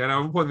really funny, and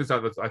I'll point this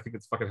out, I think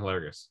it's fucking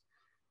hilarious.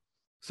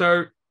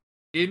 So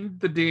in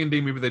the D&D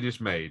movie they just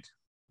made,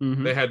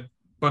 they had a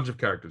bunch of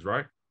characters,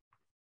 right?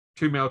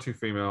 2 male, 2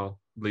 female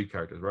lead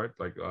characters, right?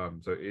 Like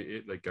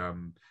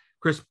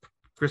Chris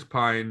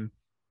Pine,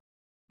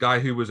 guy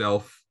who was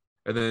elf,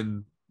 and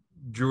then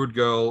Druid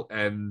girl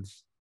and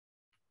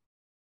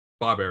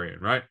Barbarian,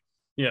 right?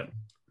 Yeah.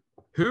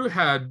 Who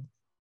had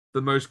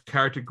the most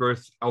character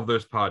growth of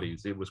those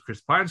parties? It was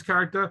Chris Pine's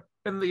character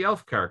and the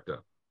elf character.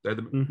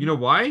 You know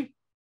why?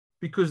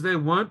 Because they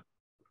weren't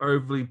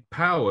overly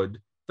powered.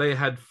 They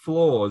had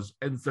flaws,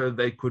 and so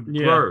they could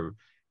grow.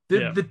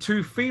 Did the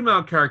 2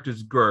 female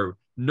characters grow?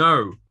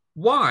 No.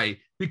 Why?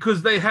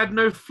 Because they had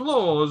no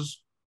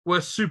flaws,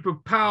 were super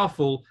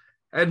powerful,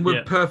 and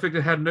were perfect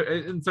and had no.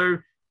 And so,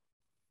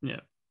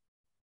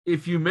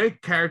 if you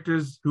make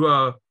characters who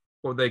are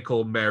what they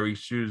call Mary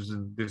Shoes,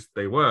 and this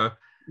they were,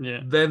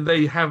 then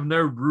they have no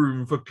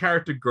room for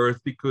character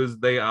growth because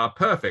they are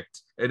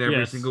perfect in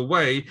every single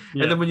way.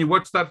 And then when you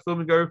watch that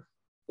film and go,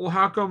 well,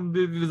 how come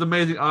there's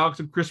amazing arcs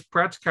of Chris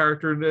Pratt's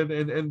character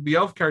and the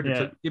elf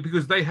character?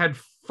 Because they had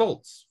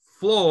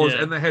flaws,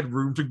 and they had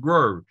room to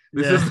grow.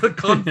 This is the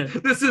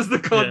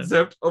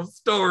concept of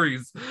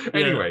stories.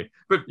 Anyway,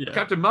 but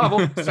Captain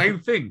Marvel, same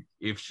thing.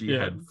 If she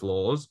had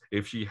flaws,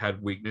 if she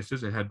had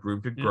weaknesses and had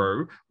room to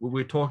grow,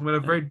 we're talking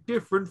about a very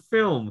different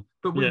film.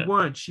 But we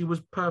weren't. She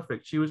was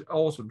perfect. She was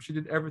awesome. She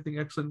did everything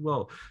excellent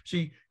well.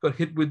 She got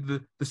hit with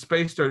the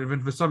space stone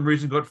and for some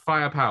reason got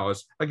fire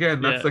powers.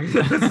 Again, that's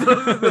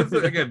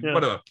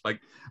whatever. Like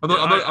I'm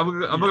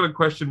not going to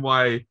question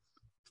why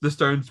the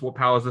stones, what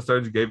powers the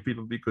stones gave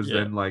people, because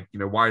then, like, you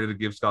know, why did it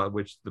give Scarlet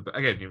Witch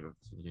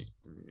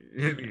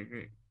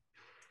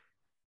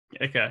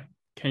Okay,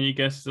 can you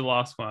guess the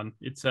last one?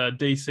 It's a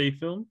DC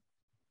film.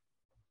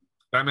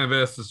 Batman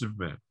vs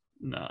Superman.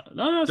 No,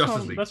 that's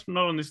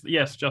not on this.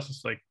 Yes,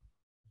 Justice League.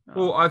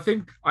 Well, I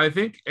think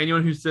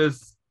anyone who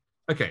says,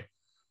 okay,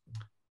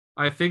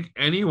 I think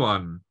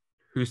anyone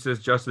who says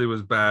Justice League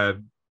was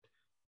bad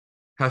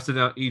has to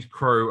now eat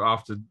crow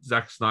after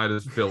Zack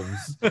Snyder's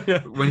films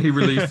when he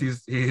released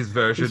his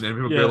version, and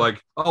people go like,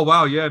 "Oh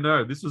wow,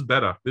 no, this was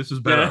better.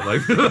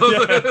 Like,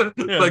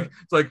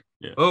 it's like,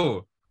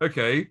 oh,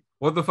 okay,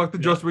 what the fuck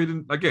did Joss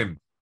Whedon again?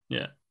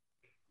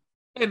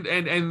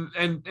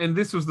 And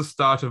this was the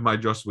start of my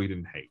Joss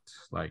Whedon hate.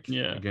 Like,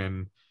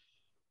 again,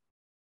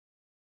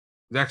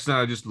 Zack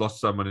Snyder just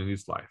lost someone in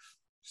his life,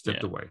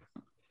 stepped away.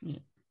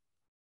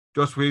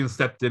 Joss Whedon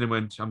stepped in and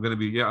went, "I'm gonna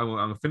be, I'm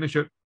gonna finish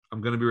it.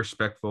 I'm gonna be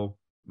respectful.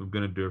 I'm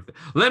gonna do everything.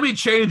 Let me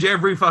change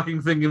every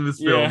fucking thing in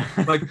this film."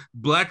 Like,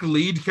 black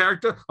lead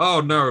character. Oh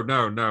no.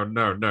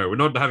 We're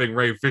not having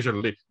Ray Fisher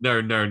lead.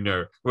 No.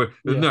 No.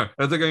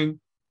 As they're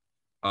going,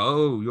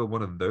 oh, you're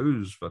one of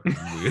those fucking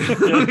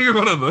weird. You're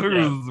one of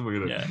those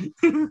weird.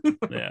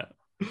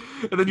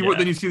 And then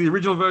you see the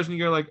original version,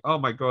 you go like, oh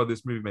my god,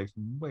 this movie makes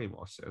way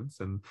more sense.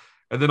 And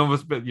then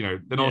almost, but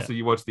also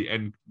you watch the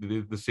end,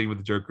 the scene with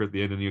the Joker at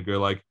the end, and you go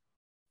like,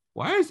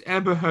 why is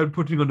Amber Heard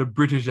putting on a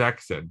British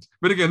accent?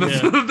 But again,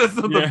 that's not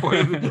the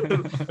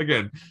point.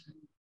 Again,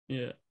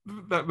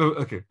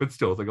 okay, but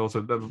still, it's like also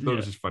that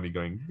was just funny.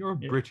 Going, you're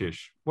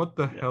British. What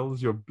the hell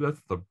is your?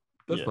 That's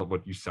not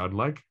what you sound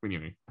like.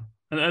 When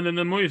And then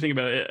the more you think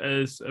about it,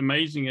 as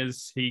amazing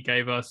as he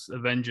gave us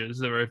Avengers,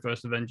 the very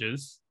first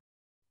Avengers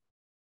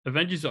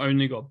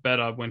only got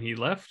better when he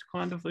left,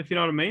 kind of, if you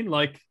know what I mean.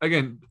 Like,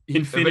 again,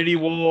 Infinity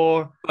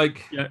War,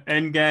 like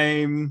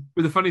Endgame.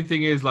 But the funny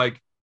thing is, like,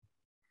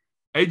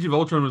 Age of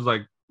Ultron was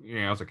like,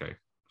 it's okay.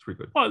 It's pretty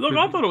good. Oh, look,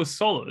 I thought it was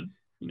solid.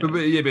 But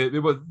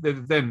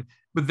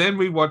then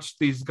we watched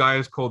these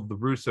guys called the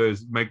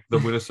Russos make the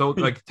Winter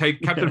Soldier, like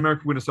take Captain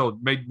America Winter Soldier,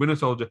 made Winter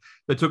Soldier.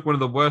 They took one of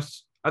the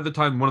worst at the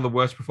time, one of the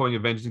worst performing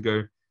Avengers, and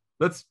go,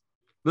 let's.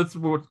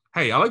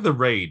 Hey, I like the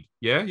Raid.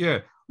 Yeah.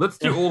 Let's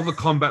do all the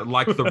combat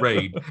like the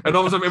Raid. And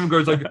all of a sudden, everyone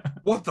goes like,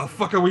 "What the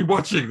fuck are we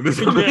watching?" This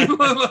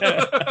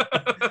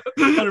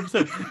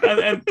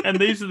 100%. And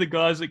these are the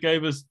guys that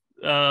gave us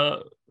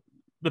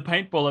the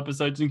paintball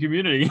episodes in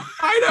Community.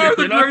 I know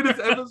the You know? greatest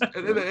episode.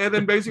 And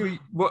then basically,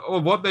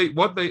 what they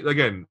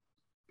again,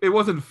 it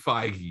wasn't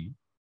Feige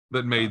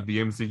that made the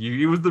MCU.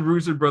 It was the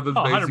Russo brothers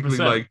basically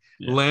 100%. like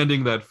Yeah.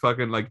 landing that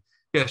fucking like.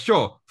 Yeah,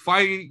 sure.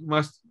 Feige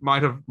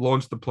might have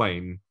launched the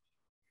plane,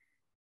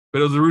 but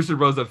it was the Russo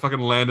brothers that fucking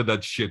landed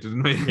that shit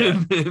and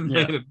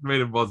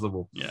made it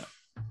possible. Yeah.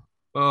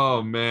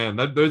 Oh man,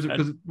 those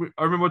because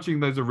I remember watching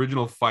those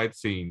original fight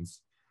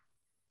scenes,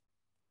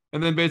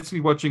 and then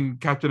basically watching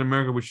Captain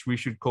America, which we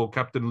should call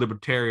Captain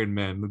Libertarian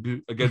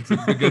Man, against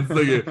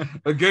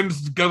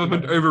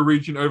government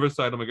overreach and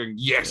oversight. I'm like going,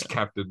 yes,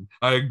 Captain,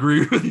 I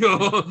agree with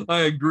you.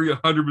 I agree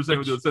 100%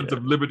 with your sense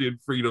of liberty and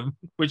freedom.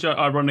 Which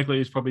ironically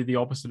is probably the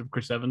opposite of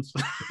Chris Evans.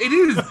 It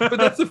is, but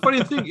that's the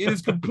funny thing. It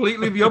is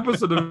completely the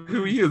opposite of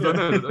who he is. I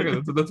know. Okay,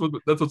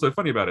 that's what's so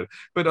funny about it.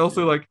 But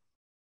also like.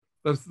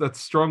 That's that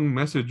strong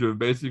message of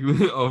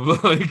basically of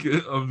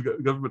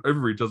government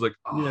overreach. I was like,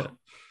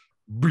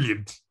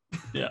 brilliant.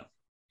 Yeah.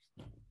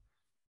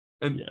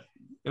 And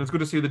it's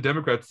good to see the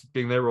Democrats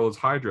getting their role as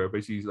Hydra,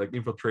 basically like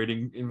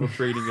infiltrating, and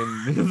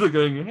they're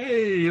going,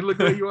 hey, look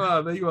where you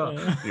are, there you are.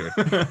 Anyway,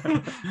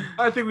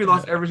 I think we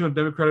lost every single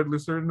Democratic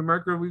listener in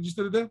America. We just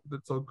did it.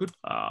 That's all good.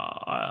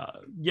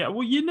 Yeah.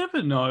 Well, you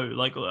never know.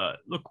 Like,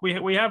 look,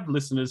 we have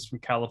listeners from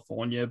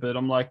California, but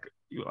I'm like,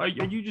 are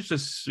you just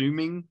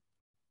assuming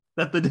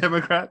that the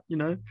Democrat,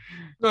 No,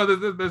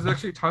 there's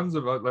actually tons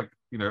of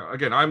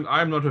again,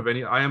 I'm not of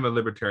any. I am a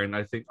libertarian.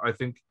 I think.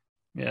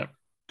 Yeah.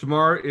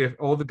 Tomorrow, if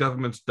all the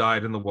governments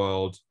died in the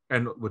world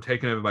and were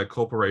taken over by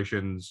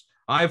corporations,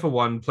 I, for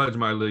one, pledge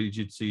my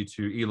allegiance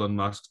to Elon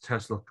Musk's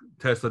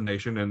Tesla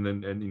Nation,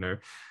 and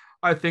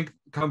I think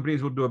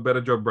companies will do a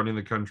better job running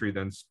the country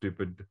than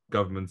stupid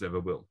governments ever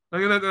will.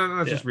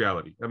 That's just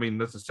reality. I mean,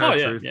 that's a sad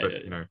truth, but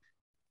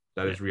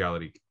that is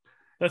reality.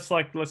 That's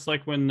like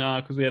when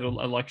because we had an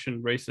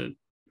election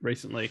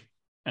recently,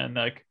 and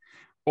like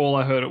all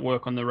I heard at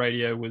work on the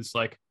radio was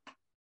like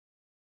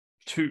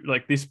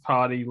this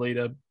party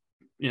leader,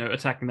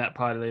 attacking that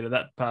party leader,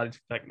 that party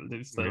attacking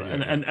this,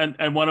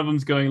 and one of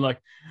them's going like,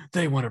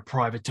 they want to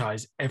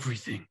privatize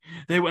everything.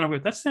 They want to.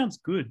 That sounds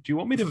good. Do you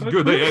want me to? This is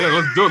good.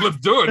 Let's do it. Let's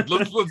do it.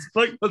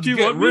 Let's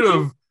get rid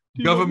of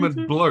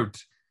government bloat.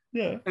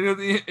 Yeah, and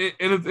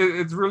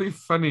it's really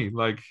funny.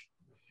 Like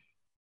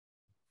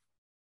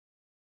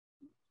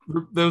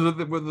there's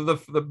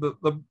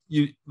the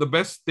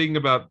best thing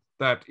about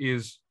that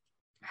is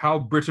how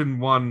Britain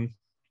won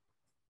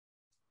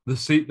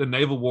the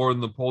naval war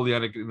in the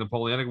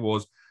Napoleonic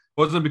Wars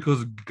wasn't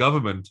because of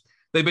government.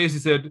 They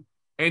basically said,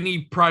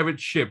 any private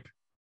ship,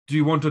 do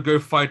you want to go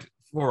fight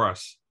for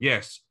us?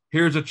 Yes.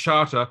 Here's a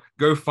charter,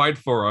 go fight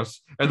for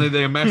us. And then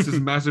they amassed this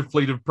massive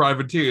fleet of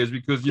privateers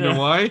because you know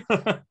why?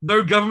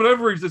 No government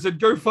overreach. They said,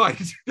 go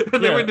fight.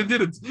 And they went and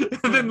did it.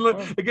 And then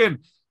again,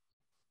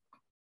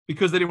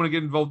 because they didn't want to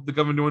get involved, the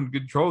government didn't want to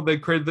get control, they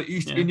created the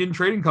East Indian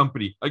Trading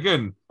Company.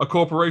 Again, a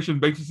corporation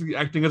basically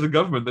acting as a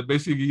government that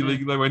basically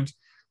they went,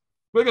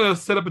 we're going to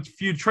set up a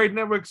few trade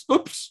networks.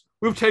 Oops,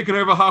 we've taken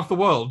over half the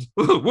world.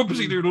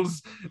 Whoopsie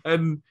doodles.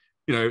 And,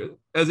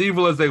 as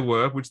evil as they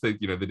were, which they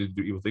didn't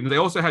do evil things, they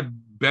also had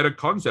better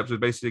concepts of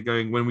basically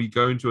going, when we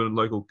go into a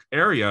local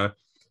area,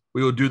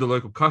 we will do the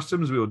local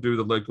customs. We will do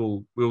the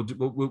local, we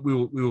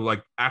will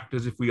like act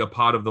as if we are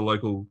part of the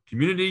local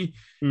community.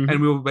 Mm-hmm.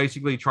 And we will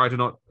basically try to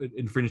not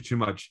infringe too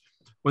much.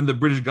 When the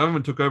British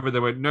government took over, they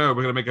went, no,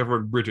 we're going to make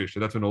everyone British.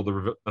 And that's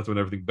when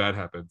everything bad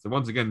happens. And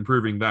once again,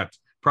 proving that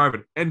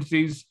private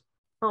entities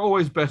are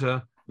always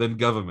better than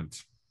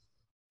government.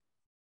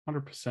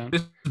 100%.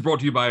 This is brought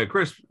to you by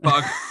Chris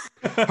Park,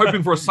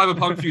 hoping for a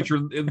cyberpunk future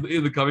in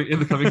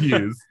the coming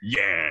years.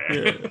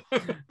 Yeah.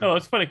 No,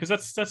 it's funny because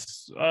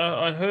that's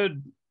I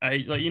heard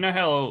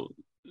how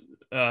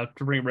to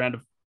bring around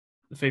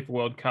the FIFA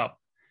World Cup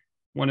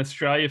when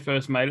Australia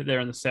first made it there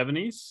in the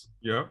 70s.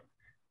 Yeah,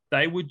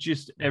 they were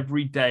just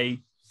everyday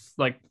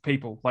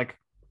people,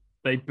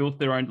 they built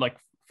their own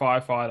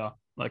firefighter,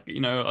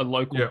 a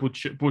local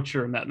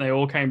butcher and that, and they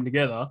all came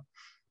together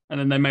and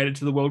then they made it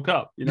to the World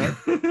Cup,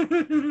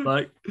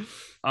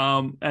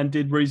 and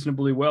did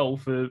reasonably well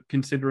for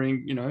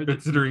considering,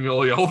 considering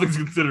all things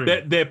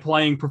considering. They're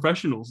playing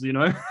professionals,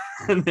 and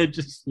they're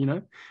just,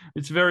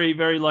 it's very,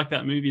 very like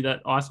that movie,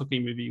 that ice hockey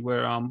movie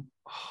where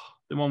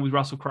the one with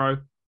Russell Crowe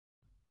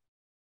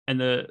and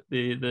the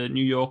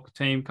New York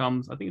team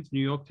comes, I think it's New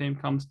York team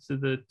comes to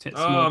the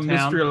small town.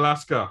 Mystery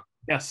Alaska.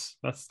 Yes,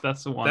 that's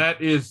the one.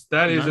 That is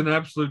an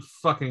absolute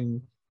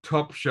fucking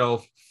top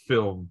shelf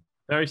film.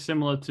 Very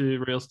similar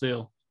to Real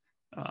Steel,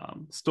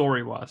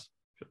 story wise,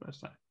 should I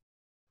say?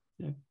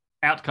 Yeah,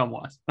 outcome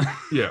wise.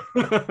 Yeah,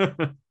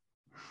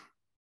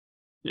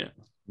 yeah.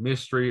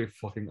 Mystery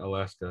fucking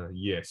Alaska.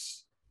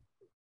 Yes.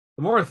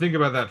 The more I think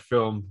about that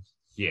film,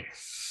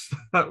 yes,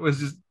 that was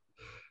just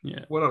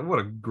What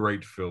a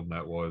great film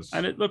that was.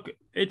 And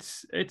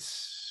it's.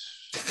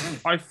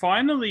 I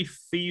finally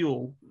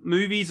feel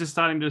movies are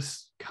starting to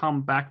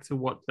come back to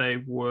what they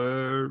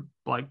were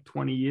like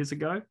 20 years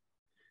ago.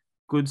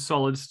 Good,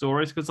 solid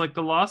stories. Because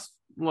the last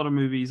lot of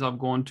movies I've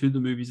gone to the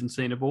movies and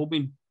seen have all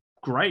been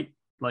great.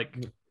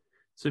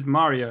 Super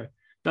Mario.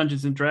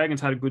 Dungeons and Dragons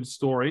had a good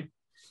story.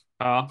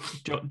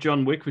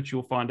 John Wick, which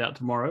you'll find out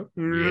tomorrow.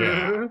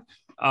 Yeah.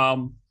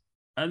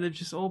 And they've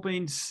just all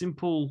been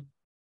simple,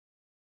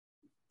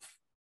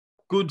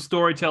 good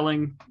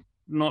storytelling,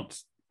 not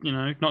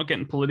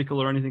getting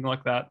political or anything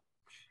like that.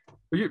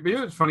 But you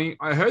know, it's funny.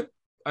 I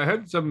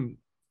heard some.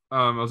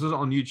 I was just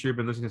on YouTube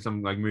and listening to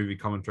some like movie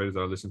commentators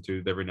that I listen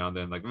to every now and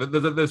then. Like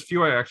there's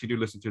few I actually do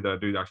listen to that I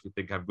do actually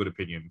think have good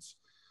opinions.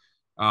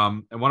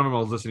 And one of them I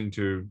was listening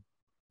to.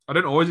 I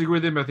don't always agree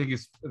with him. I think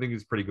he's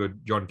pretty good.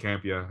 John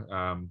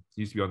Campier.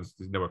 He used to be on this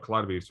network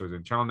Collider, so he's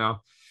in channel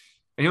now.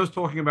 And he was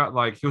talking about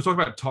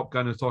Top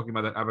Gun. He was talking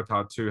about that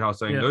Avatar 2. How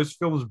saying those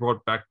films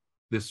brought back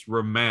this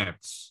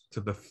romance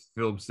to the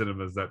film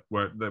cinemas that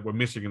were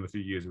missing in the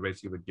few years.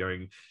 Basically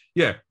going,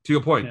 to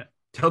your point. Yeah.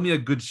 Tell me a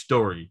good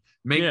story.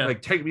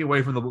 Take me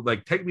away from the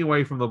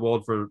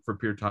world for a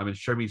period of time and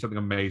show me something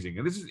amazing.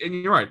 And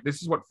you're right.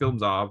 This is what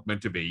films are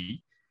meant to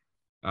be.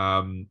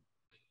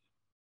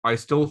 I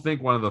still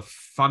think one of the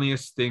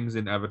funniest things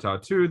in Avatar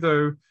 2,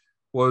 though,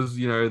 was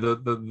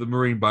the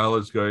marine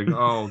biologist going,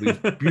 "Oh, these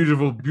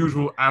beautiful,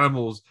 beautiful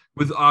animals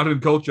with art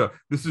and culture.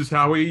 This is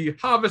how we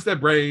harvest their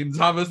brains.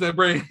 I was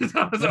going,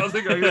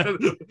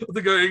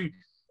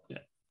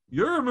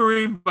 you're a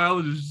marine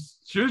biologist.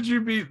 Shouldn't you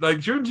be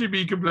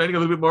complaining a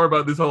little bit more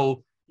about this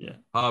whole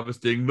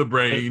harvesting the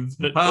brains,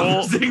 the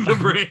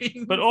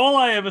brains?" But all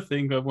I ever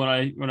think of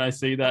when I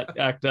see that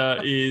actor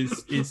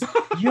is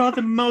you're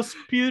the most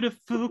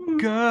beautiful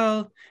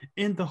girl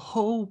in the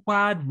whole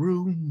wide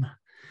room.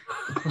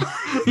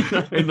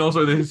 And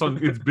also this song,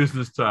 it's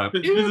business time.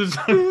 It's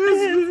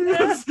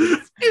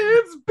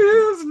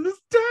business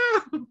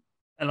time.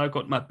 And I've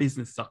got my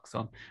business socks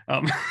on.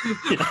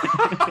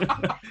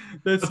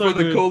 That's what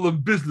they call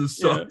them, business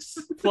socks.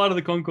 Flight of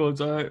the Conchords.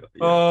 They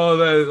are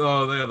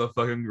the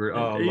fucking great.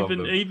 Oh,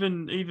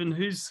 even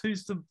who's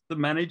the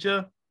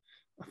manager?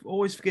 I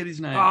always forget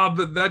his name.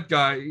 But that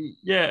guy.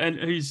 Yeah, and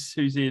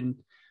who's in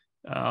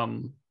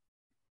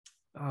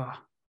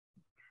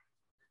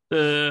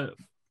the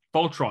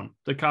Voltron,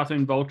 the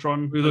cartoon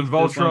Voltron. With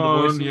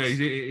Voltron,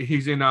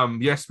 he's in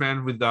Yes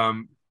Man with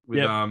Jim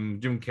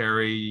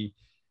Carrey.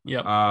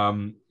 Yeah.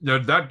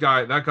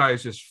 That guy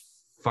is just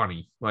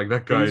funny. Like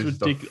that guy is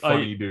just a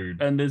funny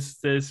dude. And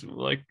there's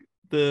like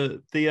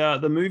the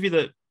movie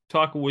that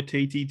Taika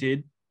Waititi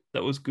did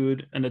that was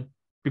good, and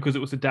because it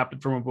was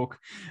adapted from a book,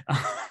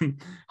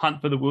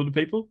 Hunt for the Wilder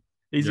People.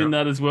 He's in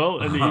that as well,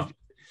 and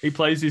he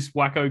plays this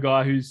wacko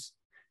guy who's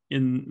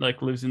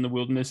lives in the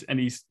wilderness, and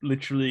he's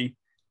literally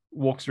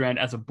walks around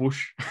as a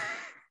bush.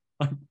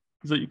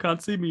 He's like, you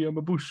can't see me, I'm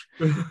a bush.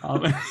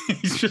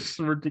 He's just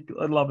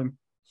ridiculous. I love him.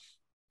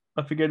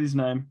 I forget his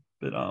name,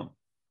 but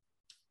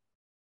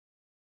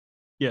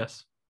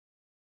yes.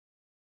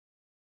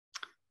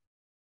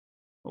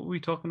 What were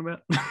we talking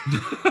about?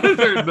 I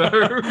don't know.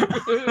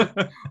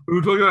 We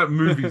were talking about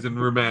movies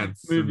and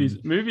romance.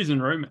 Movies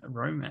and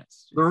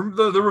romance.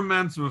 The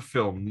romance of a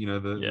film,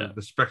 the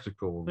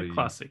spectacle, the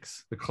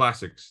classics. The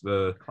classics,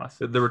 the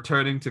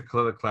returning to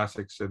the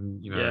classics,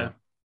 and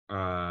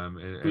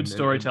good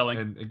storytelling.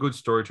 And good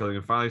storytelling,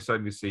 and finally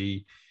starting to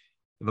see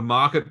the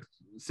market,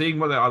 seeing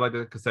what I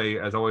like to say,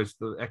 as always,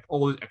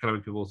 all the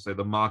economic people say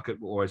the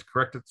market will always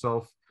correct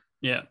itself.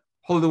 Yeah.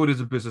 Hollywood is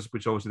a business,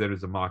 which obviously there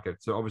is a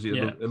market. So obviously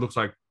it looks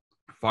like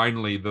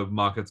finally the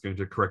market's going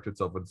to correct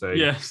itself and say,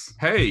 yes,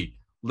 hey,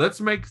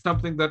 let's make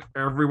something that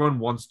everyone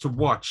wants to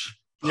watch.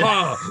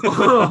 Yeah.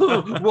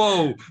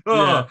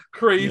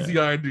 Crazy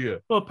idea.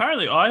 Well,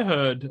 apparently I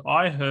heard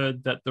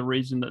that the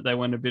reason that they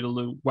went a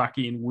little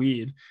wacky and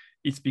weird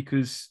is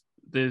because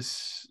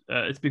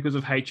it's because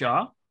of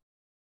HR,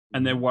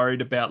 and they're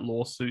worried about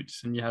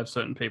lawsuits, and you have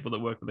certain people that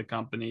work for the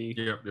company.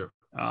 Yep.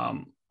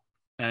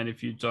 And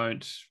if you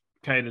don't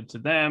cater to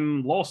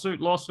them,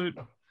 lawsuit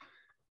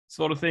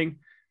sort of thing.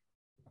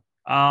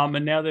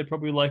 And now they're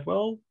probably like,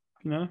 well,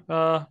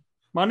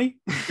 money.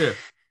 Yeah.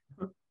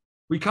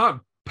 We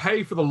can't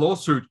pay for the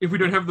lawsuit if we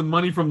don't have the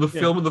money from the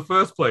film in the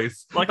first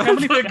place. Like how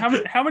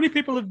many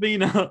people have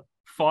been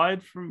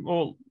fired from,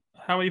 or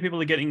how many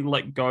people are getting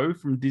let go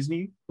from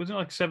Disney? Was it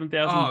like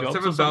 7,000 jobs?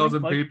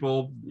 7,000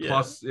 people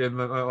plus in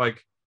the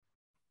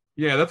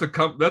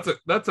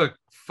that's a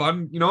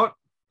fun,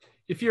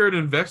 if you're an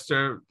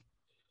investor,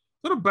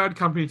 it's not a bad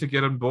company to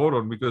get on board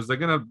on, because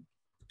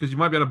you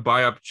might be able to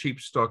buy up cheap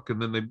stock,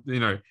 and then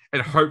they,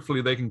 and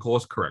hopefully they can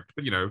course correct.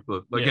 But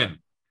again,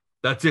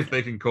 that's if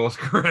they can course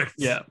correct.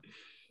 Yeah.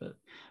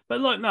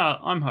 But look, no,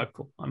 I'm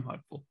hopeful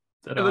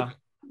that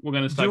we're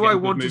going to start. Do I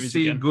want to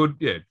see good?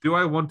 Yeah. Do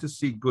I want to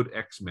see good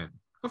X-Men?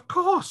 Of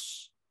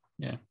course.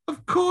 Yeah.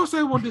 Of course,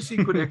 I want to see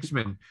good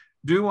X-Men.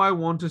 Do I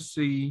want to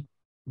see,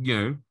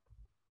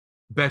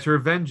 better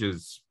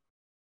Avengers?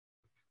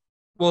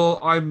 Well,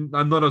 I'm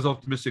not as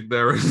optimistic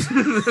there as.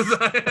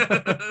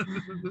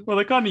 Well,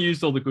 they kind of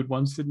used all the good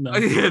ones, didn't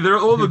they? Yeah,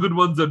 all the good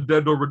ones are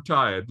dead or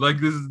retired. Like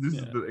this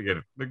is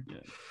again.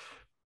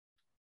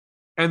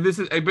 And this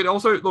is, but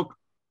also look,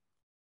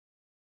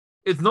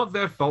 it's not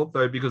their fault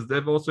though, because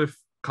they've also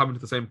come into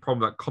the same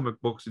problem that comic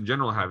books in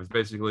general have. Is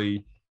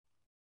basically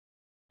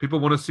people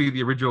want to see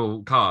the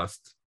original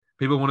cast.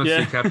 People want to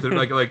see Captain,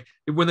 like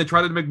when they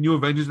try to make New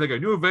Avengers, they go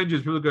New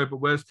Avengers. People go, but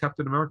where's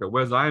Captain America?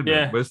 Where's Iron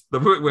Man? Where's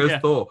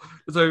Thor?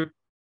 So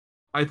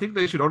I think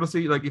they should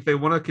honestly, like, if they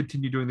want to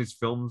continue doing these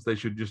films, they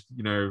should just,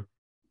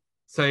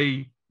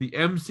 say the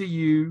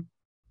MCU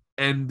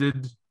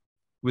ended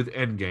with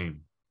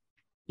Endgame.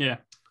 Yeah.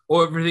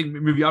 Or everything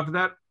movie after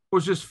that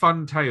was just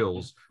fun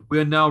tales. We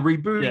are now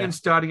rebooting and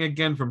starting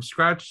again from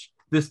scratch.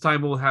 This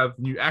time we'll have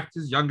new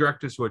actors, younger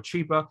actors who are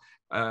cheaper,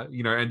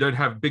 and don't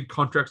have big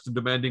contracts and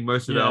demanding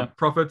most of our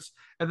profits,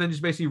 and then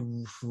just basically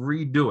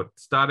redo it,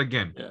 start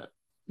again. Yeah.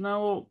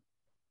 No,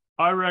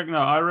 I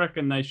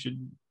reckon they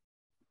should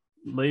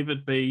leave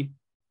it be,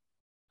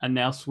 and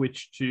now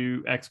switch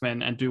to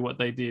X-Men and do what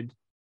they did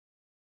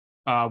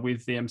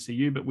with the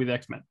MCU, but with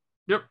X-Men.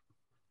 Yep.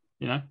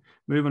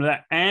 Move on to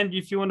that. And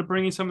if you want to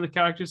bring in some of the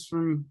characters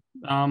from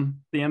the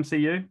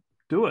MCU,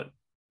 do it.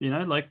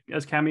 Like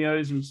as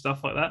cameos and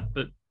stuff like that.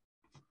 But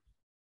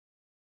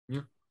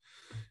yeah.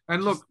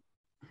 And look,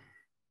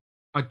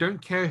 I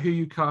don't care who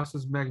you cast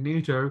as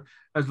Magneto,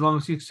 as long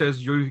as he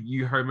says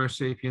you Homo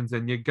sapiens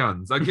and your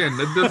guns. Again,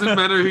 it doesn't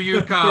matter who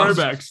you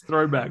cast.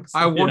 Throwbacks.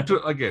 I want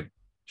to again.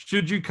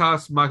 Should you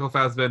cast Michael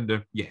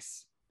Fassbender?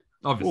 Yes,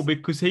 obviously. Well,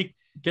 because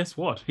guess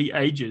what? He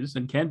ages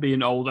and can be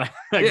an older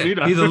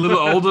Magneto. He's a little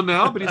older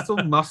now, but he's still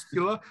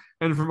muscular,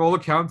 and from all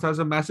accounts has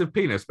a massive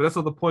penis. But that's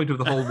not the point of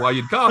the whole why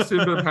you'd cast him.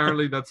 But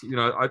apparently, that's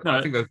I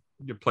think that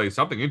you play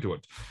something into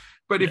it.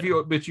 But if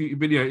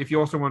if you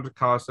also want to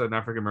cast an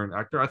African American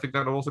actor, I think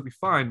that'll also be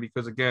fine,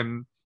 because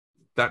again,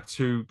 that's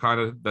who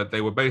that they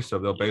were based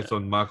on. They're based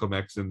on Malcolm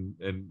X and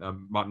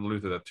Martin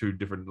Luther. They're two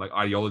different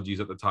ideologies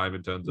at the time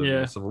in terms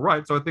of civil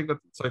rights. So I think that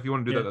if you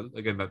want to do that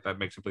again, that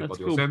makes complete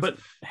logical sense. But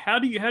how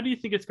do you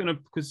think it's going to?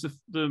 Because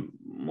the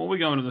more we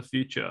go into the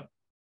future,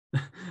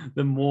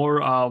 the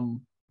more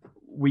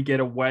we get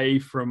away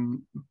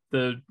from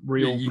the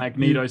real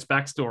Magneto's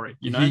backstory.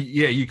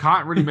 You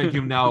can't really make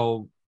him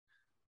now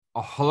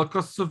a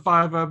Holocaust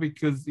survivor,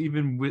 because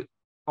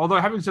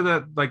although having said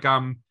that,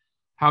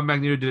 how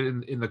Magneto did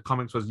it in the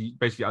comics was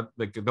basically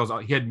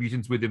he had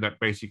mutants with him that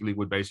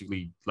would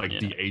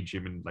de-age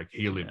him and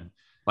heal him.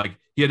 Like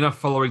he had enough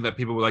following that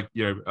people were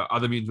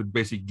other mutants would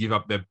basically give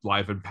up their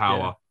life and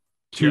power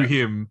to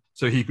him,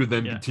 so he could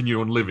then continue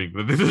on living.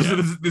 This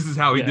is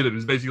how he did it. It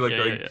was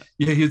basically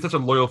he had such a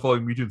loyal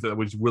following mutants that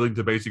was willing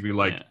to basically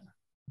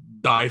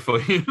die for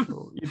him.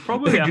 You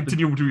probably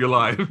continue to be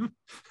alive.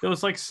 There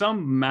was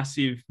some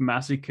massive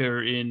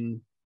massacre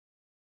in,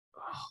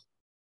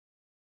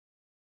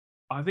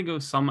 I think it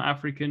was some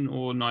African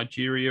or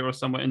Nigeria or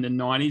somewhere in the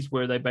 90s,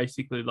 where they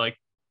basically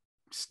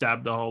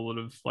stabbed a whole lot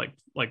of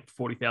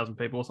 40,000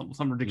 people or something,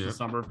 some ridiculous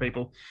number of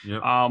people.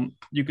 Yep.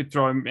 You could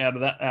throw him out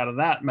of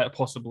that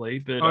possibly,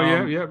 but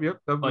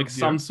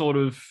some sort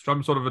of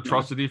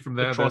atrocity from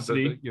there.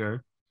 Atrocity.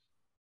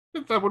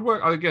 If that would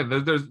work. Again,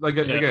 there's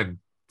again.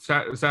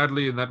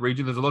 Sadly, in that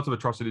region, there's a lot of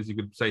atrocities you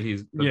could say he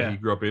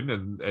grew up in,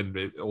 and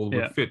it all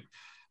would fit.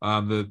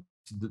 The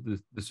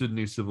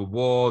Sudanese Civil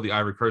War, the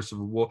Ivory Coast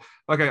Civil War.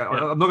 I'm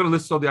not going to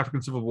list all the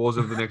African civil wars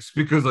over the next,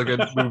 because we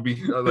would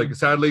be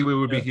sadly we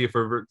would be here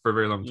for a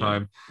very long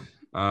time.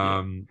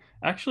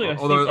 Actually,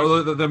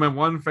 although my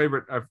one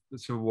favorite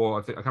civil war,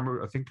 I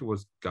think it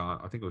was Ghana.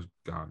 I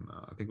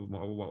can't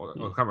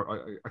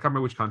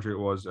remember which country it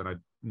was, and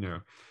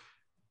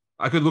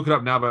I could look it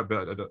up now, but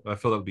I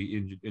feel that would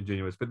be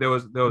ingenuous. But there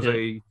was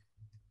a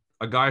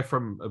guy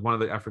from one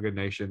of the African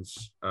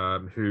nations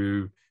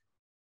who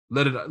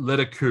led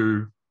a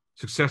coup,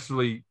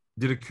 successfully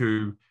did a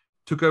coup,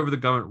 took over the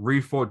government,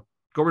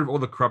 got rid of all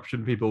the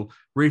corruption people,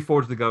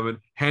 reforged the government,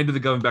 handed the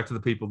government back to the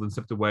people, then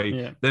stepped away.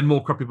 Yeah. Then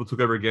more corrupt people took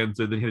over again,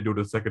 so then he had to do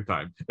it a second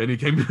time. And he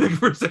came back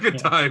for a second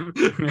time.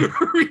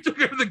 He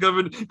took over the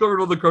government, got rid of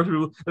all the corrupt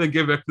people, and then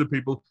gave it back to the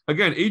people.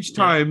 Again, each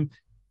time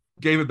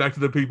gave it back to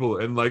the people.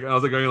 And I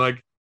was going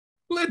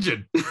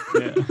legend.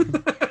 Yeah.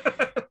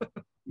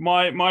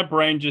 My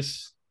brain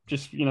just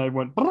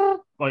went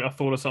I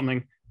thought of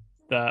something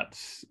that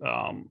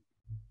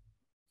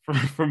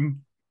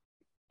from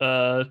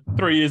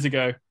 3 years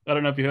ago. I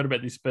don't know if you heard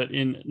about this, but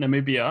in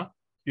Namibia,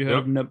 you heard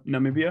of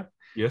Namibia?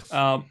 Yes.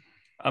 A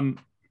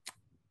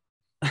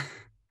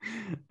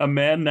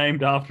man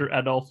named after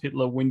Adolf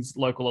Hitler wins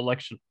local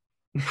election.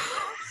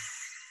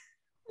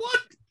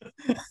 What?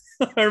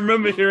 I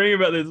remember hearing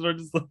about this. I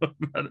just thought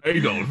about it.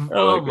 Adolf.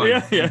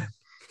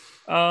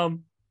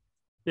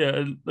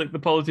 The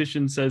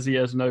politician says he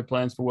has no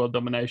plans for world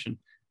domination,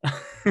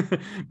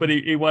 but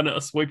he won a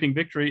sweeping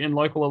victory in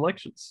local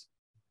elections.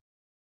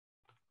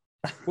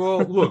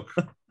 Well, look,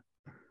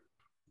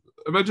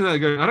 imagine that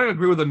going. I don't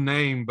agree with the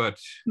name, but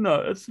no,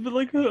 it's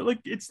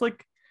it's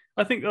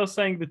I think they were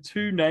saying the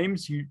two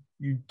names you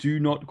do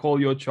not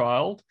call your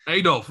child.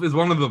 Adolf is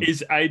one of them.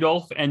 Is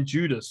Adolf and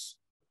Judas.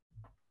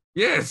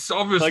 Yes,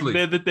 obviously.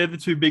 They're the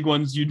two big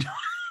ones you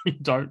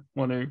don't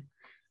want to.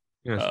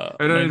 Yes,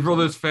 and then for all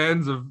those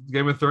fans of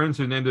Game of Thrones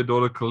who named their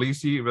daughter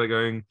Khaleesi, they're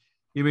going,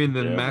 You mean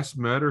the Yeah. mass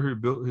murderer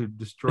who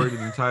destroyed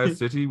an entire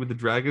city with the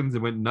dragons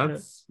and went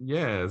nuts?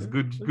 Yes,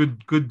 good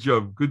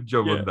job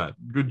Yeah. on that.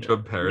 Good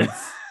job, parents.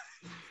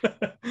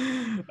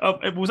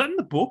 Was that in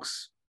the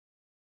books?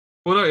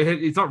 Well, no,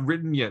 it's not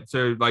written yet.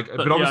 So, like,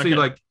 but yeah, obviously, okay.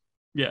 like,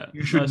 Yeah,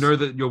 you should nice. know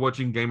that you're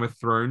watching Game of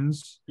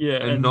Thrones,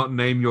 Yeah, and not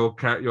name your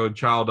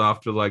child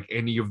after like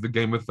any of the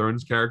Game of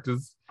Thrones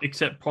characters.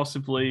 except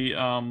possibly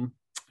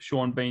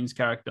Sean Bean's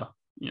character.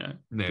 You know,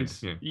 Ned,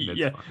 'cause yeah,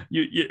 yeah, Ned's fine.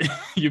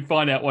 you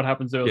find out what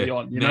happens early Yeah,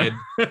 on. You Ned,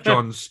 know,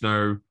 Jon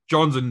Snow.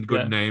 John's a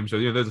good Yeah. name, so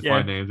those are Yeah,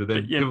 fine names. But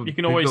then yeah, you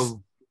can always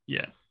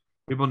yeah.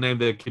 people name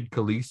their kid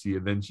Khaleesi,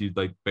 and then she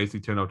like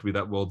basically turned out to be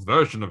that world's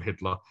version of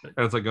Hitler, and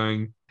it's like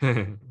going.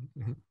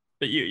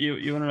 But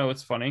you want to know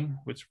what's funny?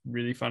 What's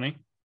really funny?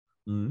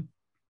 Mm.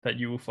 That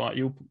you will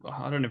find.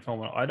 I don't know if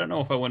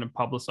I want to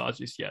publicize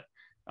this yet.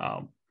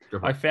 Go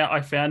for I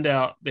it. found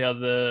out the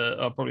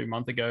other probably a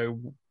month ago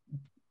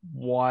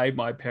why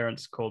my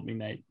parents called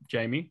me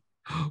Jamie.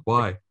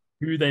 Why?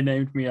 Who they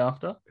named me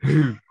after.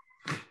 Who?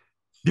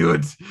 Do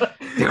it. Do it.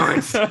 Do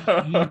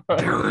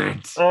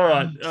it. All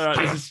right.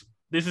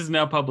 This is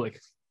now public.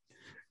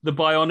 The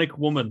Bionic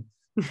Woman.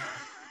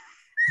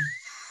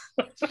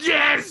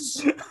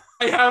 Yes!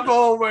 I have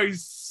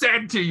always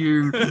said to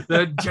you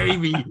that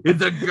Jamie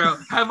is a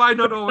girl. Have I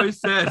not always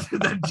said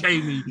that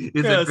Jamie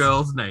is a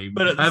girl's name?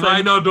 But have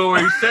I not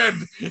always said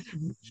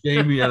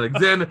Jamie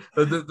Alexander?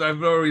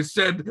 I've always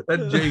said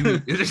that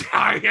Jamie is.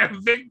 I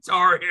am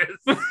victorious.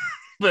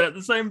 But at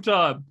the same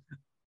time,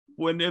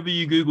 whenever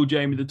you Google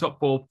Jamie, the top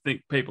 4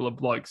 people are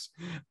blokes.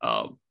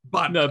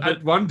 But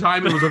at one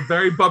time, it was a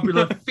very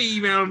popular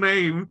female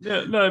name.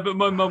 Yeah, no, but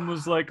my mum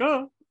was like,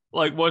 oh,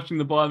 like watching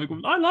the Bionic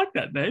Woman. I like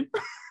that name.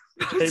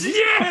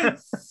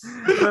 Yes!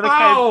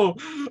 Oh,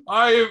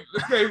 I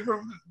okay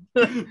from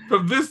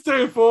this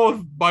day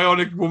forth,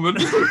 Bionic Woman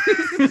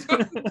is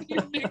a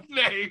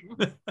nickname.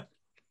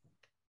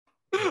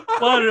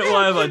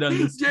 Why have I done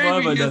this? Jamie Why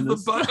have I done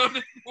is this? the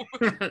Bionic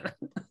Woman.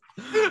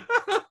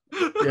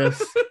 Yes.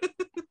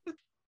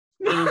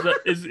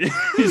 Is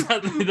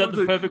that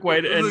the perfect way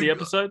to end the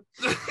episode?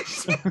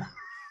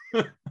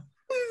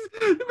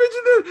 Imagine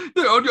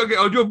that.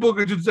 On your book,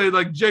 it should say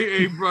like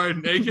J.A.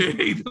 Bryan,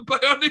 aka the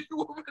Bionic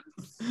Woman.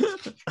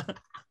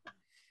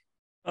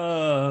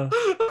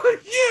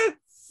 Yes.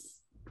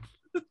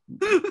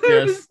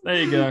 Yes,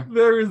 there you go.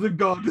 There is a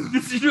god in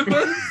this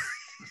universe.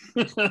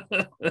 Okay,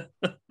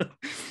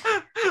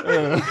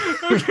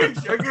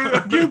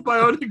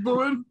 Bionic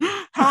Woman.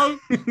 How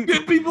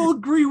can people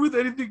agree with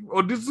anything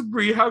or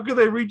disagree? How can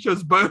they reach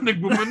us, Bionic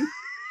Woman?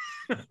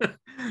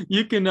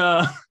 You can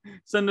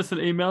send us an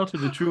email to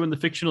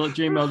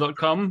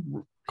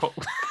thetrueandthefictional@gmail.com.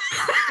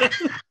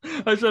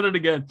 I said it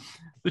again.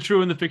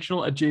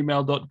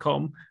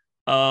 thetrueandthefictional@gmail.com.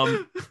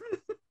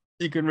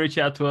 You can reach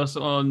out to us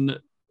on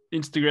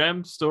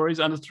Instagram, stories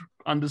 _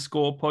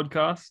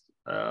 podcast.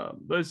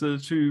 Those are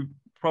the 2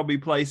 probably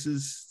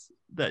places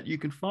that you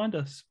can find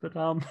us. But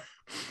Wait.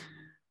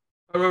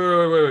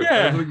 Yeah.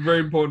 That's something very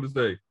important to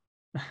say.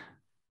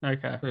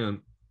 Okay. Hang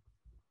on.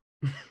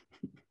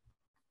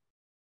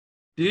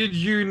 Did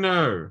you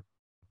know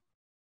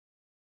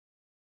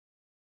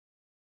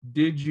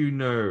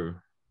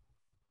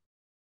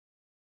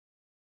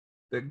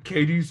that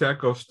Katie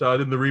Sackhoff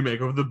starred in the remake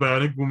of The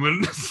Bionic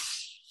Woman?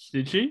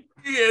 Did she?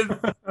 Yes. Does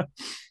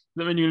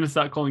that mean you're going to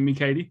start calling me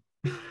Katie?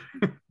 I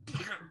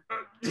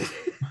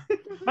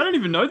don't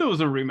even know there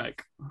was a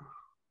remake.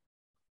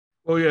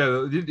 Oh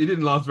yeah, it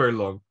didn't last very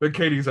long, but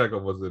Katie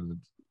Sackhoff was in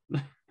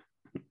it.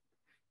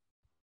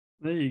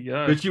 There you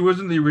go. But she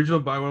wasn't the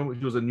original Bionic Woman.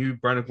 She was a new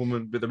Bionic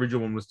Woman, but the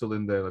original one was still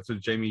in there. So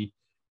Jamie,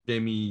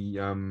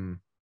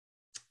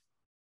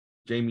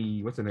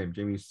 what's her name?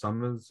 Jamie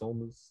Summers.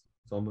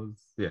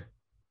 Yeah.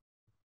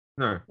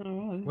 No.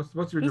 What's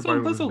the original Bionic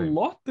Woman's name?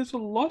 There's a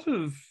lot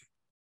of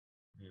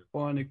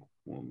Bionic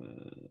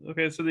Woman.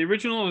 Okay, so the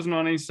original was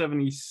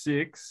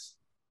 1976,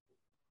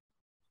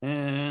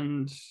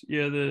 and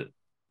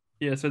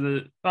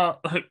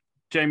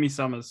Jamie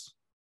Summers.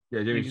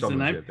 Yeah, Jamie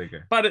Summers. Yeah, there you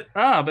go.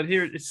 But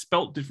here it's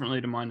spelt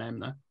differently to my name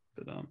though.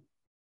 But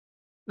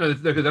no,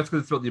 that's because it's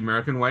spelled the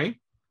American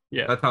way.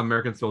 Yeah, that's how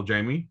Americans spell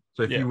Jamie.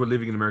 So if you were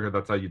living in America,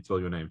 that's how you'd spell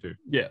your name too.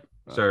 Yeah.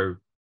 So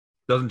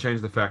doesn't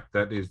change the fact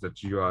that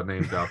you are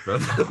named after.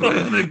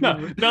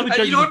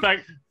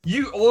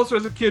 You also,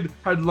 as a kid,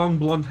 had long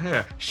blonde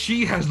hair.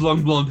 She has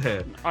long blonde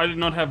hair. I did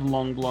not have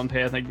long blonde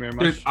hair. Thank you very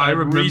much. Dude, I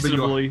remember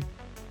reasonably.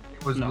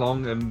 It was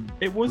long and.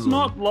 It was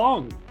not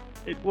long.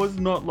 It was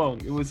not long.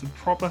 It was a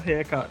proper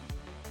haircut.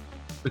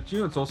 But you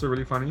know, it's also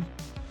really funny.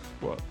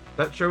 What?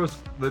 That show was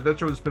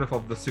a spin-off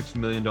of the $6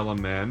 Million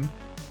Man.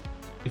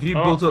 If you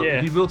built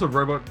a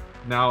robot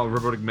now, a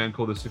robotic man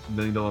called the $6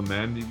 Million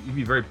Man, he'd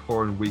be very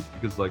poor and weak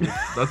because like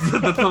that's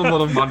not a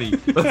lot of money.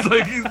 That's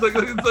like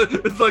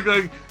it's like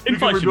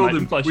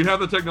inflation. We have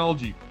the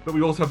technology, but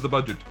we also have the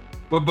budget.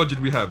 What budget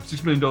we have?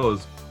 $6 million.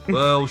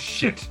 Well,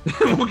 shit.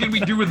 What can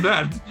we do with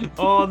that?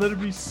 Oh, that'd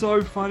be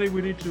so funny.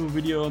 We need to do a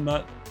video on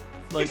that.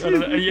 Like, I don't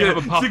know, you have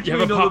a puppet.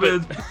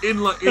 In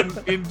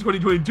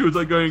 2022, it's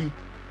like going,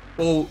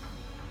 well,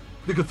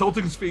 the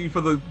consulting fee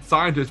for the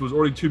scientist was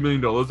already $2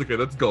 million. Okay,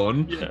 that's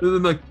gone. Yeah. And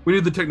then like we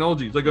need the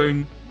technology. It's like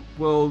going,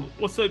 well,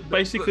 So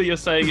basically, you're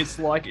saying it's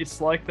like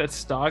that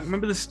Star.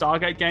 Remember the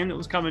Stargate game that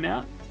was coming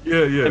out?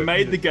 yeah. They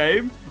made the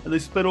game and they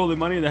spent all their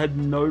money and they had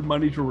no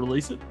money to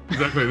release it.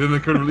 Exactly. Then they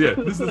couldn't. Yeah,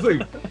 this is the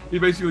thing. You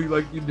basically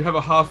like you'd have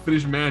a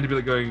half-finished man to be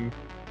like going,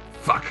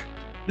 fuck.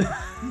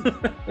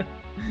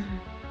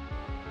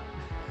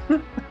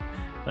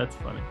 That's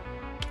funny.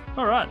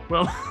 All right.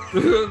 Well,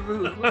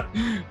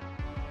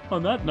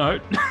 on that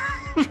note,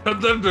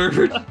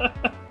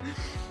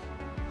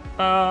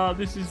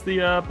 this is the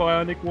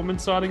Bionic Woman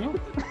signing off.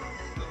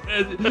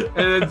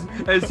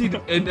 and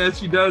as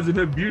she does in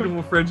her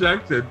beautiful French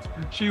accent,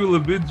 she will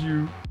bid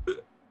you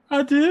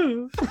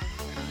Adieu.